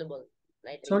 Ay, soluble.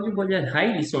 Nitrate. Soluble yan.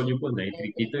 Highly soluble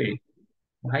nitrate ito Nitrate.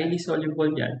 eh. Highly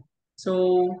soluble yan.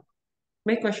 So,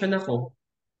 may question ako.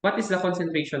 What is the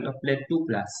concentration of lead 2+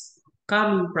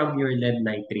 coming from your lead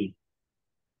nitrate?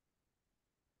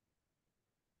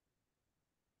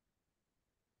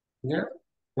 Yeah?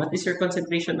 What is your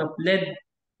concentration of lead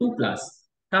 2+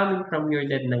 coming from your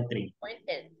lead nitrate?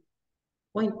 0.10.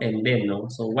 0.10 din, no?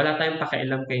 So, wala tayong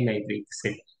pakialam kay nitrate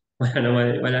kasi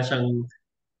wala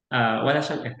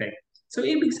siyang effect. So,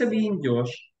 ibig sabihin,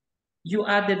 Josh, you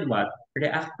added what?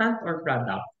 Reactant or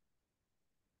product?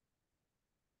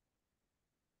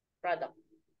 Product.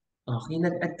 Okay,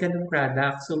 nag-add ka ng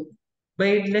product. So,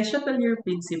 by Le Chatelier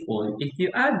principle, if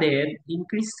you added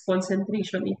increased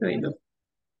concentration ito,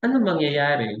 ano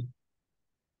mangyayari?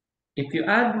 If you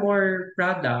add more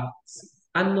products,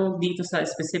 ano dito sa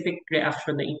specific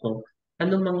reaction na ito,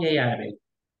 ano mangyayari?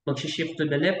 Mag-shift to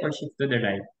the left or shift to the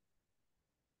right?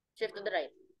 Shift to the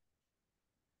right.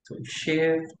 So,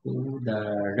 shift to the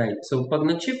right. So, pag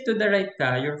nag-shift to the right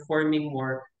ka, you're forming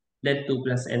more lead 2+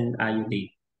 and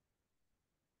iodate.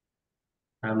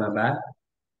 Tama ba?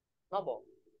 Opo.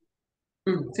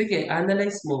 Sige,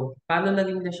 analyze mo. Paano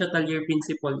naging Le Chatelier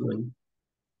principle yun?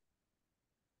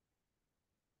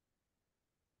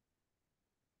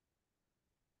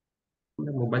 Ano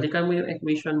mo, balikan mo yung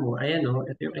equation mo. Ayan o,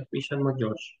 ito yung equation mo,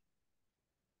 Josh.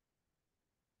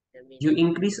 mean. You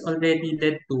increase already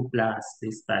lead 2 plus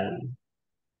this time.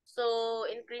 So,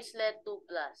 increase lead 2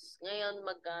 plus. Ngayon,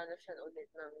 magkano siya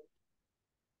ulit ng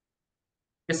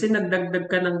Kasi nagdagdag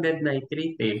ka ng lead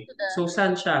nitrate eh. shift to the So,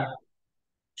 saan siya?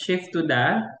 Shift to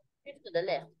the? shift to the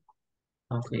left.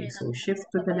 Okay, Kasi so shift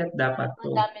to the left dapat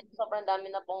to. sobrang dami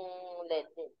na pong lead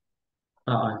din.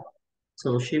 Oo.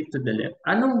 So, shift to the left.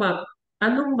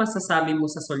 Anong masasabi mo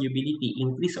sa solubility?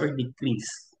 Increase or decrease?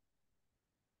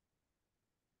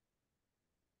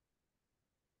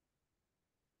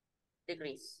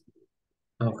 Degrees.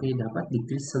 Okay, dapat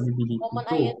decrease solubility Common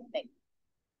to. ion effect.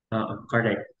 Oo,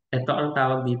 correct. Ito ang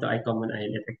tawag dito ay common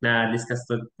ion effect na discuss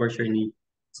to for sure ni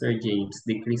Sir James,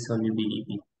 decrease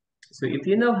solubility. So if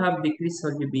you now have decreased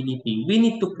solubility, we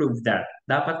need to prove that.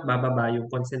 Dapat bababa yung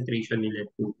concentration ni lead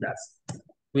 2 plus.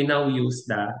 We now use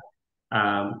the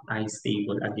ice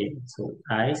table again. So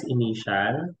ice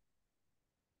initial,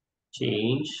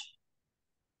 change,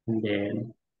 and then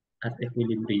at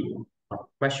equilibrium. Oh,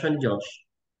 question, Josh.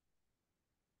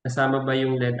 Kasama ba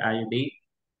yung lead iodate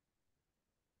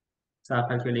sa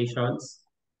calculations?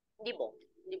 Hindi po.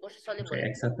 Hindi po siya Okay, soluble.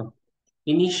 exact.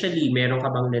 Initially, meron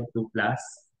ka bang lead 2 plus?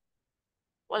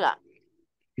 Wala.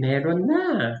 Meron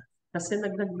na. Kasi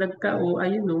nagdagdag ka, oh,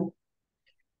 ayun, oh.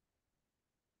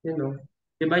 You know.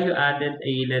 Diba you added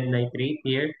a lead nitrate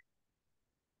here?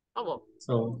 Opo.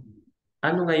 So,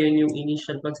 ano ngayon yung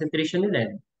initial concentration ni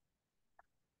lead?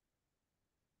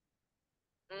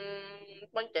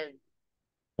 0.10.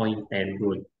 0.10,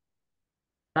 good.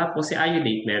 Tapos si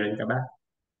iodate, meron ka ba?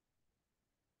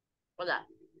 Wala.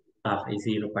 Okay,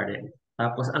 zero pa rin.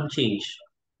 Tapos ang change,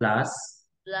 plus,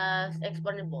 Plus x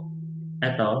pa rin po.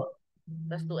 eto,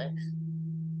 Plus 2x.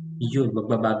 yun,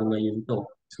 magbabago ngayon to.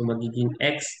 So, magiging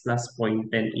x plus 0.10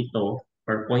 ito,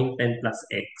 or 0.10 plus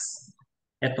x.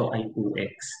 Ito ay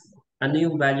 2x. Ano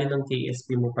yung value ng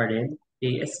KSP mo pa rin?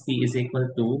 KSP is equal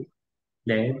to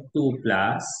lead 2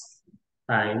 plus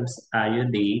times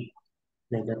iodate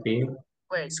negative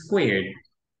Squared. squared.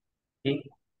 Okay?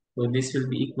 So, this will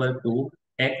be equal to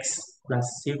x plus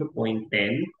 0.10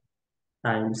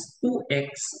 times 2x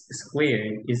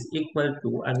squared is equal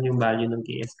to, ano yung value ng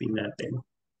KSP natin?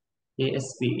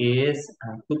 KSP is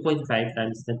 2.5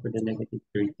 times 10 to the negative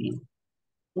 13.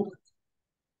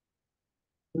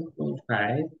 2.5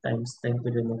 times 10 to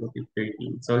the negative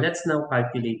 13. So let's now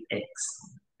calculate x.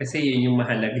 Kasi yun yung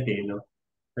mahalaga eh, no?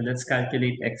 So let's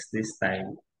calculate x this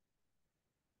time.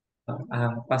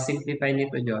 Pa-simplify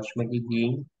nito, Josh,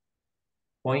 magiging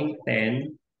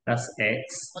 0.10 plus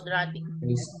x Quadratic.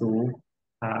 is to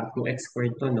 2x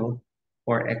squared to, no?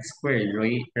 4x squared,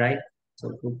 right?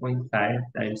 So 2.5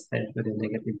 times 10 to the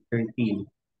negative 13.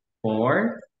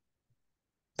 Or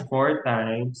 4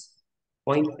 times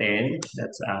 0.10,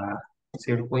 that's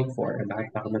 0.4.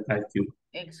 Bakit ako nag-calculate?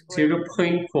 X squared.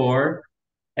 0.4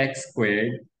 x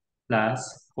squared plus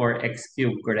 4x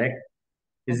cubed, correct?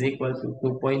 Is Opo. equal to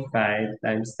 2.5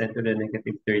 times 10 to the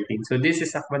negative 13. So this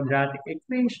is a quadratic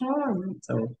equation.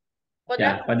 So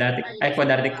yeah, Quadratic.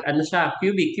 quadratic, ano siya?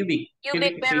 Cubic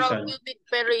equation. Cubic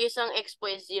pero isang x po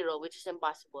is 0, which is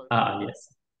impossible.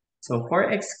 Yes. So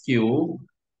 4x cubed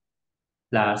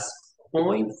plus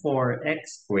 0.4x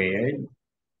squared,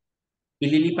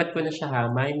 ililipat ko na siya ha,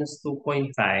 minus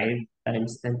 2.5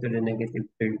 times 10 to the negative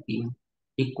 13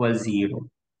 equals 0.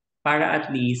 Para at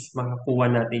least makakuha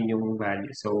natin yung value.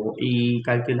 So,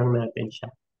 i-calculate lang natin siya.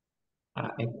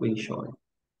 Equation.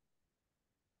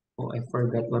 Oh, I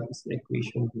forgot what is the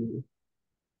equation here.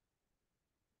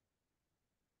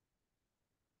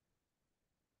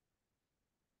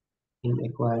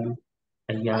 Inequality.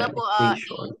 Wala Ayan, po,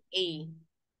 equation. A.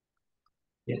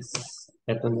 Yes,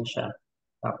 eto na siya.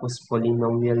 Tapos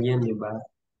polynomial yan, di ba?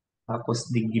 Tapos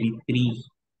degree 3.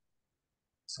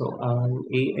 So, ang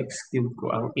ax cubed ko,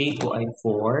 ang a ko ay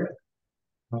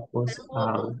 4. Tapos, Pero po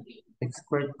ang po, x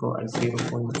squared ko ay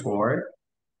 0.4.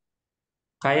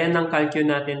 Kaya ng calculate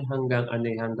natin hanggang ano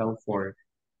hanggang 4.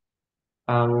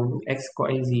 Ang x ko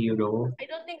ay 0. I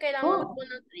don't think kailangan Oh, po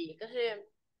ng 3 kasi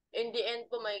in the end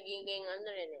po magiging ano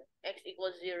rin eh, x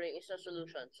equals 0 yung isang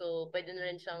solution. So, pwede na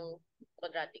rin siyang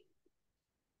quadratic.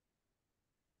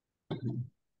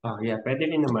 yeah, pwede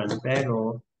rin naman.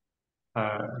 Pero,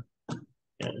 ah,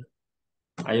 yan.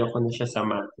 Ayoko na siya sa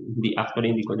math. Hindi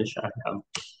ko na siya alam.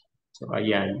 So,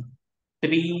 ayan.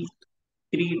 Three,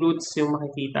 three roots yung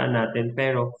makikita natin,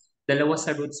 pero dalawa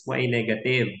sa roots mo ay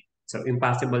negative. So,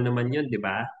 impossible naman yun, di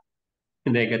ba?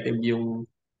 Negative yung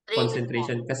 3 mismo.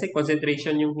 concentration. Kasi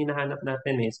concentration yung hinahanap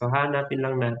natin eh. So, hanapin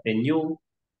lang natin yung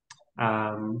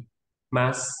um,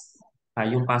 mass,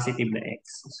 yung positive na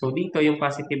x. So, dito yung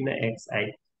positive na x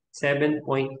ay 7.91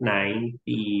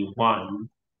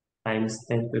 times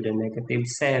 10 to the negative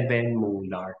 7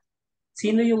 molar.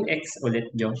 Sino yung X ulit,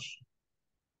 Josh?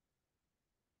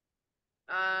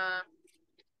 Ah,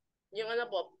 yung ano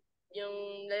po,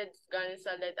 yung lead galing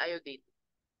sa lead iodide.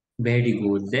 Very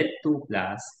good. Lead 2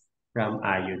 plus from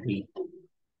iodide.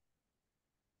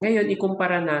 Ngayon,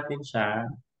 ikumpara natin siya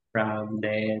from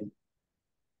lead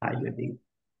iodide.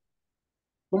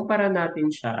 Kumpara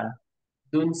natin siya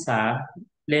dun sa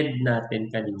lead natin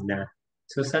kanina.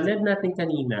 So, sa lead natin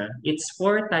kanina, it's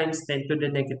 4 times 10 to the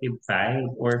negative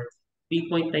 5 or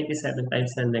 3.97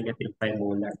 times 10 negative 5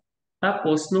 molar.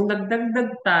 Tapos, nung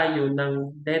nagdagdag tayo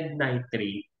ng lead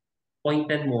nitrate,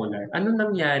 0.10 molar, ano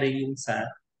nangyari yung sa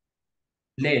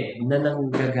lead na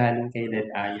nanggagaling kay lead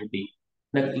iodide?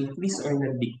 Nag-increase or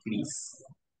nag-decrease?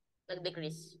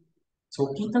 Nag-decrease.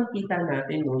 So, kitang-kita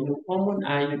natin, no, yung common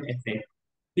ion effect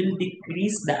will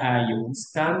decrease the ions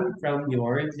coming from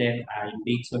your lead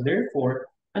iodate. So,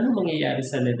 therefore, ano mangyayari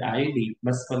sa lead iodate?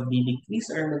 Mas mag-decrease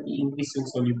or mag-increase yung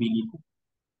solubility?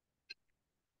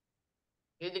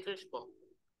 I-decrease po.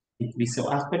 Decrease. So,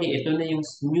 actually, ito na yung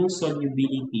new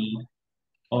solubility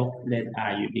of lead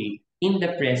iodate in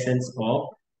the presence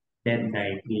of lead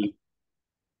nitrate.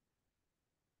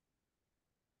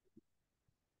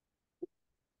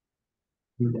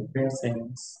 In the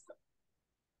presence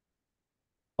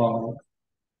of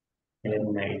lead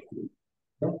nitrate.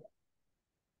 So,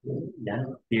 yan,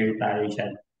 clear tayo siya.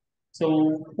 So,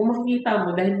 kung makikita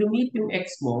mo, dahil lumit yung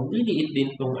X mo, liliit din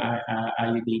tong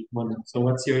iodate mo. No? So,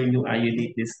 what's your new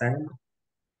iodate this time?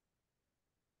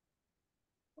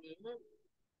 Mhm.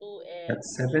 2x That's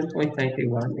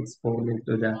 7.91 exponent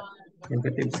to the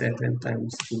negative 7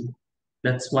 times 2.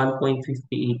 That's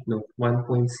 1.58, no?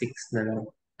 1.6 na lang.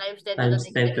 times 10 to the Times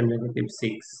 10 to negative. negative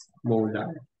 6 molar.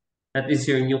 That is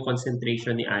your new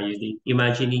concentration ni iodate.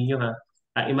 Imagine niyo ha.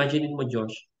 Imagine mo,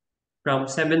 Josh, from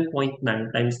 7.9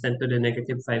 times 10 to the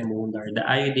negative 5 molar, the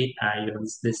iodate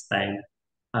ions this time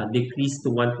decrease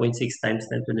to 1.6 times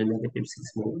 10 to the negative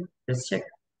 6 molar. Let's check.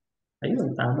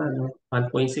 Ayun, tama, no?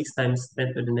 1.6 times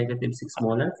 10 to the negative 6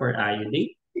 molar for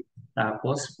iodate.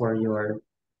 Tapos, for your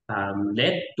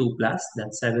lead 2 plus,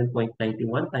 that's 7.91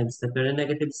 times 10 to the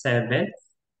negative 7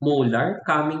 molar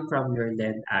coming from your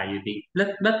lead iodate.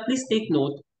 But please take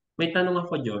note, may tanong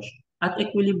ako, Josh. At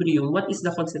equilibrium, what is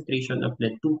the concentration of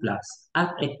lead 2 plus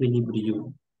at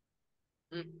equilibrium?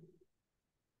 Mm.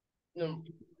 Nung,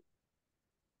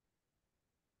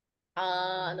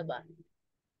 ano ba?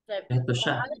 Ito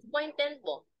siya. Halos 0.10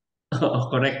 po. Oo,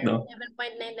 correct, no?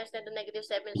 7.9 times 10 to negative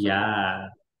 7. So, Yeah.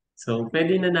 So,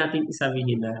 pwede na nating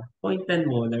isabihin na 0.10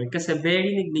 molar kasi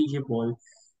very negligible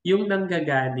yung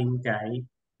nanggagaling kay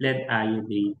lead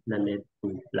iodate na lead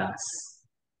 2 plus.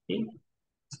 Okay?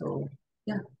 So,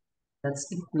 yeah, that's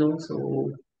it, no?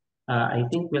 So, I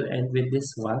think we'll end with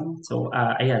this one. So,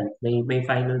 ayan, may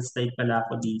final slide pala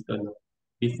ako dito, no?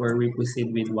 Before we proceed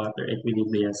with water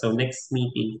equilibria. So, next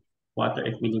meeting, water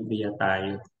equilibria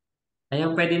tayo.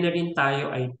 Ayan, pwede na rin tayo,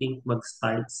 I think,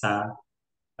 mag-start sa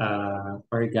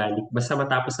organic. Basta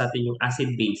matapos natin yung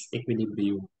acid-base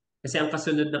equilibrium. Kasi ang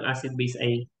kasunod ng acid-base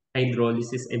ay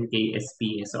hydrolysis and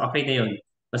KSP. So, okay na yun.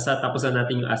 Basta tapos na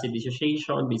natin yung acid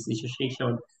dissociation, base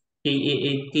dissociation, Ka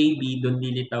and Kb, doon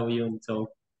lilitaw yun.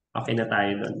 So, okay na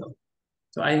tayo doon. No?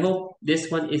 So, I hope this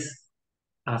one is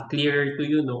clearer to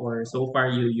you, no? Or so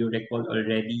far you recall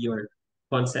already your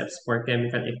concepts for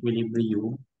chemical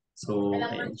equilibrium. So, alam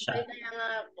mo, ayan siya. kaya nga,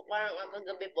 parang ang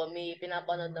kagabi po, may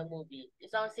pinapanood na movie.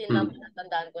 Isang scene lang, Hmm.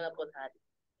 tandaan ko na po lahat.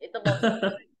 Ito po,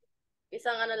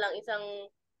 isang ano lang, isang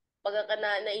pagkaka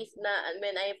na,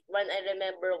 when I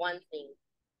remember one thing,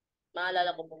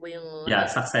 maalala ko po yung Yeah,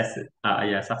 high.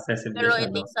 successive na Pero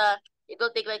siya, no? it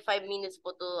will take like 5 minutes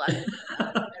po to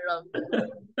understand. Pero,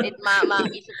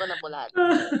 maisip ko na po lahat.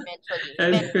 Eventually.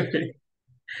 Anyway,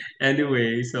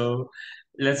 anyway, so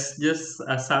let's just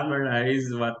summarize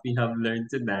what we have learned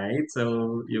tonight.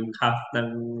 So, yung half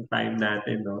ng time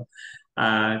natin, no?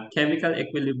 Chemical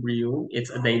equilibrium,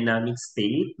 it's a dynamic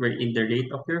state wherein the rate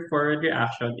of your forward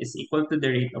reaction is equal to the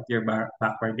rate of your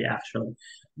backward reaction.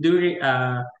 During,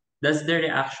 does the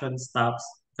reaction stops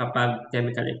kapag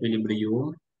chemical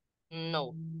equilibrium?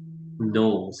 No.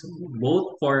 No. So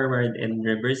both forward and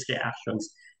reverse reactions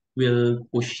will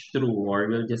push through or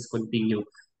will just continue.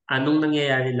 Anong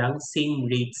nangyayari lang? Same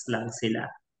rates lang sila.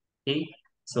 Okay?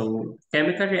 So,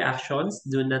 chemical reactions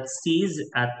do not cease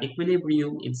at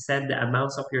equilibrium. Instead, the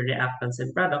amounts of your reactants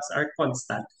and products are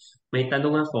constant. May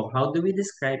tanong ako, how do we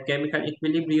describe chemical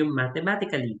equilibrium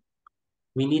mathematically?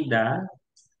 We need the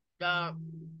The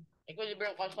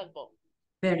equilibrium constant po.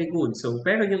 very good. So,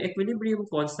 pero yung equilibrium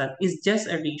constant is just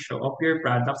a ratio of your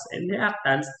products and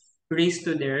reactants raised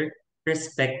to their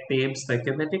respective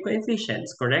stoichiometric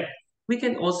coefficients, correct? We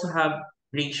can also have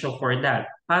ratio for that.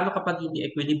 Paano kapag hindi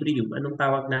equilibrium? Anong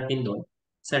tawag natin doon?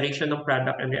 Sa ratio ng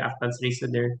product and reactants raised to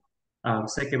their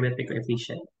stoichiometric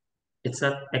coefficient. It's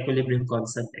not equilibrium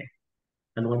constant eh.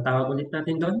 Ano ang tawag ulit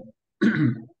natin doon?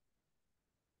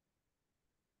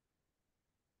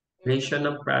 Ratio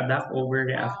ng product over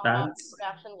reactants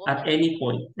Reaction at quotient. any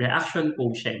point, reaction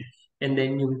quotient. And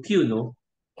then yung Q, no?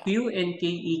 Q and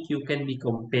KEQ can be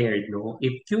compared, no?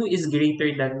 If Q is greater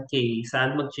than K,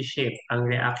 saan mag-shift ang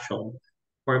reaction?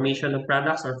 Formation of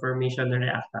products or formation ng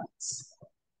reactants?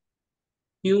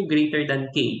 Q greater than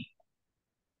K.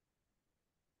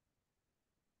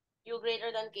 U greater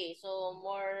than K. So,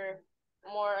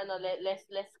 less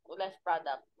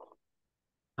product.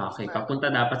 Okay, Or ano. papunta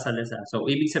dapat sa lasa. So,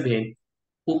 ibig sabihin,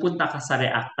 pupunta ka sa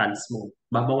reactants mo.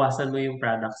 Babawasan mo yung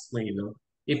products mo, you know.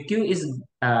 If Q is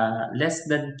less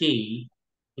than K,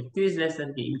 if Q is less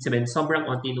than K, ibig sabihin, sobrang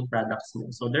onti ng products mo.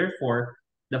 So, therefore,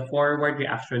 the forward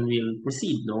reaction will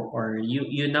proceed, no? Or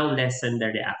you now lessen the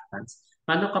reactants.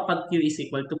 Paano kapag Q is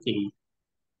equal to K?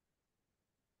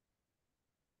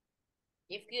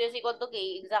 If Q is equal to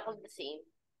K, exactly the same.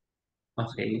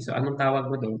 Okay, so anong tawag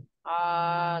mo doon?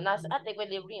 Nasa at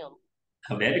equilibrium.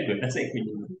 Very good, nasa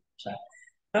equilibrium siya.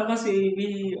 Tapos,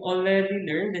 we already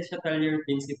learned the Chatelier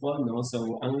principle, no?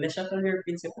 So, ang Le Chatelier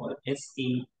principle is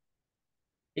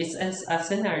as a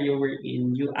scenario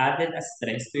wherein you added a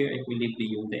stress to your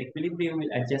equilibrium. The equilibrium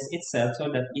will adjust itself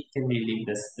so that it can relieve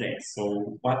the stress.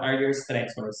 So, what are your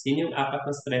stressors? Sino yung apat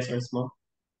na stressors mo?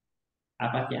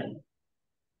 Apat yan.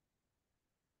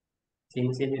 Sino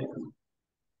yun?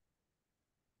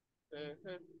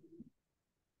 Mhm.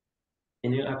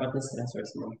 Sino yung apat na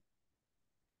stressors mo?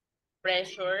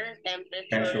 Pressure, temperature,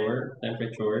 Pressure,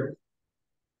 temperature,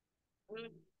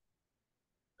 hmm,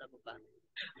 ano ba?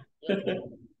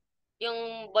 Yung, yung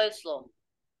Boyle's law. uh,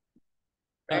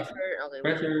 Pressure, okay,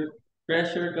 wait.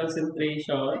 pressure,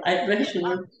 concentration, ay,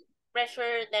 pressure,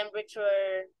 Pressure,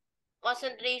 temperature,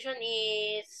 concentration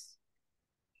is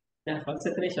yeah,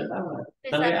 concentration, tama. Ng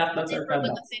sana reactants or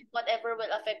products. whatever will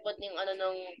affect what yung ano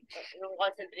nung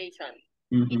concentration.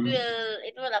 Mm-hmm.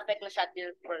 It will affect the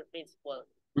Schadenfreude principle.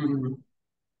 Mm-hmm.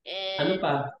 Ano And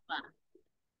pa? pa,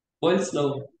 Boyle's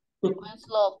law. Boyle's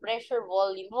law, pressure,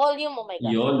 volume, oh my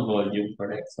gosh. Yon, volume,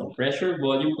 correct. So, pressure,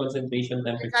 volume, concentration,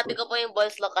 Sabi temperature. ko po yung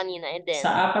Boyle's law kanina and then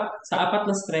Sa apat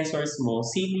na stressors mo,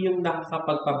 sino yung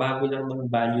nakakapagpabago lang ng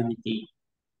value ni K?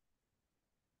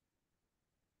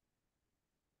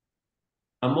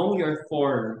 Among your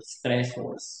four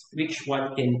stressors, which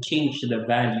one can change the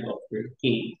value of your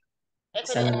K?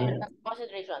 Isa lang yan.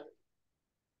 concentration.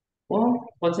 Oh,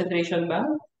 concentration ba?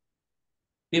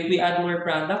 If we add more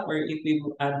product or if we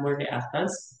add more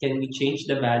reactants, can we change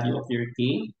the value of your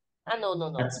K No.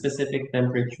 at specific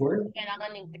temperature?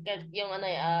 Kailangan yung ano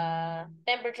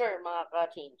temperature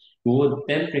makaka-change. Good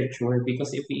temperature,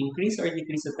 because if we increase or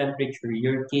decrease the temperature,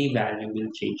 your K value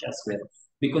will change as well.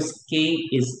 Because K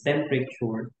is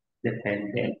temperature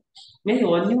dependent.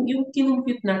 Ngayon, yung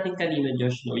kinumpute natin kanina,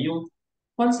 Josh, no, yung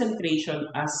concentration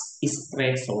as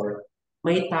stressor,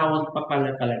 may tawag pa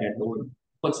pala talaga doon.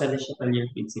 Kung sa Le Chatelier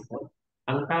principle.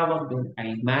 Ang tawag doon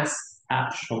ay mass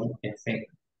action effect.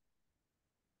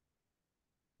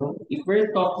 So if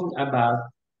we're talking about,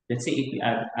 let's say if we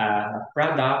add a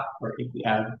product or if we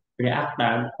add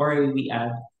reactant or we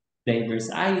add diverse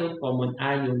ion, common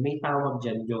ion, may tawag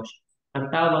dyan, Josh.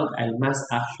 Ang tawag ay mass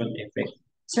action effect.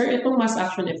 Sir, itong mass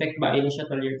action effect ba ay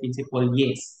Chatelier principle?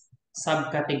 Yes.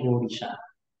 Subcategory siya.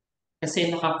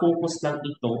 Kasi nakafocus lang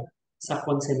ito sa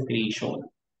concentration.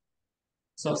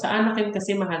 So sa anakin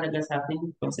kasi mahalaga sa atin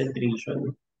yung concentration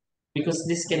because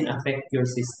this can affect your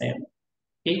system.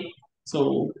 Okay?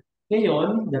 So,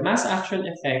 ngayon, the mass action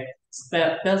effect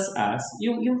tells us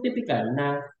yung typical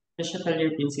na the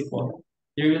Chatelier principle.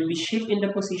 There will be shift in the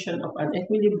position of an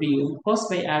equilibrium caused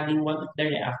by adding one of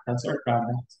the reactants or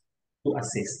products to a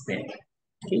system.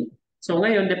 Okay? So,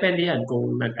 ngayon, depende yan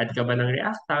kung nag-add ka ba ng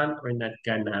reactant or nag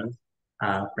ka ng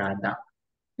product.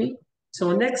 Okay?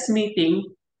 So, next meeting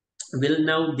will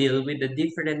now deal with the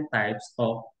different types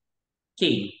of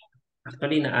K.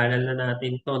 Actually, naaral na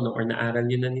natin to, no? Or naaral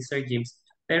yun na ni Sir James.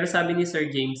 Pero sabi ni Sir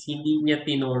James, hindi niya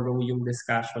tinoro yung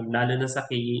discussion, lalo na sa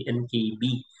KA and KB.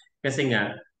 Kasi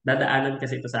nga, dadaanan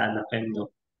kasi ito sa anak ko, no?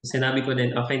 Sinabi ko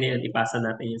din, okay na yan, ipasa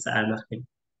natin yun sa anak ko.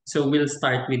 So, we'll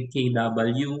start with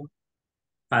KW,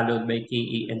 followed by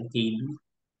KA and KB.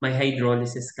 May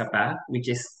hydrolysis ka pa, which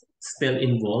is still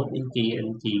involved in K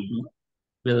and KB.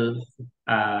 We'll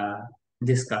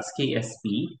discuss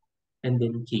KSP and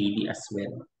then KD as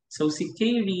well. So si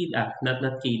KD, not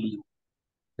KD,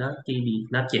 not KD,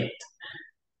 not yet.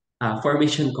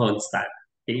 formation constant.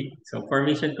 Okay? So,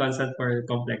 formation constant for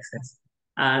complexes.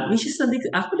 Which is,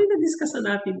 actually, na-discuss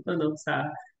na natin to no, sa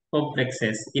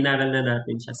complexes. Inaral na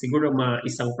natin siya. Siguro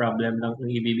isang problem lang kung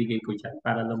ibibigay ko dyan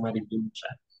para lang ma-review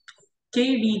siya.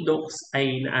 K-redox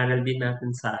ay naaral din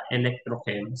natin sa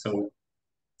electrochem. So,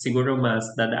 siguro mas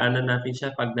dadaanan natin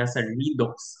siya pag nasa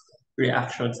redox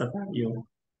reaction sa tayo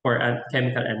for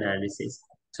chemical analysis.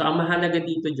 So, ang mahalaga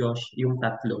dito, Josh, yung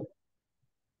tatlo.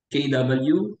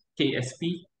 KW,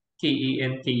 KSP,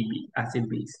 KAN, KB, acid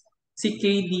base. Si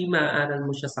KD, maaaral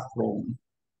mo siya sa chrome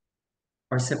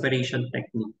or separation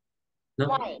technique. No?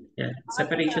 Why? Yeah, Bakit siya?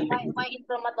 separation Why technique. in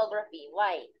chromatography?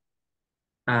 Why?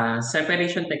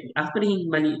 Separation technique. Actually,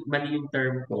 mali yung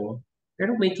term ko.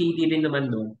 Pero may KD rin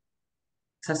naman doon.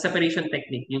 Sa separation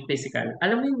technique, yung physical.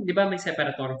 Alam mo yung, di ba may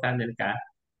separatory panel ka?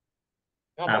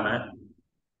 Opo. Tama?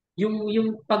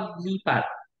 Yung paglipat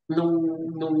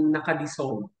nung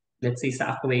nakadissolve, let's say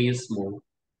sa aqueous mo,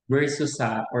 versus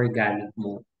sa organic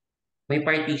mo, may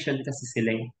partition kasi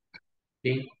sila eh.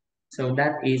 Okay? So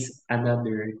that is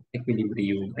another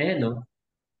equilibrium. Ayan no?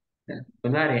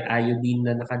 Kunwari, iodine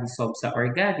na nakadissolve sa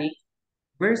organic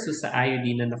versus sa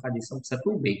iodine na nakadissolve sa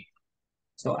tubig.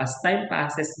 So as time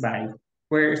passes by,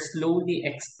 we're slowly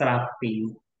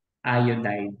extracting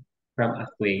iodine from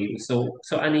aqueous. So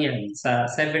ano yan?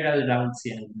 Sa several rounds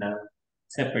yan ng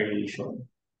separation.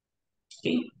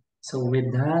 Okay? So with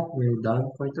that, we're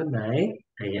done for tonight.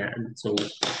 Ayan. So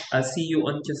I'll see you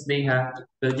on Tuesday ha.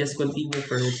 We'll just continue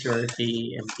for your K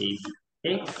and KB.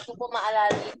 Okay? Hindi ko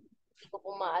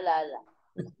po maalala.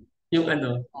 Yung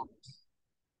ano?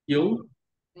 Yung?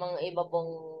 Mga iba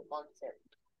pong concept.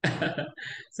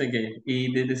 Sige,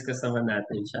 i-discuss naman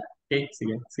natin siya. Okay,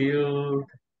 sige. See you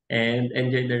and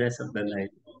enjoy the rest of the Thank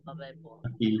night. you po. Bye-bye po.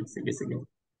 Okay, sige, sige.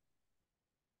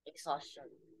 Exhaustion.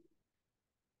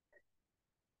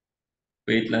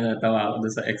 Wait lang, natawa ako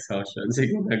doon sa exhaustion.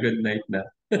 Sige na, good night na.